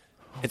does it.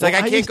 It's like,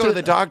 Well, I I can't used go to to-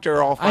 the doctor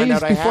or I'll find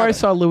out I have Before I it.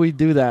 saw Louis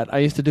do that, I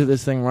used to do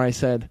this thing where I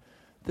said,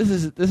 this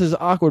is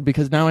awkward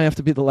because now I have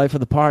to be the life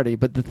of the party,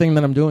 but the thing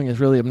that I'm doing is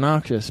really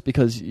obnoxious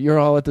because you're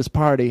all at this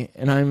party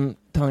and I'm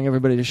telling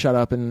everybody to shut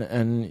up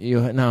and you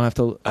now have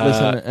to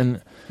listen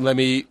and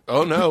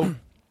Oh, no.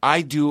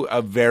 I do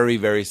a very,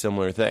 very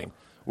similar thing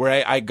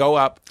where I go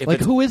up. If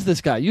it's, who is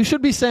this guy? You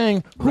should be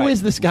saying, who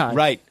is this guy?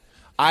 Right.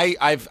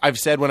 I've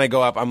said when I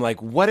go up, I'm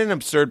like, what an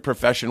absurd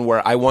profession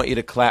where I want you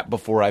to clap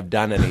before I've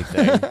done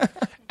anything.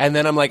 And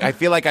then I'm like, I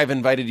feel like I've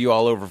invited you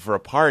all over for a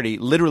party.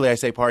 Literally, I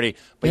say party,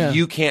 but Yeah.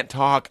 you can't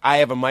talk. I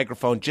have a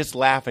microphone. Just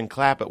laugh and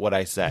clap at what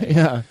I say.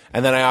 Yeah.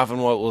 And then I often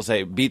will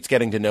say, beats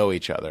getting to know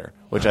each other,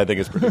 which I think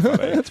is pretty funny.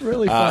 That's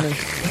really funny.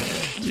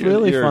 It's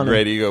really You're funny. a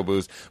great ego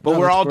boost. But No,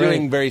 we're that's all great.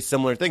 doing very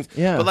similar things.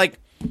 Yeah. But I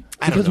don't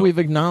Because know. we've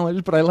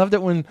acknowledged, but I loved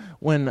it when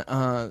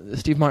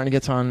Steve Martin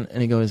gets on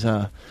and he goes,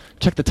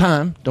 check the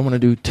time. Don't want to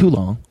do too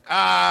long.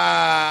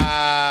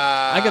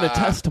 I got a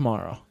test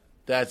tomorrow.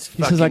 That's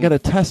He says, I got a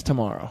test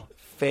tomorrow.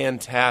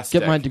 fantastic.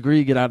 Get my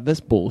degree, get out of this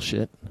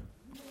bullshit.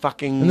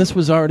 fucking. And this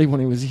was already when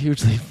he was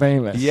hugely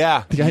famous.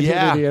 Yeah, The idea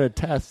yeah. that he had a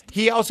test.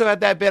 He also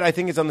had that bit. I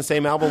think it's on the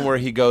same album where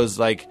he goes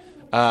like,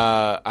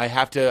 "I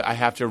have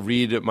to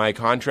read my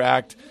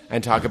contract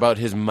and talk about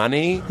his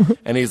money."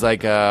 And he's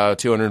like,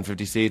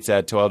 250 seats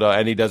at $12,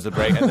 and he does the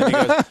break, and then he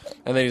goes,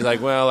 and then he's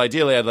like, "Well,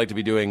 ideally, I'd like to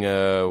be doing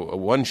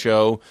one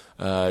show,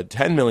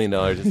 $10 million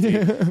a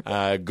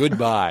seat.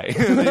 Goodbye."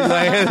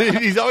 And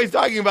he's always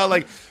talking about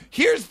like.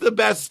 Here's the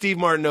best Steve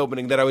Martin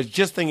opening that I was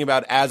just thinking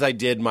about as I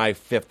did my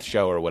 5th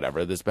show or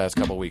whatever this past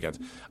couple weekends.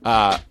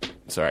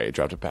 Sorry, I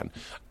dropped a pen.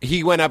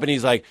 He went up and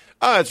he's like,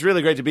 "Oh, it's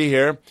really great to be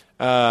here."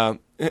 And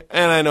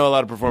I know a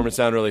lot of performers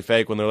sound really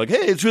fake when they're like, "Hey,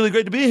 it's really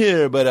great to be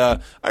here,"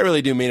 but I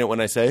really do mean it when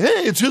I say,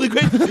 "Hey, it's really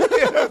great to be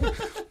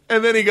here."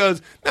 And then he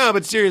goes, no,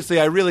 but seriously,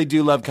 I really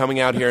do love coming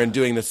out here and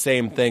doing the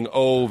same thing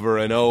over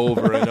and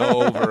over and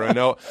over and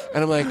over.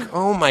 And I'm like,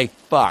 oh my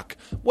fuck.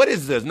 What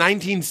is this,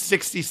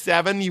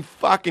 1967? You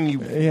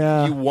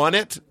won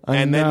it?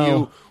 And then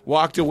you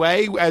walked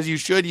away, as you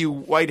should, you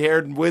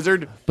white-haired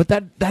wizard. But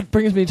that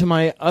brings me to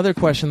my other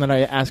question that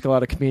I ask a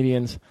lot of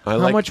comedians.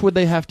 How much would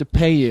they have to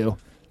pay you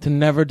to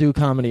never do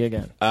comedy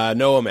again?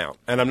 No amount.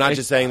 And I'm not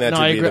just saying that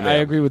to be the man. I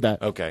agree with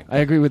that. Okay. I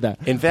agree with that.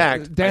 In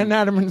fact, Dan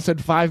Natterman said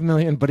 $5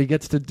 million, but he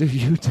gets to do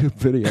YouTube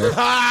videos.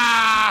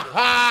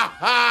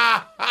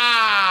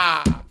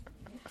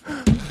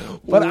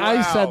 But wow.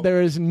 I said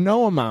there is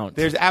no amount.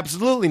 There's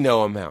absolutely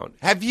no amount.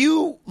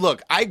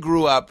 Look, I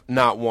grew up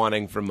not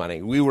wanting for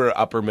money. We were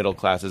upper middle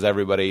class, as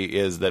everybody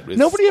is.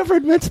 Nobody ever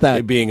admits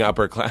that. Being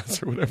upper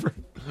class or whatever.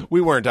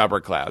 We weren't upper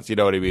class, you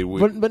know what I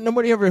mean? But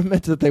nobody ever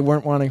admits that they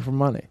weren't wanting for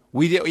money.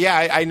 We did,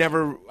 yeah. I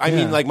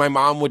mean, like my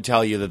mom would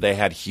tell you that they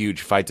had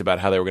huge fights about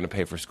how they were going to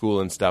pay for school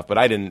and stuff, but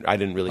I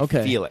didn't really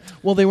feel it.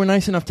 Well, they were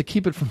nice enough to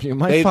keep it from you.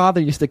 My father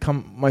used to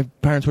come. My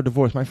parents were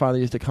divorced. My father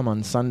used to come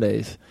on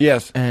Sundays.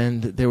 Yes,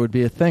 and there would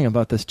be a thing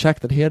about this check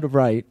that he had to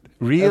write.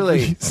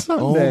 Really? Every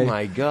Sunday. Oh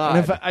my God!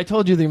 And if I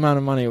told you the amount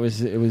of money, it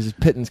was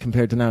pittance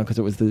compared to now because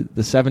it was the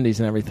 70s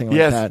and everything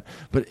like that.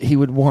 But he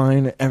would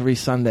whine every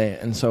Sunday,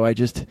 and so I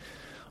just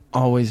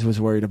always was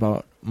worried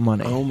about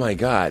money. Oh my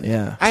God!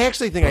 Yeah, I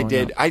actually think I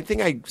did. I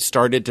think I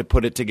started to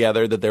put it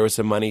together that there was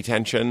some money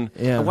tension.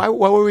 Yeah. What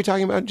were we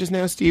talking about just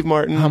now, Steve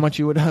Martin? How much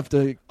you would have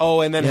to?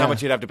 Oh, and then how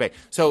much you'd have to pay.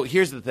 So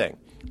here's the thing: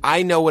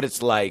 I know what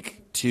it's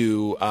like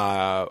to,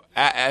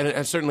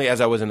 and certainly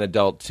as I was an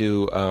adult,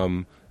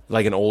 to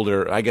like an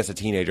older, I guess a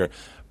teenager.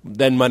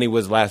 Then money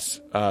was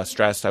less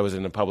stressed. I was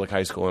in a public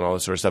high school and all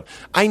this sort of stuff.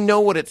 I know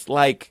what it's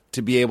like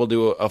to be able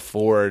to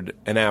afford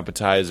an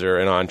appetizer,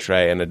 an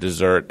entree, and a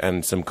dessert,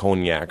 and some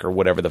cognac or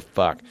whatever the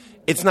fuck.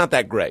 It's not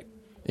that great.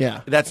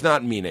 Yeah. That's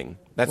not meaning.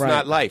 That's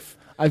not life.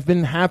 I've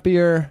been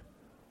happier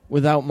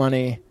without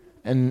money.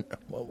 And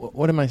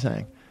what am I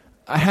saying?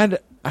 I had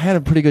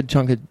a pretty good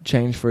chunk of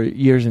change for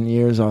years and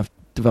years off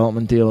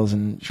development deals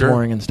and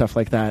touring and stuff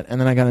like that. And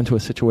then I got into a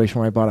situation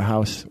where I bought a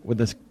house with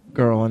this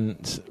girl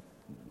and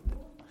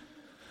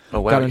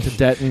got into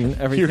debt and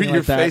everything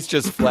like that. Your face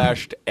just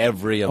flashed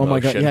every emotion. Oh my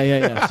God!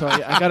 Yeah. So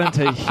I got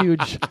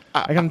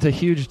into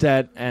huge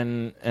debt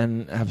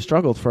and have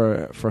struggled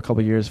for a couple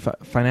of years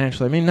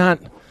financially. I mean,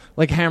 not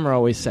like Hammer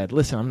always said.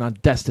 Listen, I'm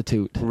not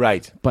destitute.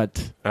 Right.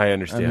 But I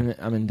understand.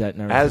 I'm in debt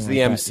and everything. As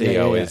the like MC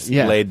always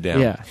laid down.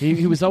 Yeah.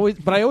 He was always,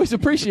 but I always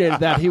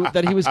appreciated that he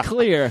was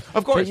clear.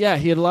 Of course. That,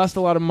 he had lost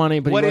a lot of money,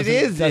 but what he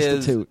wasn't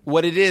destitute.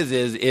 What it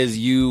is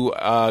you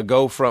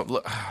go from.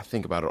 Look, I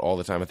think about it all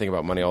the time. I think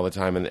about money all the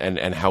time,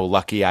 and how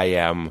lucky I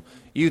am.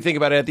 You think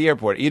about it at the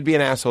airport. You'd be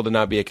an asshole to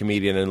not be a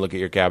comedian and look at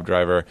your cab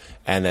driver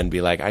and then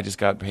be like, I just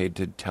got paid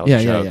to tell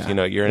jokes. Yeah. You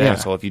know, you're an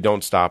asshole if you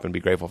don't stop and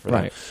be grateful for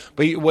that.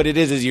 But what it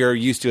is you're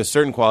used to a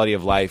certain quality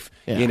of life,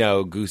 you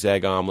know, goose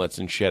egg omelets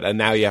and shit, and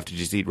now you have to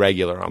just eat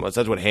regular omelets.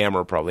 That's what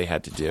Hammer probably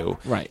had to do.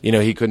 Right. You know,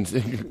 he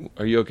couldn't.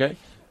 Are you okay?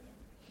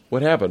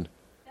 What happened?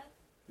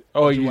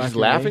 Oh, are you just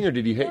laughing or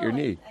did you hit your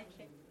knee?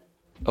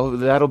 Oh,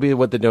 that'll be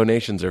what the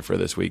donations are for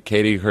this week.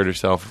 Katie hurt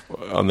herself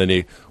on the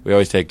knee. We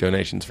always take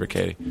donations for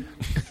Katie.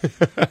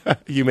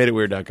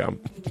 YouMadeItWeird.com.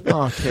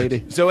 Oh,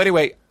 Katie. So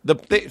anyway,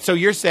 so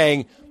you're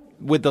saying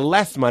with the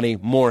less money,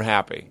 more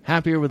happy.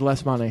 Happier with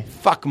less money.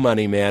 Fuck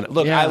money, man.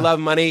 Look, I love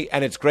money,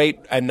 and it's great,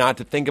 and not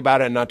to think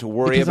about it and not to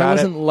worry about it. Because I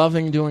wasn't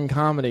loving doing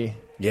comedy.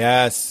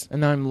 Yes. And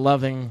now I'm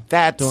loving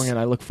doing it.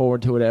 I look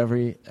forward to it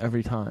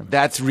every time.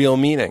 That's real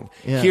meaning.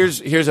 Yeah.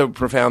 Here's a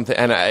profound thing,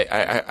 and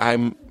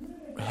I'm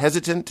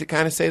hesitant to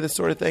kind of say this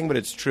sort of thing, but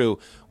it's true.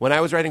 When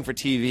I was writing for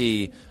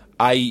TV,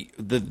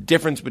 the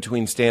difference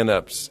between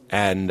stand-ups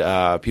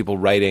and people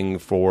writing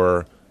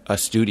for a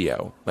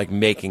studio, like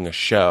making a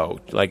show,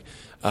 like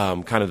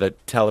kind of the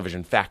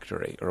Television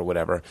Factory or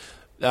whatever,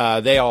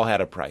 they all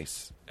had a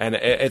price. And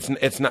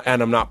it's not,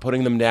 and I'm not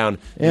putting them down.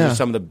 These are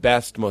some of the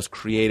best, most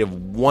creative,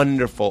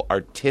 wonderful,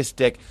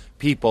 artistic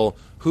people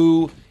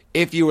who,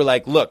 if you were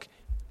like, look,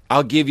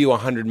 I'll give you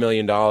 $100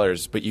 million,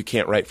 but you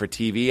can't write for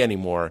TV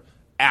anymore.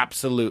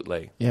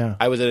 Absolutely. Yeah.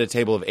 I was at a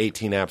table of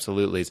 18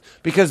 absolutelys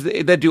because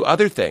they'd do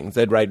other things.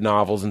 They'd write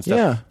novels and stuff.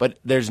 Yeah. But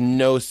there's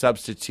no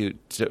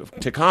substitute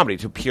to comedy,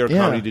 to pure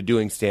comedy, to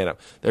doing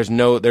stand-up. There's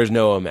no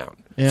amount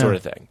sort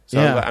of thing. So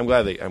I'm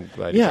glad you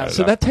brought it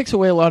so up. that takes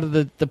away a lot of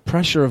the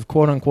pressure of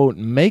quote-unquote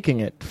making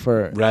it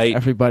for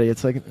everybody.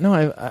 It's like, no,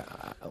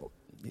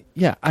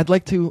 I'd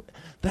like to...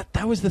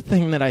 That was the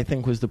thing that I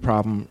think was the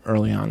problem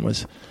early on,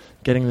 was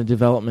getting the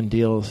development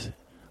deals.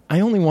 I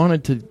only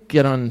wanted to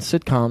get on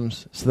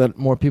sitcoms so that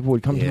more people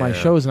would come to my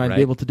shows and I'd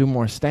be able to do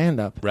more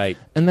stand-up. Right.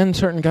 And then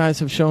certain guys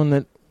have shown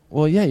that,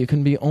 well, you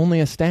can be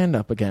only a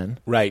stand-up again.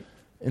 Right.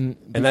 And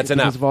that's because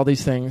enough. of all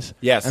these things.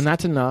 Yes. And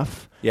that's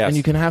enough. Yes. And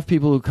you can have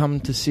people who come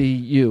to see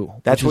you,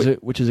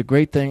 which is a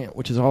great thing,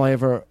 which is all I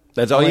ever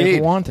That's all you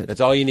need. Wanted.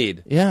 That's all you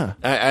need. Yeah.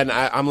 And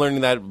I'm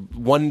learning that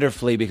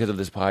wonderfully because of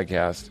this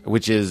podcast,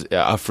 which is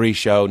a free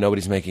show.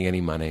 Nobody's making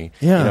any money.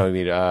 Yeah. You know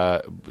what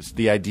I mean?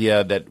 The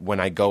idea that when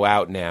I go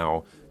out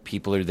now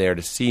people are there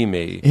to see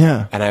me.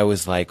 Yeah. And I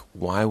was like,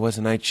 why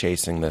wasn't I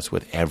chasing this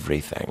with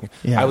everything?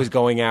 Yeah. I was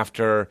going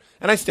after,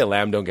 and I still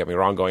am, don't get me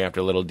wrong, going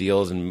after little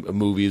deals in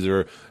movies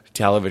or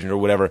television or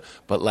whatever.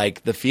 But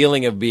like the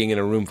feeling of being in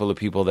a room full of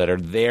people that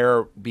are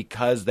there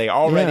because they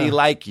already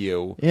like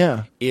you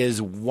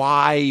is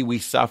why we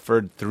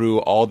suffered through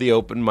all the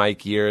open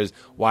mic years,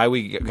 why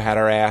we had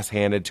our ass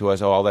handed to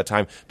us all that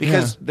time.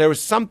 Because there was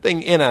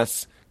something in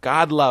us,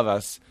 God love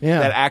us,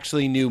 that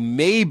actually knew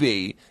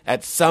maybe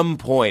at some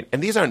point,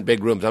 and these aren't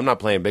big rooms, I'm not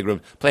playing big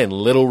rooms, I'm playing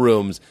little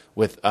rooms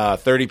with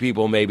 30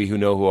 people maybe who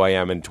know who I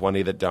am and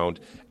 20 that don't,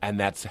 and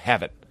that's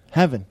heaven.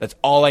 Heaven. That's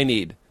all I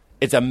need.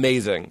 It's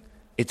amazing.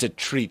 It's a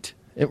treat.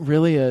 It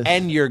really is.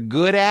 And you're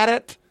good at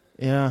it.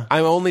 Yeah.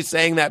 I'm only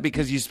saying that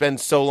because you spend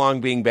so long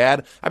being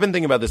bad. I've been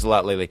thinking about this a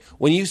lot lately.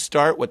 When you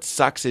start, what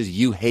sucks is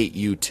you hate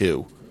you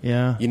too.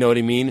 Yeah. You know what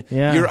I mean?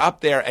 Yeah. You're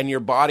up there and your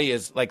body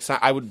is like,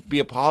 I would be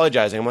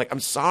apologizing. I'm like, I'm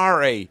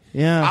sorry.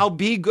 Yeah. I'll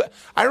be good.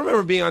 I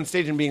remember being on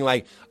stage and being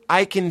like,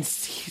 I can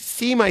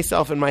see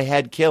myself in my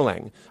head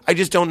killing. I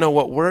just don't know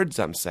what words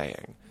I'm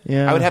saying.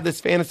 Yeah. I would have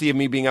this fantasy of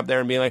me being up there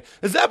and being like,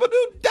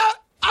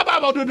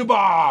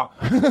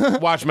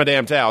 watch my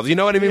damn towels. You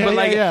know what I mean? Yeah, but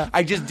like, yeah.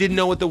 I just didn't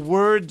know what the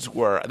words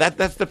were.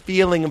 That's the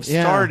feeling of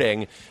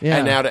starting, Yeah.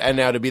 and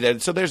now to be there.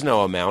 So there's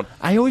no amount.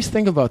 I always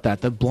think about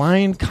that, the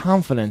blind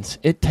confidence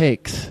it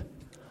takes.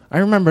 I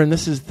remember, and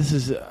this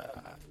is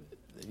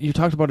you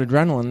talked about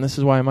adrenaline. This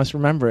is why I must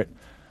remember it.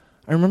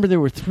 I remember there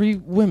were 3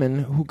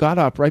 women who got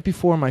up right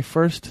before my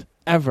first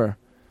ever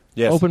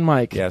open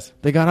mic. Yes.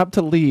 They got up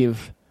to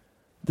leave.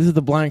 This is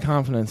the blind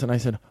confidence. And I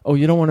said, oh,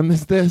 you don't want to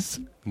miss this?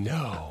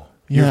 No.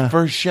 Yeah. Your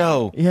first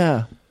show.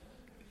 Yeah.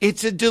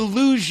 It's a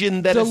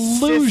delusion that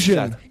assists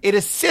us. It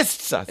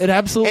assists us. It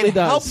absolutely it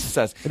does. Helps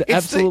us. It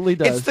absolutely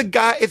does.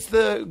 It's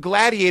the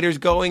gladiators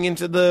going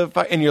into the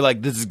fight, and you're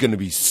like, this is going to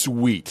be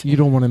sweet. You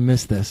don't want to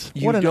miss this.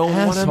 You what an don't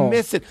want to asshole.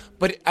 miss it.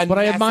 But I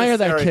admire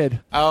that kid.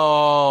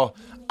 Oh,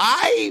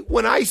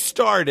 when I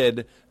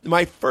started,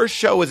 my first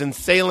show was in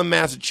Salem,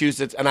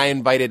 Massachusetts, and I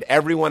invited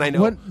everyone I know.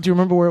 What? Do you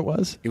remember where it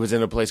was? It was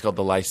in a place called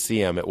the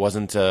Lyceum. It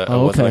wasn't Oh, it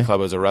wasn't okay. a club.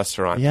 It was a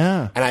restaurant.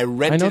 Yeah. And I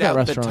rented I know that out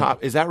restaurant. the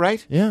top. Is that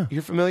right? Yeah.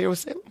 You're familiar with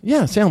Salem?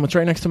 Yeah, Salem. It's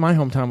right next to my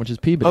hometown, which is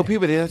Peabody. Oh,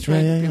 Peabody. That's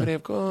right. Yeah, yeah, Peabody, yeah.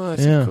 of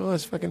course. Yeah. Of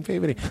course. Fucking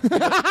Peabody.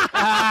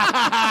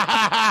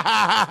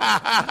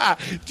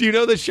 Do you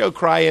know the show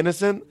Cry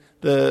Innocent?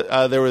 There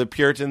were the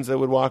Puritans that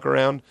would walk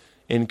around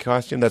in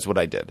costume. That's what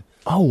I did.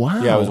 Oh,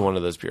 wow. Yeah, I was one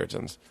of those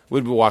Puritans.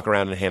 We'd walk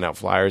around and hand out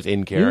flyers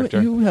in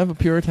character. You have a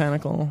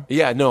puritanical...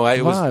 Yeah, no, it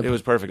vibe.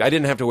 was perfect. I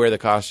didn't have to wear the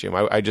costume.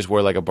 I just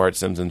wore like a Bart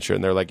Simpson shirt,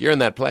 and they're like, "You're in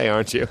that play,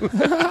 aren't you?" That's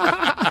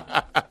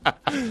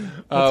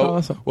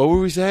awesome. What were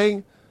we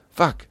saying?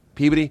 Fuck,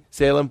 Peabody,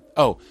 Salem.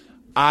 Oh,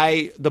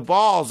 the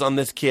balls on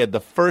this kid.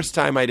 The first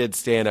time I did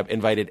stand up,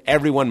 invited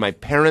everyone, my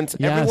parents,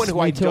 Yes, everyone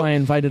who me too. I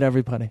invited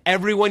everybody.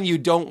 everyone you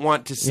don't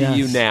want to see Yes.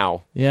 you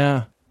now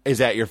Yeah. is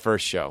at your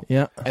first show.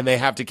 Yeah. And they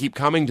have to keep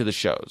coming to the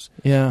shows.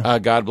 Yeah.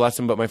 God bless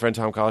him, but my friend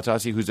Tom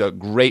Kalatasi, who's a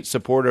great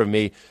supporter of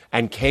me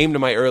and came to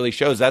my early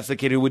shows, that's the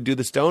kid who would do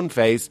the stone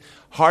face.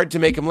 Hard to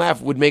make him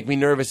laugh, would make me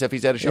nervous if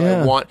he's at a show.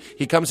 Yeah.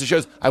 He comes to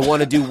shows, I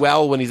want to do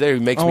well when he's there. He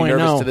makes me I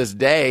nervous know. to this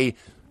day.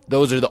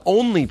 Those are the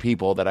only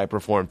people that I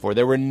performed for.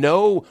 There were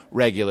no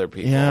regular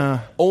people. Yeah.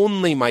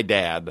 Only my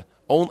dad.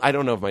 I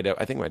don't know if my dad,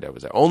 I think my dad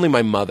was there. Only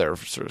my mother,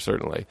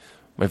 certainly.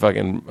 My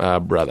fucking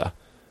brother.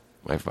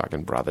 My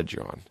fucking brother,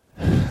 John.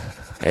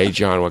 Hey,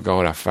 John, we're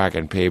going to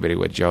fucking Peabody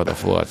with Joe the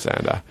Floor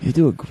Sander. You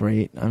do it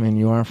great. I mean,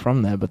 you are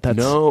from there, but that's...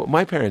 No,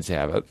 my parents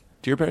have it.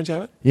 Do your parents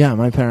have it? Yeah,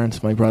 my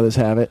brothers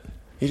have it.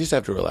 You just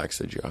have to relax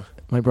the jaw.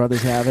 My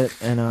brothers have it,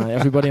 and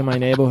everybody in my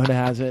neighborhood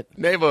has it.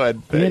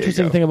 Neighborhood. The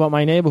interesting thing about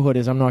my neighborhood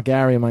is I'm not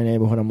Gary in my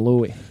neighborhood, I'm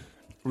Louie.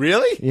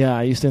 Really? Yeah,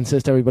 I used to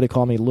insist everybody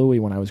call me Louie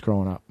when I was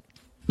growing up.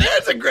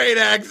 That's a great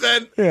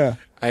accent. Yeah.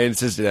 I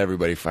insisted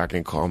everybody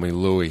fucking call me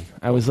Louie.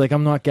 I was like,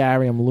 I'm not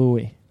Gary, I'm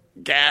Louie.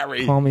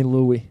 Gary. Call me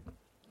Louie.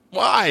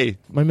 Why?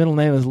 My middle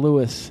name is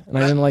Lewis, and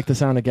I didn't like the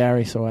sound of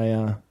Gary, so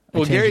I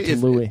changed Gary it to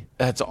is Louie.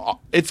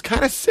 It's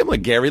kind of similar.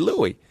 Gary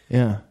Louie.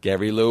 Yeah.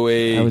 Gary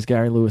Louie. I was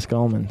Gary Lewis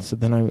Gulman. So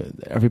then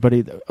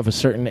everybody of a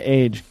certain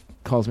age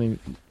calls me,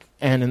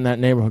 and in that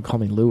neighborhood call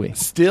me Louie.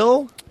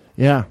 Still?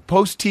 Yeah.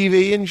 Post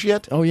TV and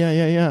shit? Oh,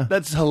 yeah.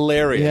 That's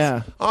hilarious.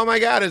 Yeah. Oh my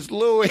God, it's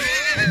Louie.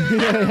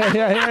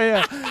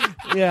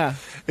 Yeah.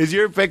 Is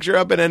your picture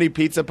up in any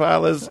pizza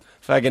parlors?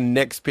 Fucking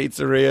Nick's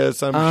Pizzeria or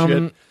some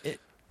shit?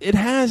 It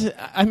has.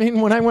 I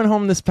mean, when I went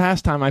home this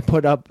past time, I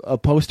put up a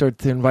poster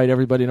to invite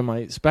everybody to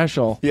my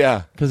special.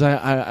 Yeah. Because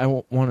I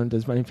wanted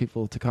as many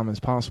people to come as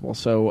possible.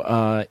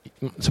 So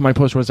my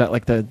poster was at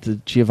like the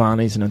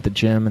Giovanni's and at the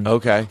gym and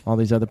Okay. all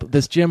these other.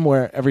 This gym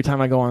where every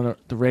time I go on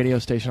the radio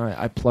station,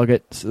 I plug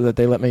it so that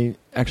they let me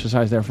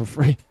exercise there for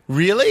free.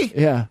 Really?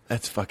 Yeah.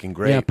 That's fucking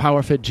great. Yeah,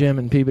 PowerFit Gym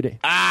in Peabody.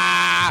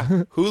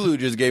 Hulu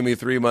just gave me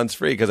 3 months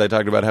free because I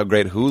talked about how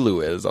great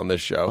Hulu is on this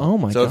show. Oh,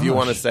 my So if you gosh.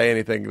 want to say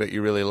anything that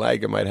you really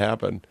like, it might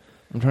happen.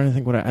 I'm trying to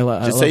think what I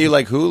love. Just say you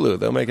like Hulu.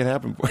 They'll make it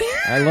happen for you.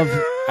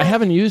 I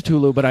haven't used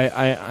Hulu, but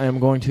I am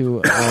going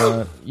to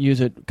use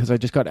it because I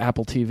just got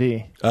Apple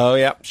TV. Oh,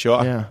 yeah,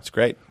 sure. Yeah. It's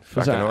great.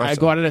 'Cause Fucking awesome. I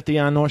got it at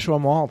the North Shore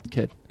Mall,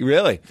 kid.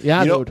 Really?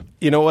 Yeah, dude. dude.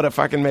 You know what? It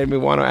fucking made me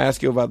want to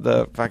ask you about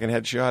the fucking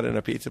headshot in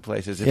a pizza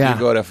place. Is if Yeah. you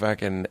go to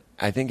fucking,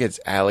 I think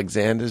it's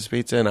Alexander's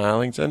Pizza in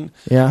Arlington.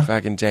 Yeah.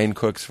 Fucking Dane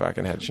Cook's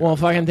fucking headshot. Well,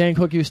 fucking Dan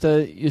Cook used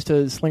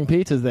to sling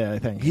pizzas there, I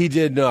think. He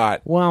did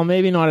not. Well,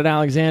 maybe not at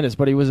Alexander's,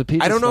 but he was a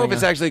pizza I don't know if slinger.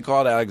 it's actually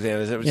called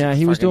Alexander's. It was Yeah, just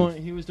he was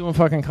fucking- doing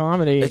fucking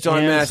comedy. It's on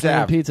and Mass slinging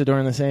Ave. pizza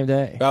during the same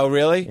day. Oh,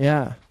 really?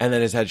 Yeah. And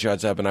then his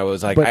headshot's up, and I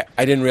was like, But-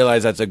 I didn't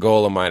realize that's a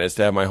goal of mine, is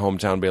to have my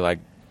hometown be like,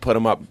 put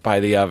him up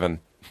by the oven.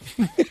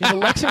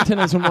 Lexington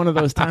isn't one of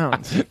those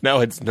towns.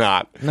 No, it's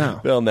not. No.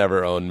 They'll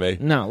never own me.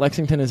 No,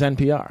 Lexington is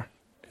NPR.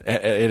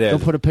 It They'll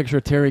is. put a picture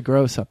of Terry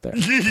Gross up there.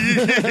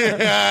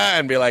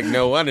 And be like,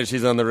 no wonder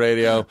she's on the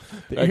radio.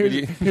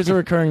 Here's a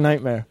recurring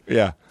nightmare.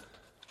 Yeah.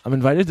 I'm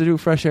invited to do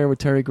Fresh Air with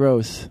Terry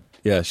Gross,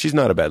 Yeah, she's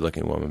not a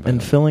bad-looking woman.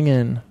 and filling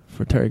in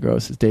for Terry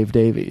Gross is Dave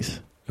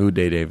Davies. Who,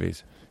 Dave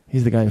Davies?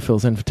 He's the guy who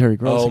fills in for Terry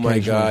Gross. Oh, my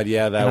occasionally. God,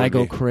 yeah, that and would I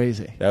go be-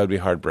 crazy. That would be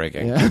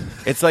heartbreaking. Yeah.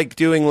 It's like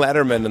doing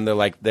Letterman, and they're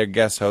like, their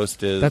guest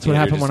host is... That's what you're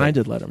happened just when like- I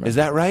did Letterman. Is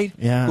that right?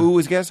 Yeah. Who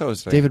was guest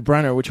hosting? David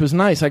Brenner, which was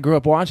nice. I grew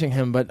up watching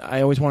him, but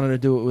I always wanted to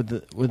do it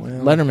with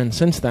Letterman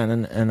since then,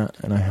 and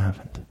I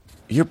haven't.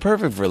 You're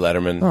perfect for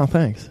Letterman. Oh,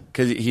 thanks.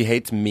 Because he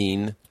hates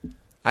mean.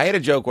 I had a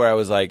joke where I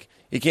was like,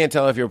 you can't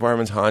tell if your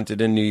apartment's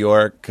haunted in New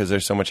York because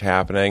there's so much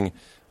happening.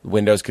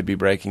 Windows could be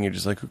breaking. You're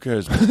just like, who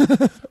cares?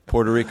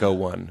 Puerto Rico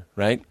won,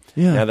 right?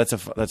 Yeah. Now that's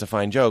a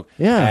fine joke.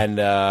 Yeah.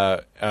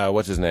 And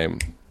what's his name?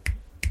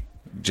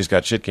 Just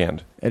got shit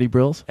canned. Eddie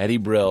Brills? Eddie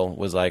Brill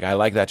was like, I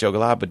like that joke a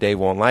lot, but Dave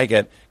won't like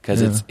it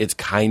because it's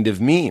kind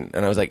of mean.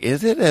 And I was like,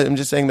 is it? I'm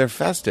just saying they're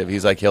festive.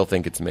 He's like, he'll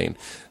think it's mean.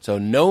 So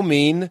no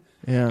mean,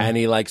 Yeah. and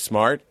he likes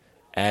smart,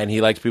 and he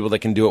likes people that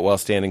can do it while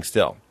standing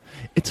still.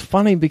 It's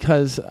funny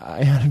because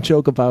I had a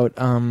joke about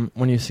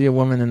when you see a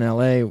woman in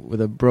L.A. with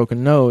a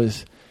broken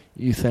nose,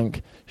 you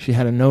think she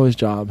had a nose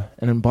job.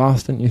 And in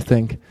Boston, you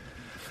think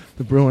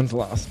the Bruins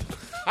lost.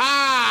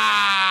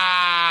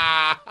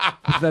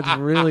 That's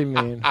really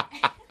mean.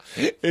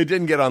 It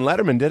didn't get on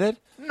Letterman, did it?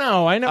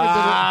 No, I never did it.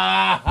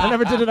 I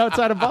never did it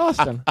outside of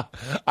Boston.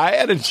 I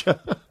had a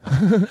joke.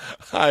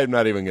 I'm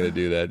not even going to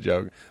do that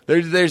joke.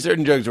 There's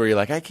certain jokes where you're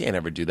like, I can't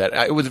ever do that.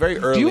 It was very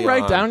early. Do you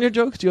write on. down your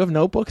jokes? Do you have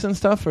notebooks and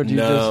stuff, or do you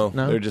just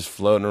They're just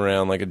floating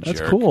around like a jerk.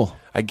 That's cool.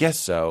 I guess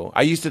so.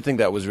 I used to think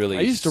that was really.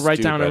 I used to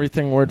write down stupid.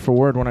 everything word for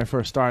word when I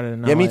first started.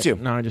 And now Yeah, me too.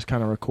 Now I just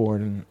kind of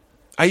record and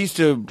I used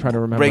to Try to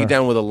remember. break it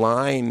down with a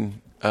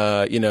line.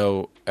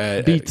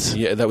 Beats.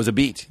 Yeah, that was a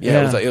beat. Yeah, Yeah.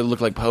 It was like, it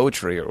looked like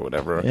poetry or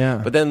whatever. yeah.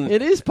 But then,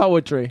 it is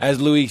poetry.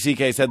 as Louis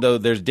C.K. said, though,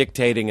 there's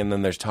dictating and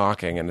then there's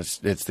talking, and it's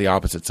the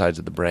opposite sides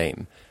of the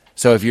brain.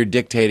 So if you're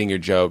dictating your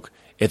joke,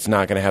 it's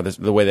not going to have this.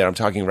 The way that I'm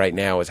talking right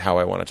now is how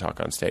I want to talk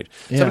on stage.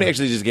 Yeah. Somebody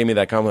actually just gave me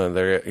that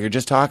compliment. You're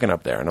just talking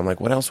up there, and I'm like,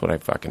 what else would I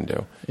fucking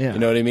do? Yeah. You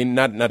know what I mean?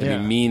 Not to Yeah.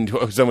 be mean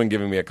to someone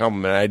giving me a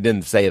compliment. I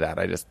didn't say that.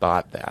 I just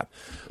thought that.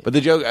 But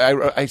the joke,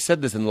 I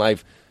said this in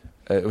life.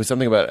 It was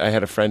something about I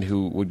had a friend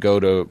who would go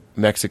to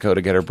Mexico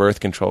to get her birth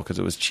control because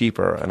it was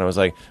cheaper, and I was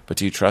like, "But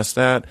do you trust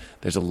that?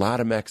 There's a lot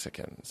of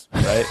Mexicans,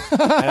 right?"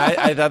 And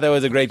I thought that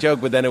was a great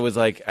joke, but then it was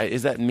like,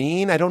 "Is that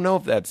mean? I don't know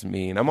if that's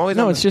mean." I'm always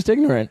No, on it's just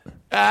ignorant.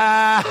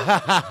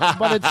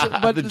 but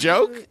But the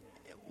joke.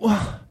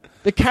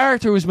 the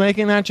character who's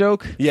making that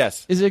joke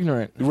Yes, is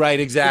ignorant. right,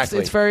 exactly.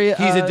 It's very,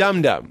 He's a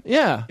dum dum.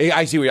 Yeah.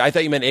 I see. I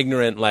thought you meant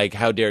ignorant, like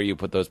how dare you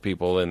put those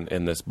people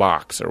in this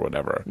box or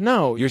whatever.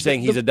 No, you're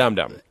saying he's a dum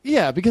dum.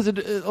 Yeah, because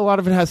a lot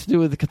of it has to do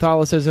with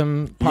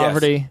Catholicism,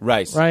 poverty.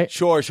 Yes, Right?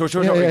 Sure,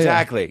 Yeah, yeah,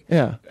 exactly.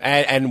 Yeah.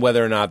 And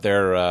whether or not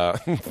their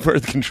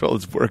birth control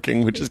is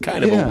working, which is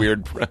kind of Yeah. a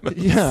weird premise.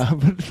 Yeah,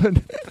 but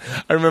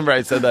I remember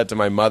I said that to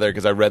my mother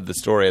because I read the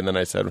story, and then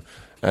I said,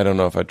 I don't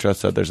know if I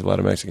trust that. There's a lot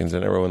of Mexicans,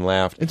 and everyone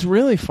laughed. it's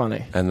really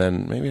funny. And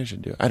then maybe I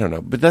should do it. I don't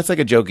know. But that's like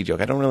a jokey joke.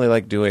 I don't really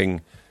like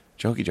doing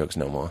jokey jokes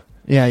no more.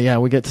 Yeah,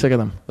 we get sick of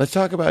them. Let's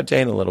talk about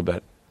Jane a little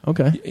bit.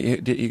 Okay.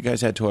 You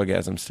guys had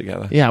Tourgasms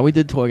together. Yeah, we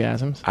did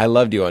Tourgasms. I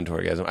loved you on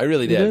Tourgasm. I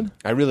really You did. did?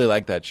 I really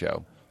liked that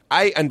show.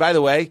 And by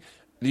the way,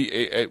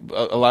 a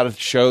lot of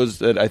shows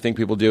that I think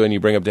people do, and you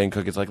bring up Dane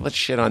Cook, it's like, let's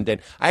shit on Dane.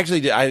 I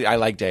actually did. I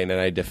like Dane, and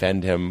I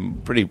defend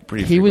him pretty He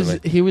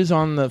frequently. was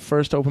on the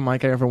first open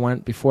mic I ever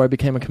went before I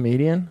became a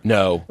comedian.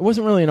 No. It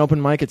wasn't really an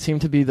open mic. It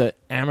seemed to be the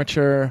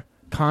amateur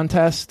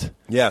contest,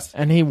 Yes.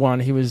 and he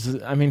won. He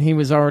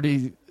was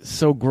already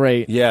so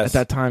great. Yes.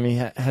 At that time, he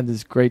had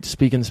this great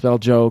speak and spell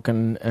joke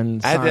and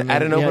At Simon-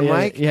 an open yeah,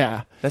 mic?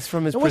 Yeah. That's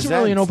from his It wasn't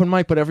really an Presents. open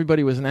mic, but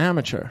everybody was an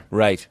amateur.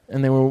 Right.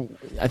 And they were.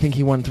 I think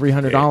he won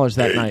 $300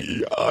 that night.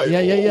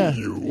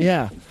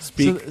 Yeah.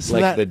 Speak So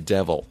like that- the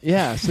devil.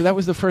 Yeah. So that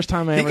was the first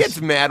time I He ever.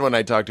 gets mad when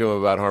I talk to him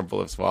about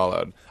Harmful If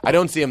Swallowed. I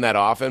don't see him that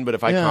often, but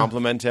if I Yeah.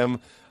 compliment him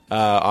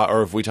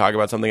or if we talk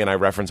about something and I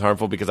reference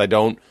Harmful, because I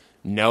don't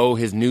know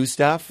his new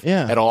stuff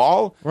Yeah. at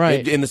all.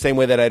 Right. In the same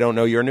way that I don't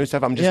know your new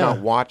stuff. I'm just Yeah. not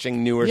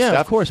watching newer Yeah,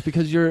 stuff. of course,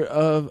 because you're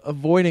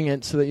avoiding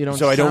it so that you don't.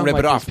 So I don't sound rip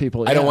like it off. these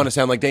people. I don't Yeah. want to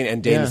sound like Dane.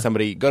 And Dane Yeah. is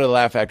somebody. Go to the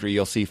Laugh Factory.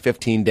 You'll see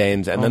 15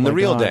 Danes, and Oh then the my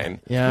real God. Dane.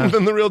 Yeah.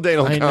 Then the real Dane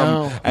will I come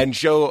know. and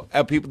show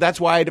people. That's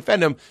why I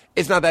defend him.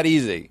 It's not that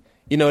easy.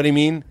 You know what I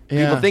mean?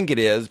 Yeah. People think it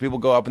is. People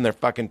go up in their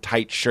fucking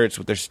tight shirts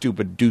with their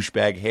stupid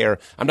douchebag hair.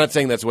 I'm not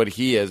saying that's what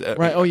he is.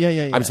 Right. Oh,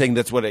 yeah. I'm saying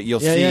that's what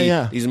you'll Yeah, see. yeah,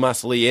 yeah. These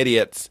muscly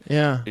idiots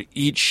Yeah.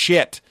 eat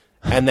shit,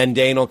 and then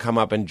Dane will come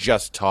up and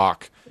just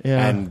talk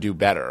Yeah. and do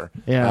better.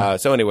 Yeah.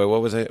 So anyway,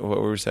 what was it?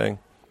 What were we saying?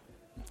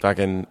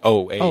 Fucking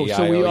Oh,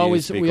 so we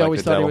always speak we like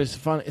always the thought devil. he was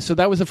funny. So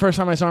that was the first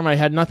time I saw him. I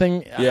had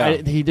nothing. Yeah.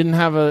 He didn't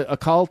have a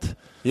cult.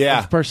 Yeah.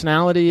 Of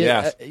personality.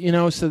 Yes.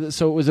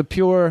 So it was a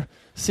pure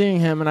seeing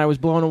him, and I was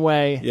blown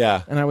away.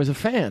 Yeah. And I was a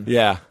fan.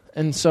 Yeah.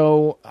 And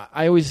so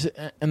I always,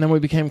 and then we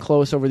became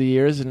close over the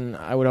years, and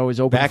I would always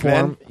open Back for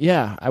then? him.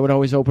 Yeah, I would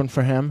always open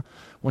for him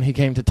when he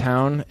came to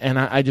town, and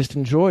I just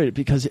enjoyed it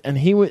because, and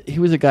he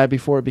was a guy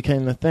before it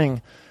became the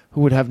thing,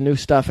 who would have new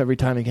stuff every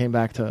time he came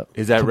back to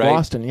Is that to right?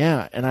 Boston.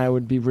 Yeah, and I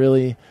would be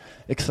really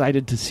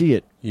excited to see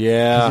it.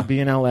 Yeah. He'd be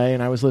in L.A.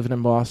 and I was living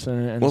in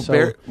Boston, and Well,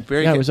 so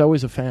Barry I was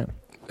always a fan.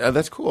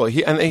 That's cool.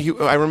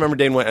 I remember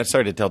Dane went.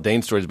 Sorry to tell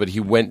Dane stories, but he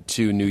went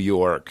to New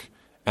York,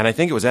 and I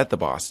think it was at the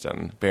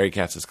Boston Barry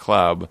Katz's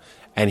club,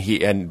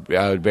 and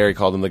Barry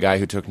called him the guy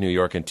who took New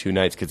York in 2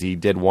 nights because he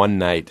did one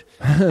night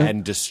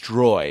and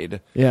destroyed.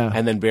 Yeah.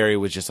 And then Barry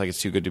was just like,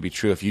 "It's too good to be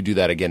true. If you do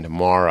that again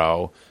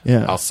tomorrow,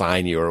 Yeah. I'll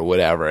sign you or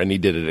whatever." And he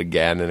did it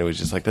again, and it was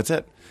just like, "That's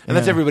it." And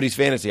that's Yeah. everybody's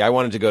fantasy. I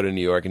wanted to go to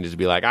New York and just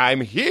be like, "I'm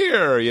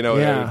here," and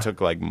Yeah. it took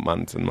like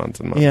months and months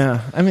and months.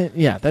 Yeah, I mean,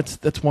 yeah,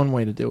 that's one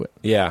way to do it.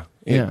 Yeah.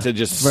 Yeah. To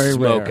just Very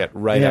smoke rare. it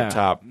right Yeah. up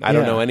top. I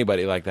don't Yeah. know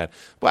anybody like that.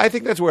 But I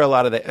think that's where a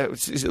lot of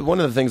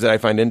one of the things that I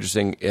find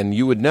interesting, and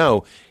you would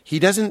know, he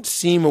doesn't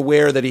seem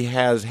aware that he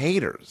has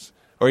haters,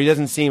 or he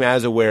doesn't seem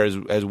as aware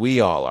as we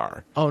all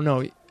are. Oh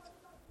no,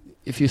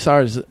 if you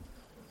saw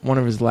one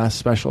of his last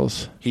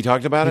specials, He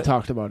talked about he it?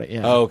 talked about it.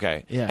 Yeah. Oh,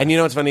 okay. Yeah. And you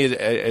know what's funny is,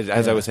 as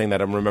I Yeah. was saying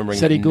that, I'm remembering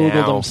Said he that Googled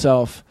now.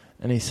 himself,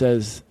 and he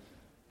says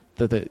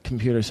that the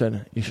computer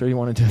said, "You sure you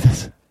want to do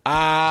this?"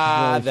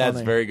 Ah, Really that's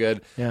funny. very good.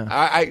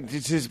 Yeah.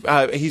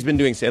 He's been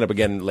doing stand up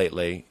again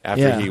lately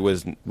after Yeah. he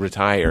was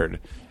retired,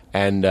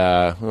 and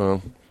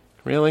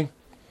really,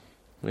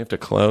 we have to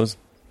close.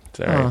 It's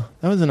all right. Oh,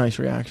 that was a nice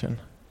reaction.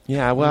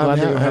 Yeah, well, glad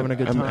that I'm you're having a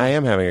good time. I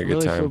am having a good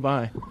really time. flew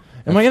by.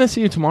 Am I going to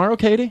see you tomorrow,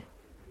 Katie?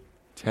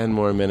 10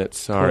 more minutes.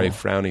 Sorry, Cool.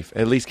 frowny.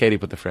 At least Katie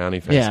put the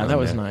frowny face. Yeah, on that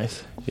was there.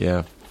 nice.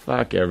 Yeah,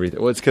 fuck everything.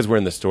 Well, it's because we're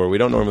in the store. We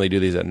don't normally do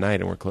these at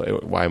night, and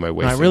why am I I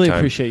wasting really time?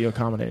 appreciate you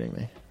accommodating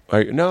me.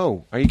 Are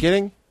you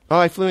kidding? Oh,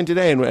 I flew in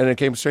today, and it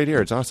came straight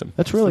here. It's awesome.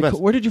 That's It's really the best.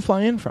 cool. Where did you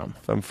fly in from?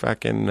 I'm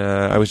fucking.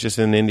 I was just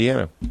in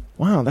Indiana.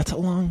 Wow, that's a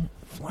long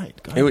flight.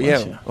 God Yeah.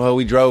 bless you. Well,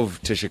 we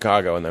drove to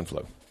Chicago and then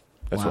flew.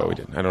 That's Wow. what we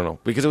did. I don't know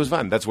because it was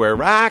fun. That's where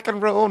rock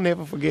and roll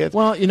never forgets.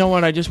 Well, you know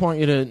what? I just want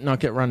you to not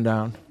get run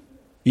down.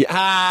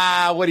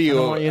 Yeah. What are I you?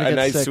 don't want you to A get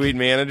nice, sick. sweet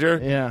manager?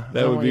 Yeah, I That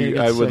don't would want you to be.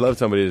 get I would sick. love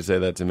somebody to say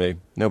that to me.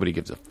 Nobody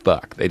gives a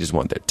fuck. They just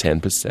want their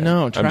 10%.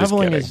 No, I'm just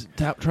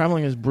kidding.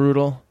 traveling is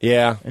brutal,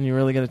 Yeah. and you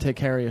really got to take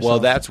care of yourself. Well,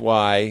 that's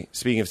why,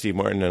 speaking of Steve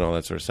Martin and all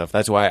that sort of stuff,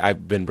 that's why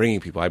I've been bringing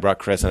people. I brought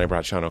Chris and I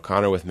brought Sean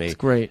O'Connor with me. It's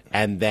great.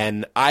 And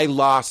then I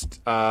lost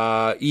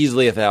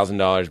easily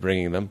 $1,000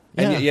 bringing them.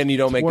 And, Yeah, and you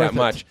don't it's make worth that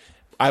much.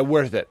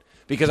 Worth it.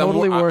 Because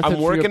Totally worth it I'm for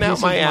your working out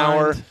peace my of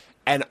hour, mind.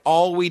 and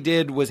all we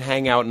did was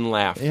hang out and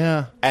laugh.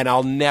 Yeah. And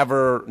I'll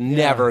never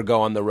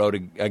go on the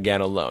road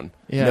again alone.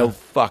 Yeah. No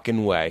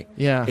fucking way.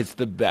 Yeah. It's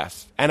the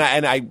best. And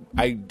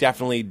I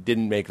definitely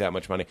didn't make that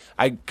much money.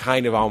 I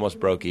kind of almost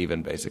broke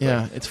even, basically.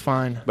 Yeah, it's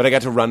fine. But I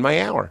got to run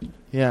my hour.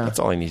 Yeah, That's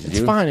all I need to It's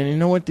do. fine, and you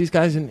know what? These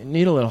guys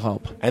need a little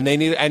help. And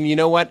you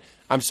know what?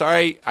 I'm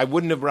sorry I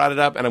wouldn't have brought it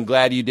up, and I'm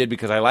glad you did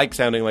because I like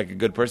sounding like a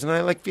good person, and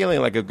I like feeling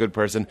like a good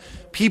person.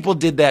 People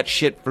did that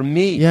shit for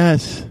me.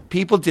 Yes.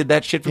 People did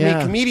that shit for Yeah.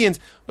 me. Comedians,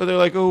 where they're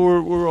like,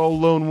 oh, we're all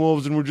lone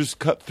wolves and we're just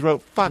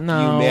cutthroat. Fuck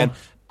No. you, man.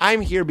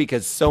 I'm here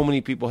because so many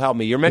people helped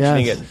me. You're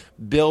mentioning Yes.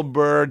 it. Bill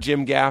Burr,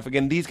 Jim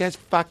Gaffigan, these guys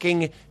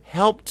fucking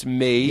helped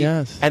me.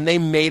 Yes. And they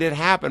made it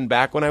happen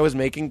back when I was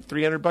making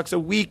 $300 a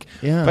week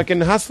Yeah.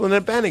 fucking hustling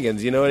at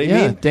Bennigan's. You know what I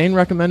Yeah, mean? Dane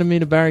recommended me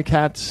to Barry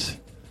Katz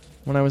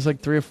when I was like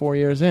 3 or 4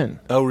 years in.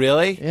 Oh,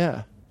 really?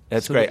 Yeah.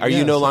 That's So, great. Are yeah,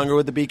 you no so- longer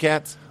with the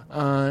B-Cats?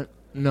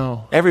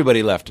 No.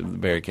 Everybody left the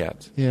Barry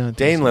Cats. Yeah, I think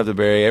Dane so. left the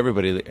Barry.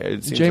 Everybody.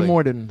 It seems Jay like-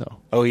 Moore didn't though.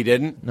 Oh, he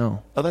didn't.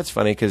 No. Oh, that's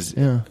funny because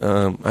Yeah.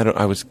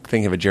 I was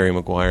thinking of a Jerry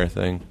Maguire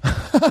thing.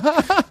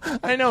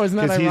 I know, isn't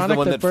that Because he's ironic the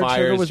one that Bert Sugar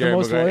fires was Jerry the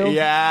most Maguire. loyal?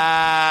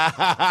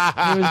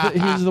 Yeah. He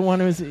was the one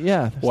who was,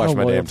 yeah. there's Wash no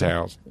my damn loyalty.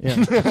 towels.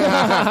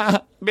 Yeah.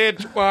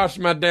 Bitch, wash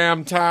my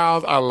damn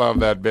towels. I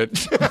love that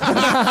bitch.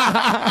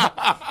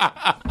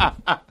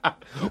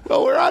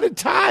 Well, we're out of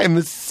time.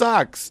 This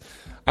sucks.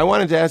 I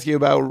wanted to ask you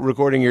about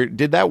recording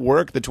did that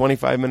work? The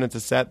 25 minutes a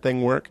set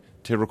thing work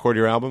to record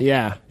your album?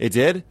 Yeah. It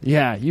did?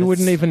 Yeah, you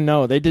wouldn't even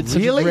know. They did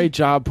such Really? a great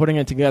job putting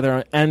it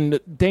together. And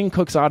Dane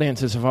Cook's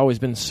audiences have always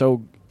been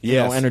so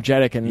Yes.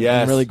 energetic and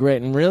Yes. really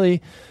great. And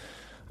really,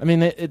 I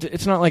mean,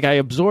 it's not like I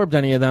absorbed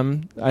any of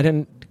them. I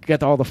didn't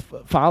get all the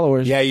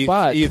followers. Yeah,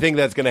 but you think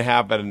that's going to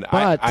happen.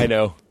 I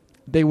know.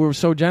 They were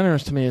so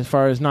generous to me as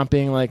far as not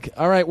being like,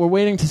 all right, we're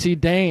waiting to see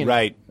Dane.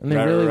 Right. And they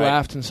really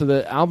laughed. And so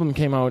the album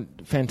came out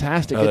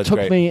fantastic. Oh, it that's took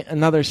great. me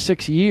another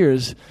 6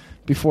 years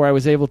before I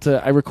was able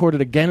to. I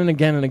recorded again and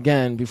again and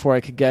again before I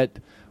could get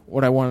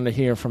what I wanted to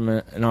hear from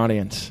an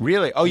audience.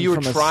 Really? Oh, you were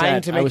From a trying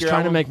set. to make I was your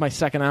trying album? to make my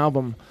second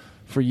album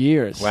for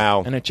years.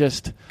 Wow. And it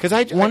just...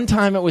 Because One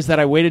time it was that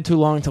I waited too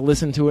long to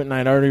listen to it, and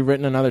I'd already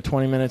written another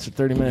 20 minutes or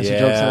 30 minutes of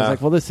jokes, and I was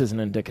like, well, this isn't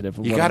indicative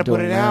of You what got I'm to put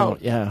doing it now.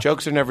 out. Yeah.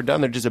 Jokes are never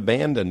done; they're just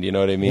abandoned. You know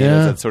what I mean?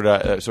 Yeah. It's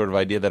that sort of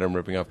idea that I'm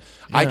ripping off.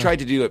 I tried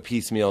to do it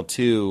piecemeal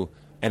too,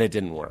 and it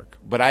didn't work.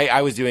 But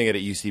I was doing it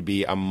at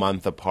UCB a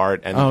month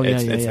apart, and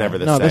it's never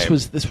the same. No,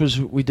 this was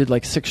we did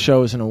like 6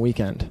 shows in a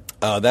weekend.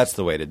 Oh, that's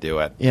the way to do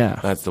it. Yeah,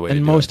 that's the way. And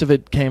to do most it. of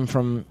it came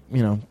from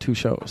 2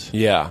 shows.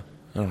 Yeah.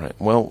 All right.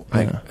 Well,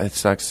 Yeah. it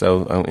sucks.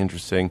 So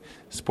interesting.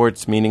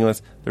 Sports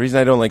meaningless. The reason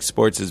I don't like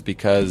sports is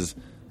because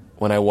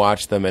when I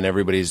watch them and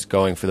everybody's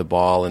going for the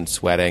ball and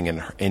sweating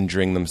and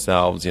injuring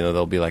themselves,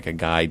 there'll be like a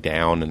guy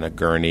down in a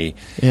gurney,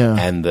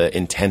 and the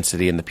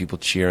intensity and the people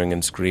cheering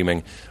and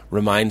screaming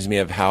reminds me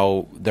of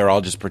how they're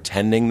all just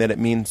pretending that it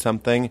means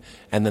something,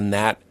 and then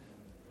that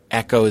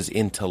echoes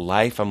into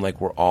life. I'm like,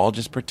 we're all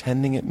just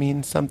pretending it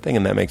means something,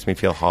 and that makes me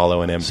feel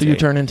hollow and empty. So you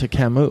turn into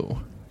Camus.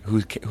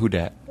 Who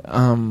dat?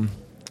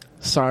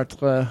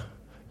 Sartre,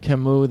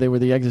 Camus, they were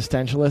the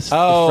existentialists,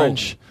 the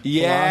French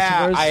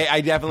philosophers.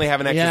 I definitely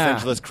have an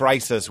existentialist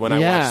crisis when I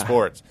watch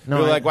sports. No,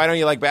 People are like, why don't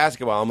you like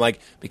basketball? I'm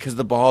like, because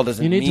the ball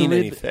doesn't mean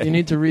anything. You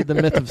need to read The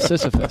Myth of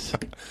Sisyphus.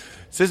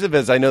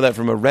 Sisyphus, I know that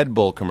from a Red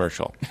Bull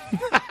commercial.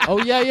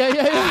 Oh,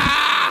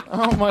 yeah.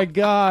 Oh, my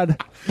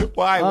God.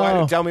 Why?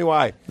 Why? Tell me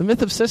why. The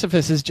Myth of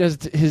Sisyphus is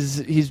just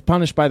he's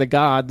punished by the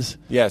gods.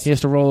 Yes. He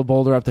has to roll a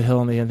boulder up the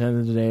hill, and at the end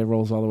of the day, it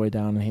rolls all the way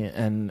down.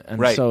 And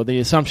Right. so the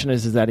assumption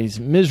is that he's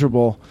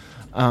miserable.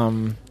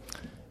 And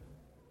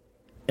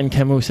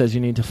Camus says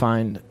you need to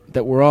find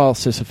that we're all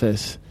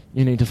Sisyphus.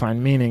 You need to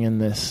find meaning in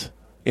this.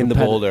 In the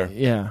boulder.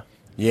 Yeah.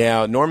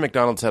 Yeah, Norm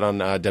Macdonald said on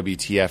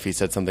WTF, he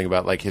said something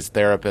about like his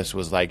therapist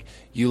was like,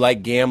 you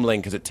like gambling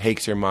because it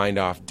takes your mind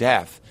off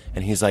death.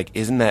 And he's like,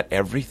 isn't that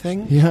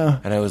everything? Yeah.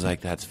 And I was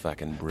like, that's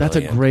fucking brilliant.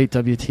 That's a great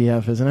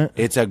WTF, isn't it?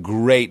 It's a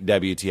great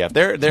WTF.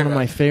 They're It's one of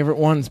my favorite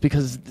ones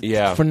because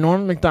for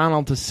Norm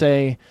Macdonald to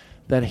say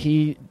that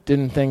he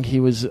didn't think he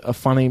was a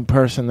funny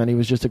person, that he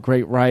was just a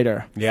great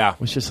writer. Yeah.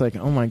 Was just like,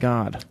 oh my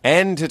God.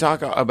 And to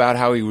talk about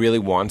how he really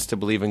wants to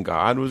believe in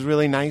God was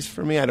really nice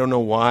for me. I don't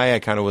know why. I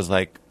kind of was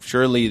like,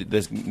 surely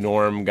this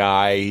Norm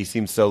guy, he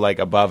seems so like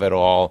above it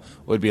all,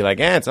 would be like,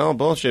 it's all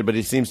bullshit, but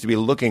he seems to be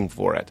looking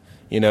for it.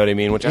 You know what I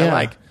mean? Which I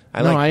like.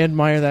 I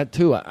admire that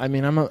too. I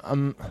mean, I'm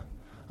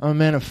a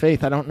man of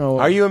faith. I don't know.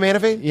 Are you a man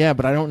of faith? Yeah,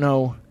 but I don't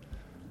know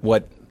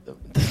what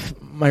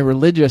my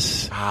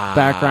religious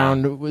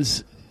background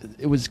was.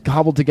 It was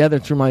cobbled together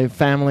through my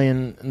family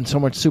and so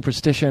much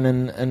superstition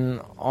and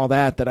all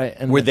that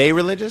were they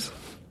religious?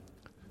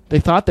 They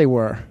thought they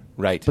were,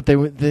 right? But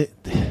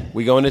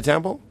we going to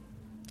temple?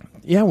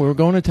 Yeah, we were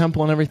going to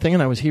temple and everything,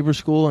 and I was Hebrew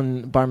school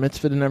and bar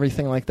mitzvah and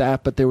everything like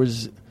that. But there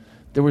was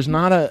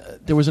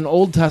an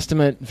Old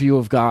Testament view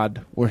of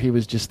God where he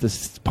was just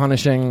this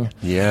punishing,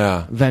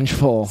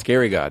 vengeful,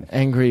 scary God,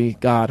 angry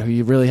God who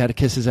you really had to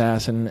kiss his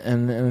ass, and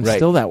it's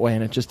still that way.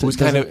 And it just was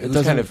kind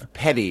of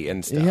petty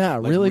and stuff. Yeah,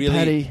 like really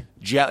petty.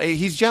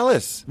 He's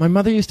jealous. My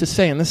mother used to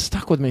say, and this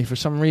stuck with me for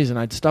some reason.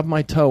 I'd stub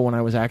my toe when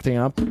I was acting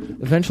up.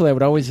 Eventually, I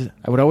would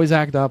always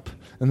act up,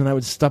 and then I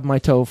would stub my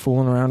toe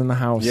fooling around in the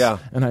house. Yeah.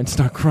 And I'd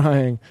start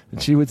crying,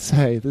 and she would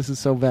say, "This is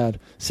so bad.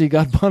 See,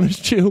 God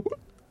punished you."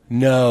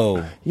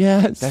 No.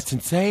 Yes. That's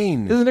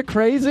insane. Isn't it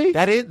crazy?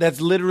 That's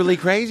literally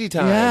crazy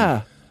time.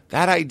 Yeah.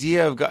 That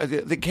idea of God,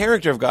 the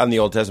character of God in the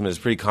Old Testament is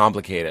pretty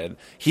complicated.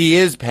 He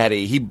is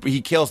petty.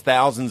 He kills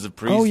thousands of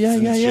priests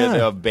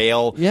shit of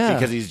Baal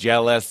because he's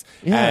jealous.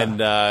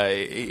 Yeah. And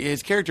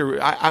his character,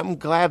 I'm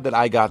glad that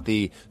I got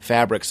the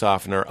fabric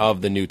softener of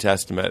the New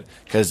Testament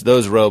because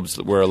those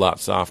robes were a lot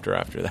softer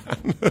after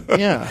that.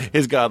 Yeah.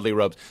 His godly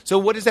robes. So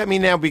what does that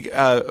mean now? But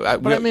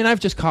I mean, I've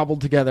just cobbled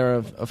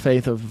together a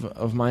faith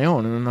of my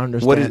own and an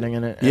understanding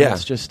in it. And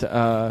it's just...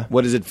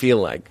 what does it feel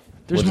like?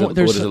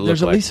 There's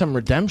at least some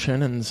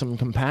redemption and some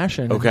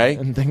compassion,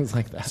 and things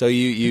like that. So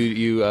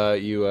you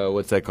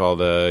what's that called?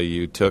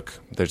 You took.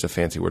 There's a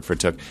fancy word for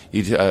took.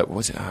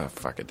 What's it? Oh,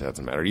 fuck it,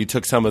 doesn't matter. You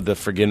took some of the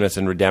forgiveness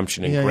and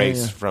redemption and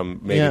grace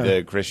from maybe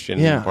the Christian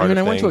part I mean,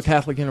 I of went to a things.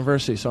 Catholic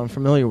university, so I'm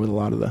familiar with a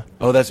lot of the.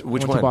 Oh, that's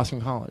which I went one? To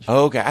Boston College.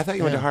 Oh, okay. I thought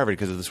you went to Harvard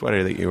because of the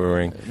sweater that you were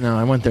wearing. No,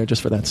 I went there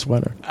just for that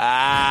sweater.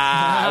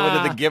 I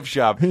went to the gift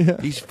shop.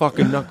 These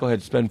fucking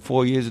knuckleheads spend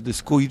 4 years at the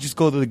school. You just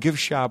go to the gift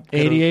shop.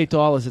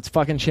 $88. It's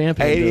fucking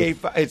champion.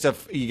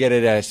 $88. You get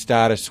it at a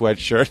starter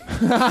sweatshirt.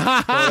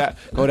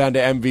 go down to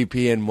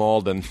MVP in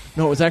Malden.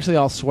 No, it was actually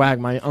all swag.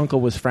 My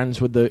uncle was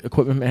friends with the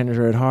equipment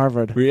manager at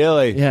Harvard.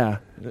 Really? Yeah,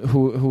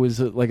 who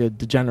was like a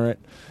degenerate.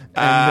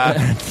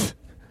 And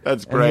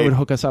That's And he great. would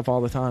hook us up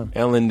all the time.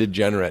 Ellen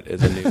DeGenerate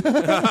is a new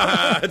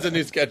it's a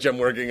new sketch I'm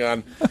working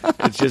on.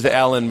 It's just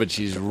Ellen, but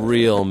she's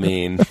real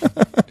mean.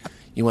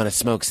 You want to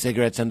smoke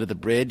cigarettes under the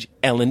bridge?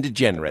 Ellen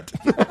DeGenerate.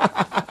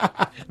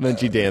 And then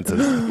she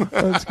dances.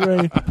 That's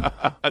great.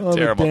 Oh,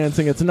 Terrible. The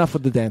dancing. It's enough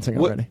with the dancing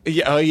already.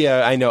 Yeah, oh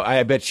yeah, I know.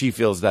 I bet she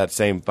feels that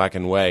same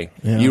fucking way.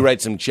 Yeah. You write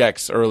some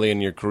checks early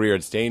in your career;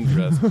 it's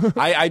dangerous.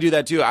 I do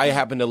that too. I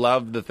happen to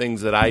love the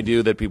things that I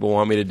do that people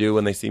want me to do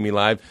when they see me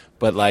live.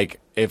 But like,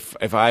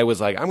 if I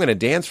was like, I'm going to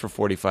dance for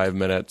 45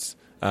 minutes.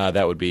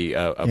 That would be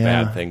a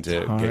bad thing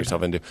to get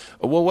yourself into.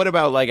 Well, what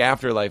about like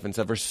afterlife and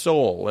stuff, or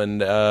soul and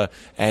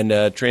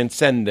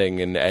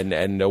transcending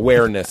and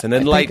awareness and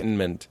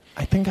enlightenment?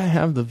 I think I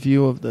have the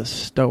view of the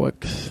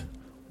Stoics,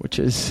 which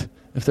is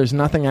if there's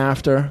nothing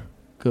after,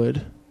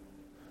 good.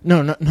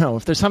 No.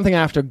 If there's something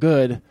after,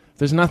 good. If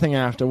there's nothing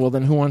after, well,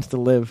 then who wants to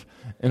live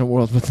in a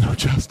world with no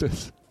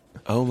justice?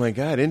 Oh my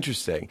God,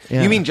 interesting.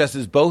 Yeah. You mean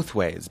justice both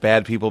ways?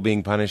 Bad people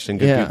being punished and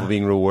good people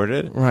being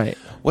rewarded? Right.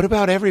 What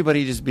about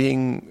everybody just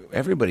being,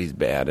 everybody's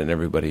bad and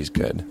everybody's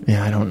good?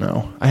 Yeah, I don't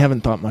know. I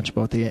haven't thought much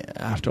about the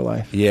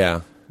afterlife.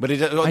 Yeah. But I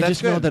that's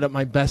just know that at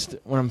my best,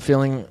 when I'm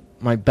feeling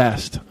my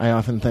best, I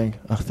often think,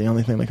 the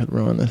only thing that could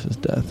ruin this is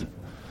death.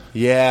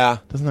 Yeah.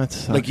 Doesn't that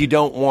suck? Like you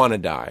don't want to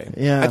die.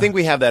 Yeah. I think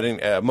we have that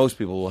in, most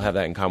people will have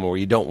that in common where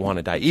you don't want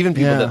to die. Even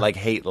people that like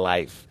hate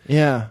life.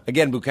 Yeah.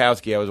 Again,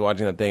 Bukowski, I was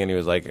watching that thing and he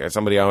was like,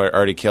 somebody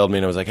already killed me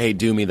and I was like, hey,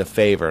 do me the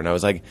favor. And I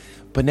was like,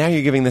 but now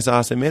you're giving this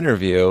awesome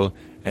interview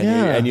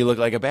and you look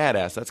like a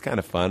badass. That's kind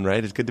of fun,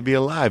 right? It's good to be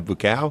alive,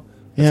 Bukow.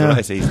 That's what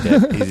I say. He's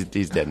dead.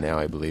 he's dead now,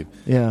 I believe.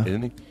 Yeah.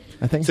 Isn't he?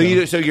 I think so.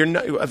 You're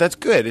not, that's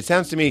good. It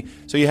sounds to me,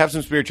 so you have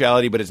some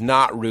spirituality, but it's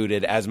not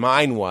rooted, as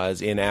mine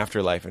was, in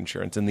afterlife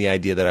insurance and the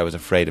idea that I was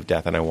afraid of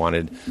death and I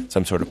wanted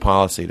some sort of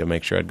policy to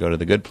make sure I'd go to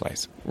the good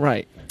place.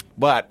 Right.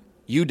 But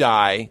you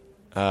die,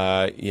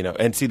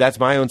 and see, that's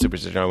my own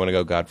superstition. I want to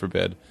go, God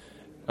forbid.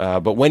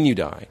 But when you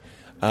die,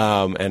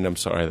 and I'm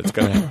sorry, that's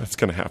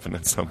gonna happen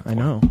at some point. I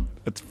know.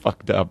 It's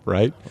fucked up,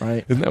 right?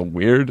 Right. Isn't that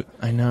weird?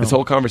 I know. This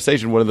whole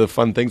conversation, one of the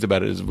fun things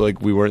about it is like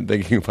we weren't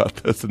thinking about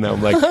this, and now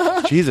I'm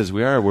like, Jesus,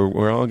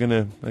 we're all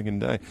gonna fucking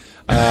die.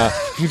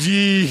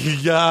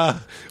 Yeah.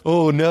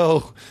 Oh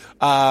no.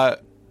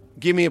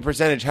 Give me a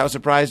percentage. How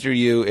surprised are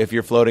you if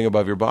you're floating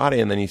above your body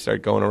and then you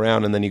start going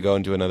around and then you go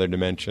into another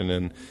dimension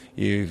and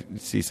you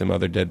see some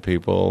other dead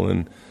people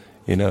and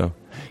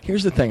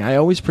Here's the thing. I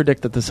always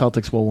predict that the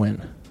Celtics will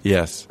win.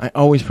 Yes. I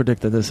always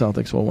predict that the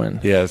Celtics will win.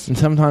 Yes. And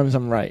sometimes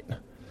I'm right.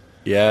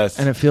 Yes.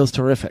 And it feels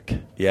terrific.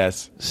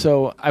 Yes.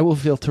 So I will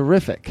feel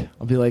terrific.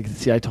 I'll be like,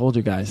 see, I told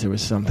you guys there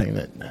was something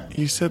that...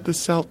 You said the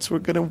Celts were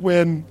going to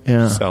win.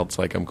 Yeah. Celts,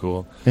 like I'm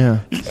cool.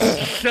 Yeah.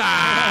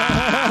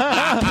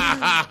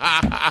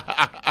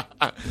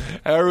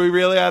 Are we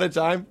really out of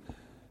time?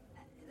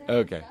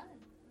 Okay.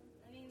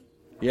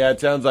 Yeah,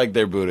 it sounds like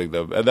they're booting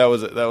them. And that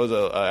was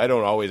I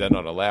don't always end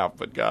on a laugh,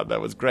 but God,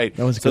 that was great.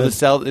 That was so good. the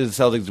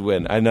Celtics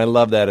win, and I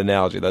love that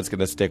analogy. That's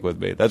going to stick with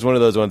me. That's one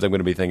of those ones I'm going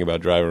to be thinking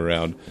about driving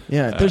around.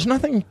 Yeah, there's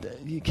nothing,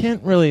 you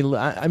can't really,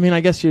 I mean, I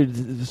guess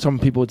some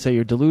people would say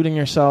you're deluding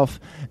yourself,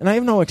 and I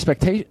have no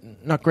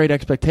not great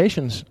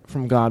expectations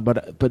from God,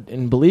 but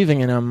in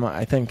believing in Him,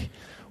 I think,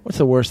 what's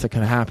the worst that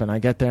could happen? I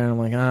get there and I'm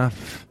like,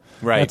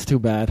 right. That's too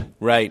bad.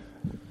 Right.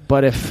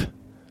 But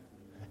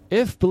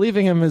if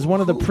believing Him is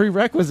one of the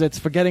prerequisites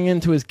for getting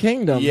into His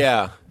kingdom,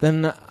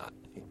 then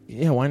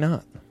why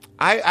not?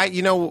 I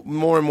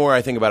more and more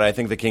I think about it. I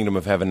think the kingdom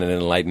of heaven and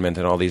enlightenment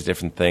and all these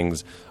different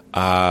things,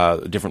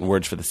 different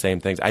words for the same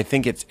things. I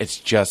think it's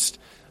just,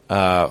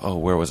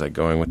 where was I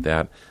going with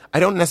that? I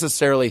don't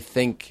necessarily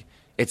think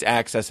it's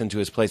access into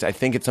His place. I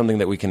think it's something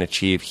that we can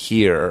achieve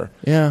here.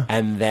 Yeah.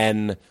 And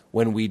then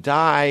when we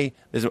die,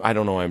 I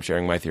don't know why I'm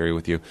sharing my theory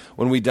with you.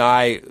 When we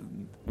die,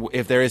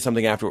 if there is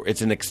something after,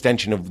 it's an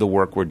extension of the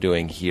work we're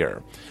doing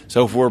here.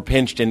 So if we're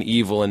pinched and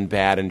evil and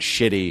bad and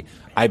shitty,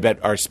 I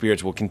bet our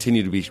spirits will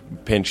continue to be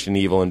pinched and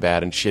evil and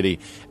bad and shitty.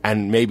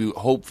 And maybe,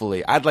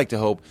 hopefully, I'd like to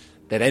hope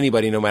that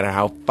anybody, no matter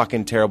how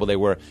fucking terrible they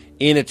were,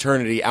 in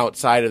eternity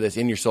outside of this,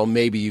 in your soul,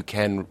 maybe you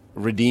can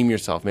redeem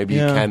yourself. Maybe you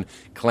can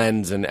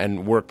cleanse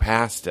and work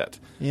past it.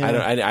 Yeah.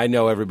 I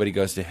know everybody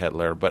goes to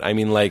Hitler, but I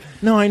mean, like...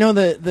 No, I know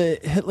the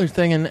Hitler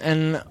thing,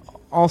 and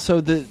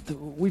also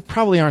we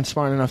probably aren't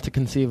smart enough to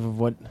conceive of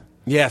what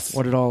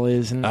it all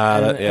is, and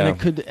it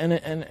could,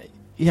 and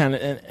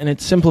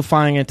it's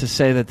simplifying it to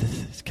say that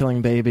it's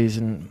killing babies,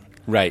 and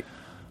right.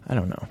 I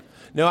don't know.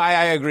 No,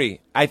 I agree.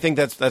 I think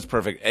that's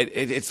perfect.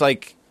 It's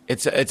like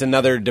it's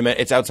another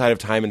dimension. It's outside of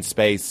time and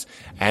space,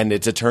 and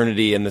it's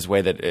eternity in this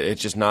way that it's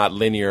just not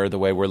linear the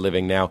way we're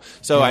living now.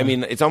 So I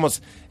mean, it's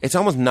almost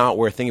not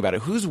worth thinking about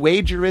it. Whose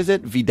wager is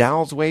it?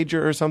 Vidal's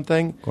wager or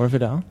something? Gore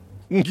Vidal.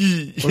 Or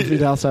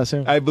Vidal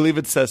Sassoon. I believe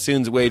it's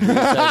Sassoon's wager. He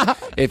says,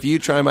 if you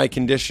try my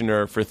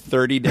conditioner for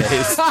 30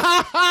 days,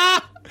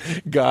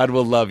 God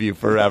will love you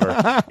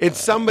forever. It's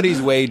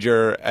somebody's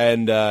wager,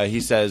 and he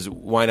says,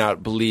 why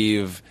not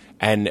believe,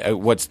 and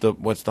what's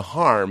the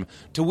harm?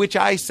 To which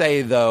I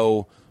say,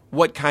 though,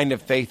 what kind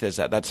of faith is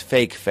that? That's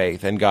fake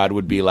faith, and God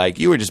would be like,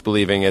 you were just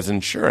believing as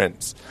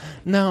insurance.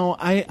 No,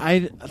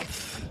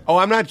 Oh,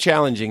 I'm not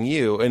challenging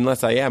you,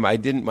 unless I am. My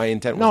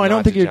intent was no, I don't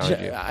not think to you're.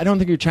 challenge you. I don't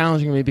think you're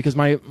challenging me because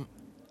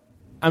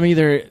I'm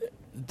either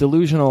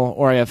delusional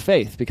or I have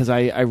faith because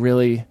I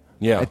really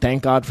I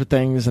thank God for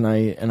things and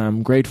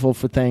I'm grateful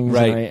for things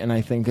Right. and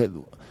I think that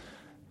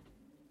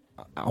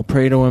I'll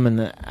pray to Him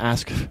and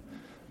ask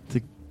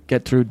to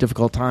get through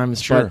difficult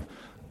times. Sure. But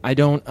I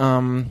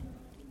don't.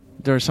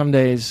 There are some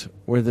days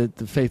where the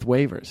faith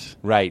wavers.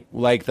 Right,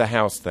 like the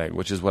house thing,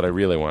 which is what I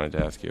really wanted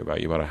to ask you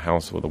about. You bought a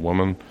house with a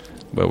woman,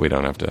 but we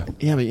don't have to.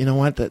 Yeah, but you know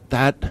what?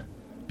 That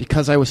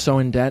because I was so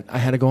in debt, I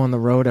had to go on the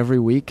road every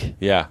week.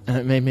 Yeah. And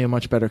it made me a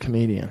much better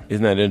comedian.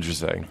 Isn't that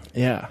interesting?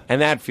 Yeah.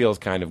 And that feels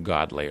kind of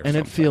godly or And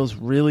something. it feels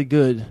really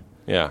good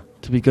Yeah.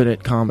 to be good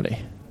at comedy.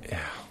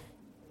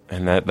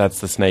 And that's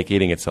the snake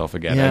eating itself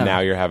again. Yeah. And now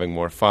you're having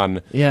more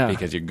fun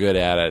because you're good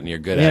at it, and you're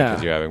good at it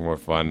because you're having more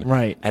fun.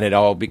 Right. And it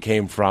all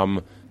became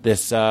from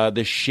this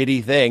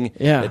shitty thing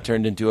that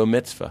turned into a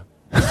mitzvah.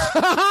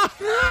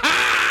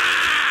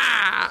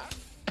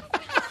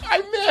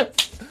 I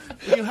missed.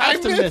 You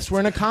have to miss. We're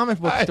in a comic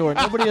book store.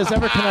 Nobody has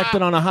ever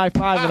connected on a high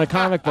five in a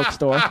comic book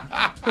store.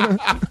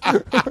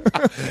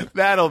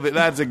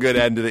 That's a good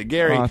end to it,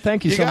 Gary.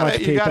 Thank you so much,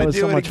 Pete. You got That to was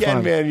do so it much again,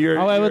 fun. man.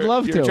 I would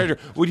love you're a to. treasure.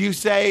 Would you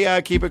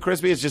say keep it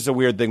crispy? It's just a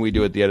weird thing we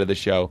do at the end of the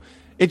show.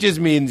 It just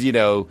means keep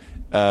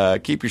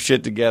your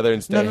shit together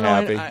and stay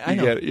happy. I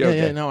know. You get it?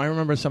 Okay. No, I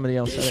remember somebody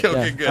else said it.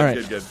 Okay, Yeah. good, All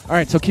right. good. All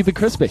right, so keep it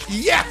crispy.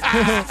 Yeah.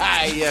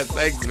 Yes,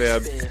 thanks,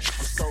 man.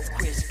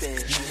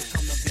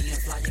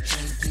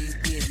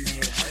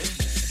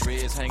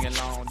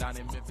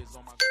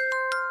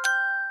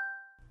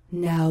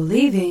 Now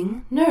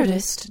leaving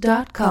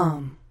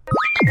Nerdist.com.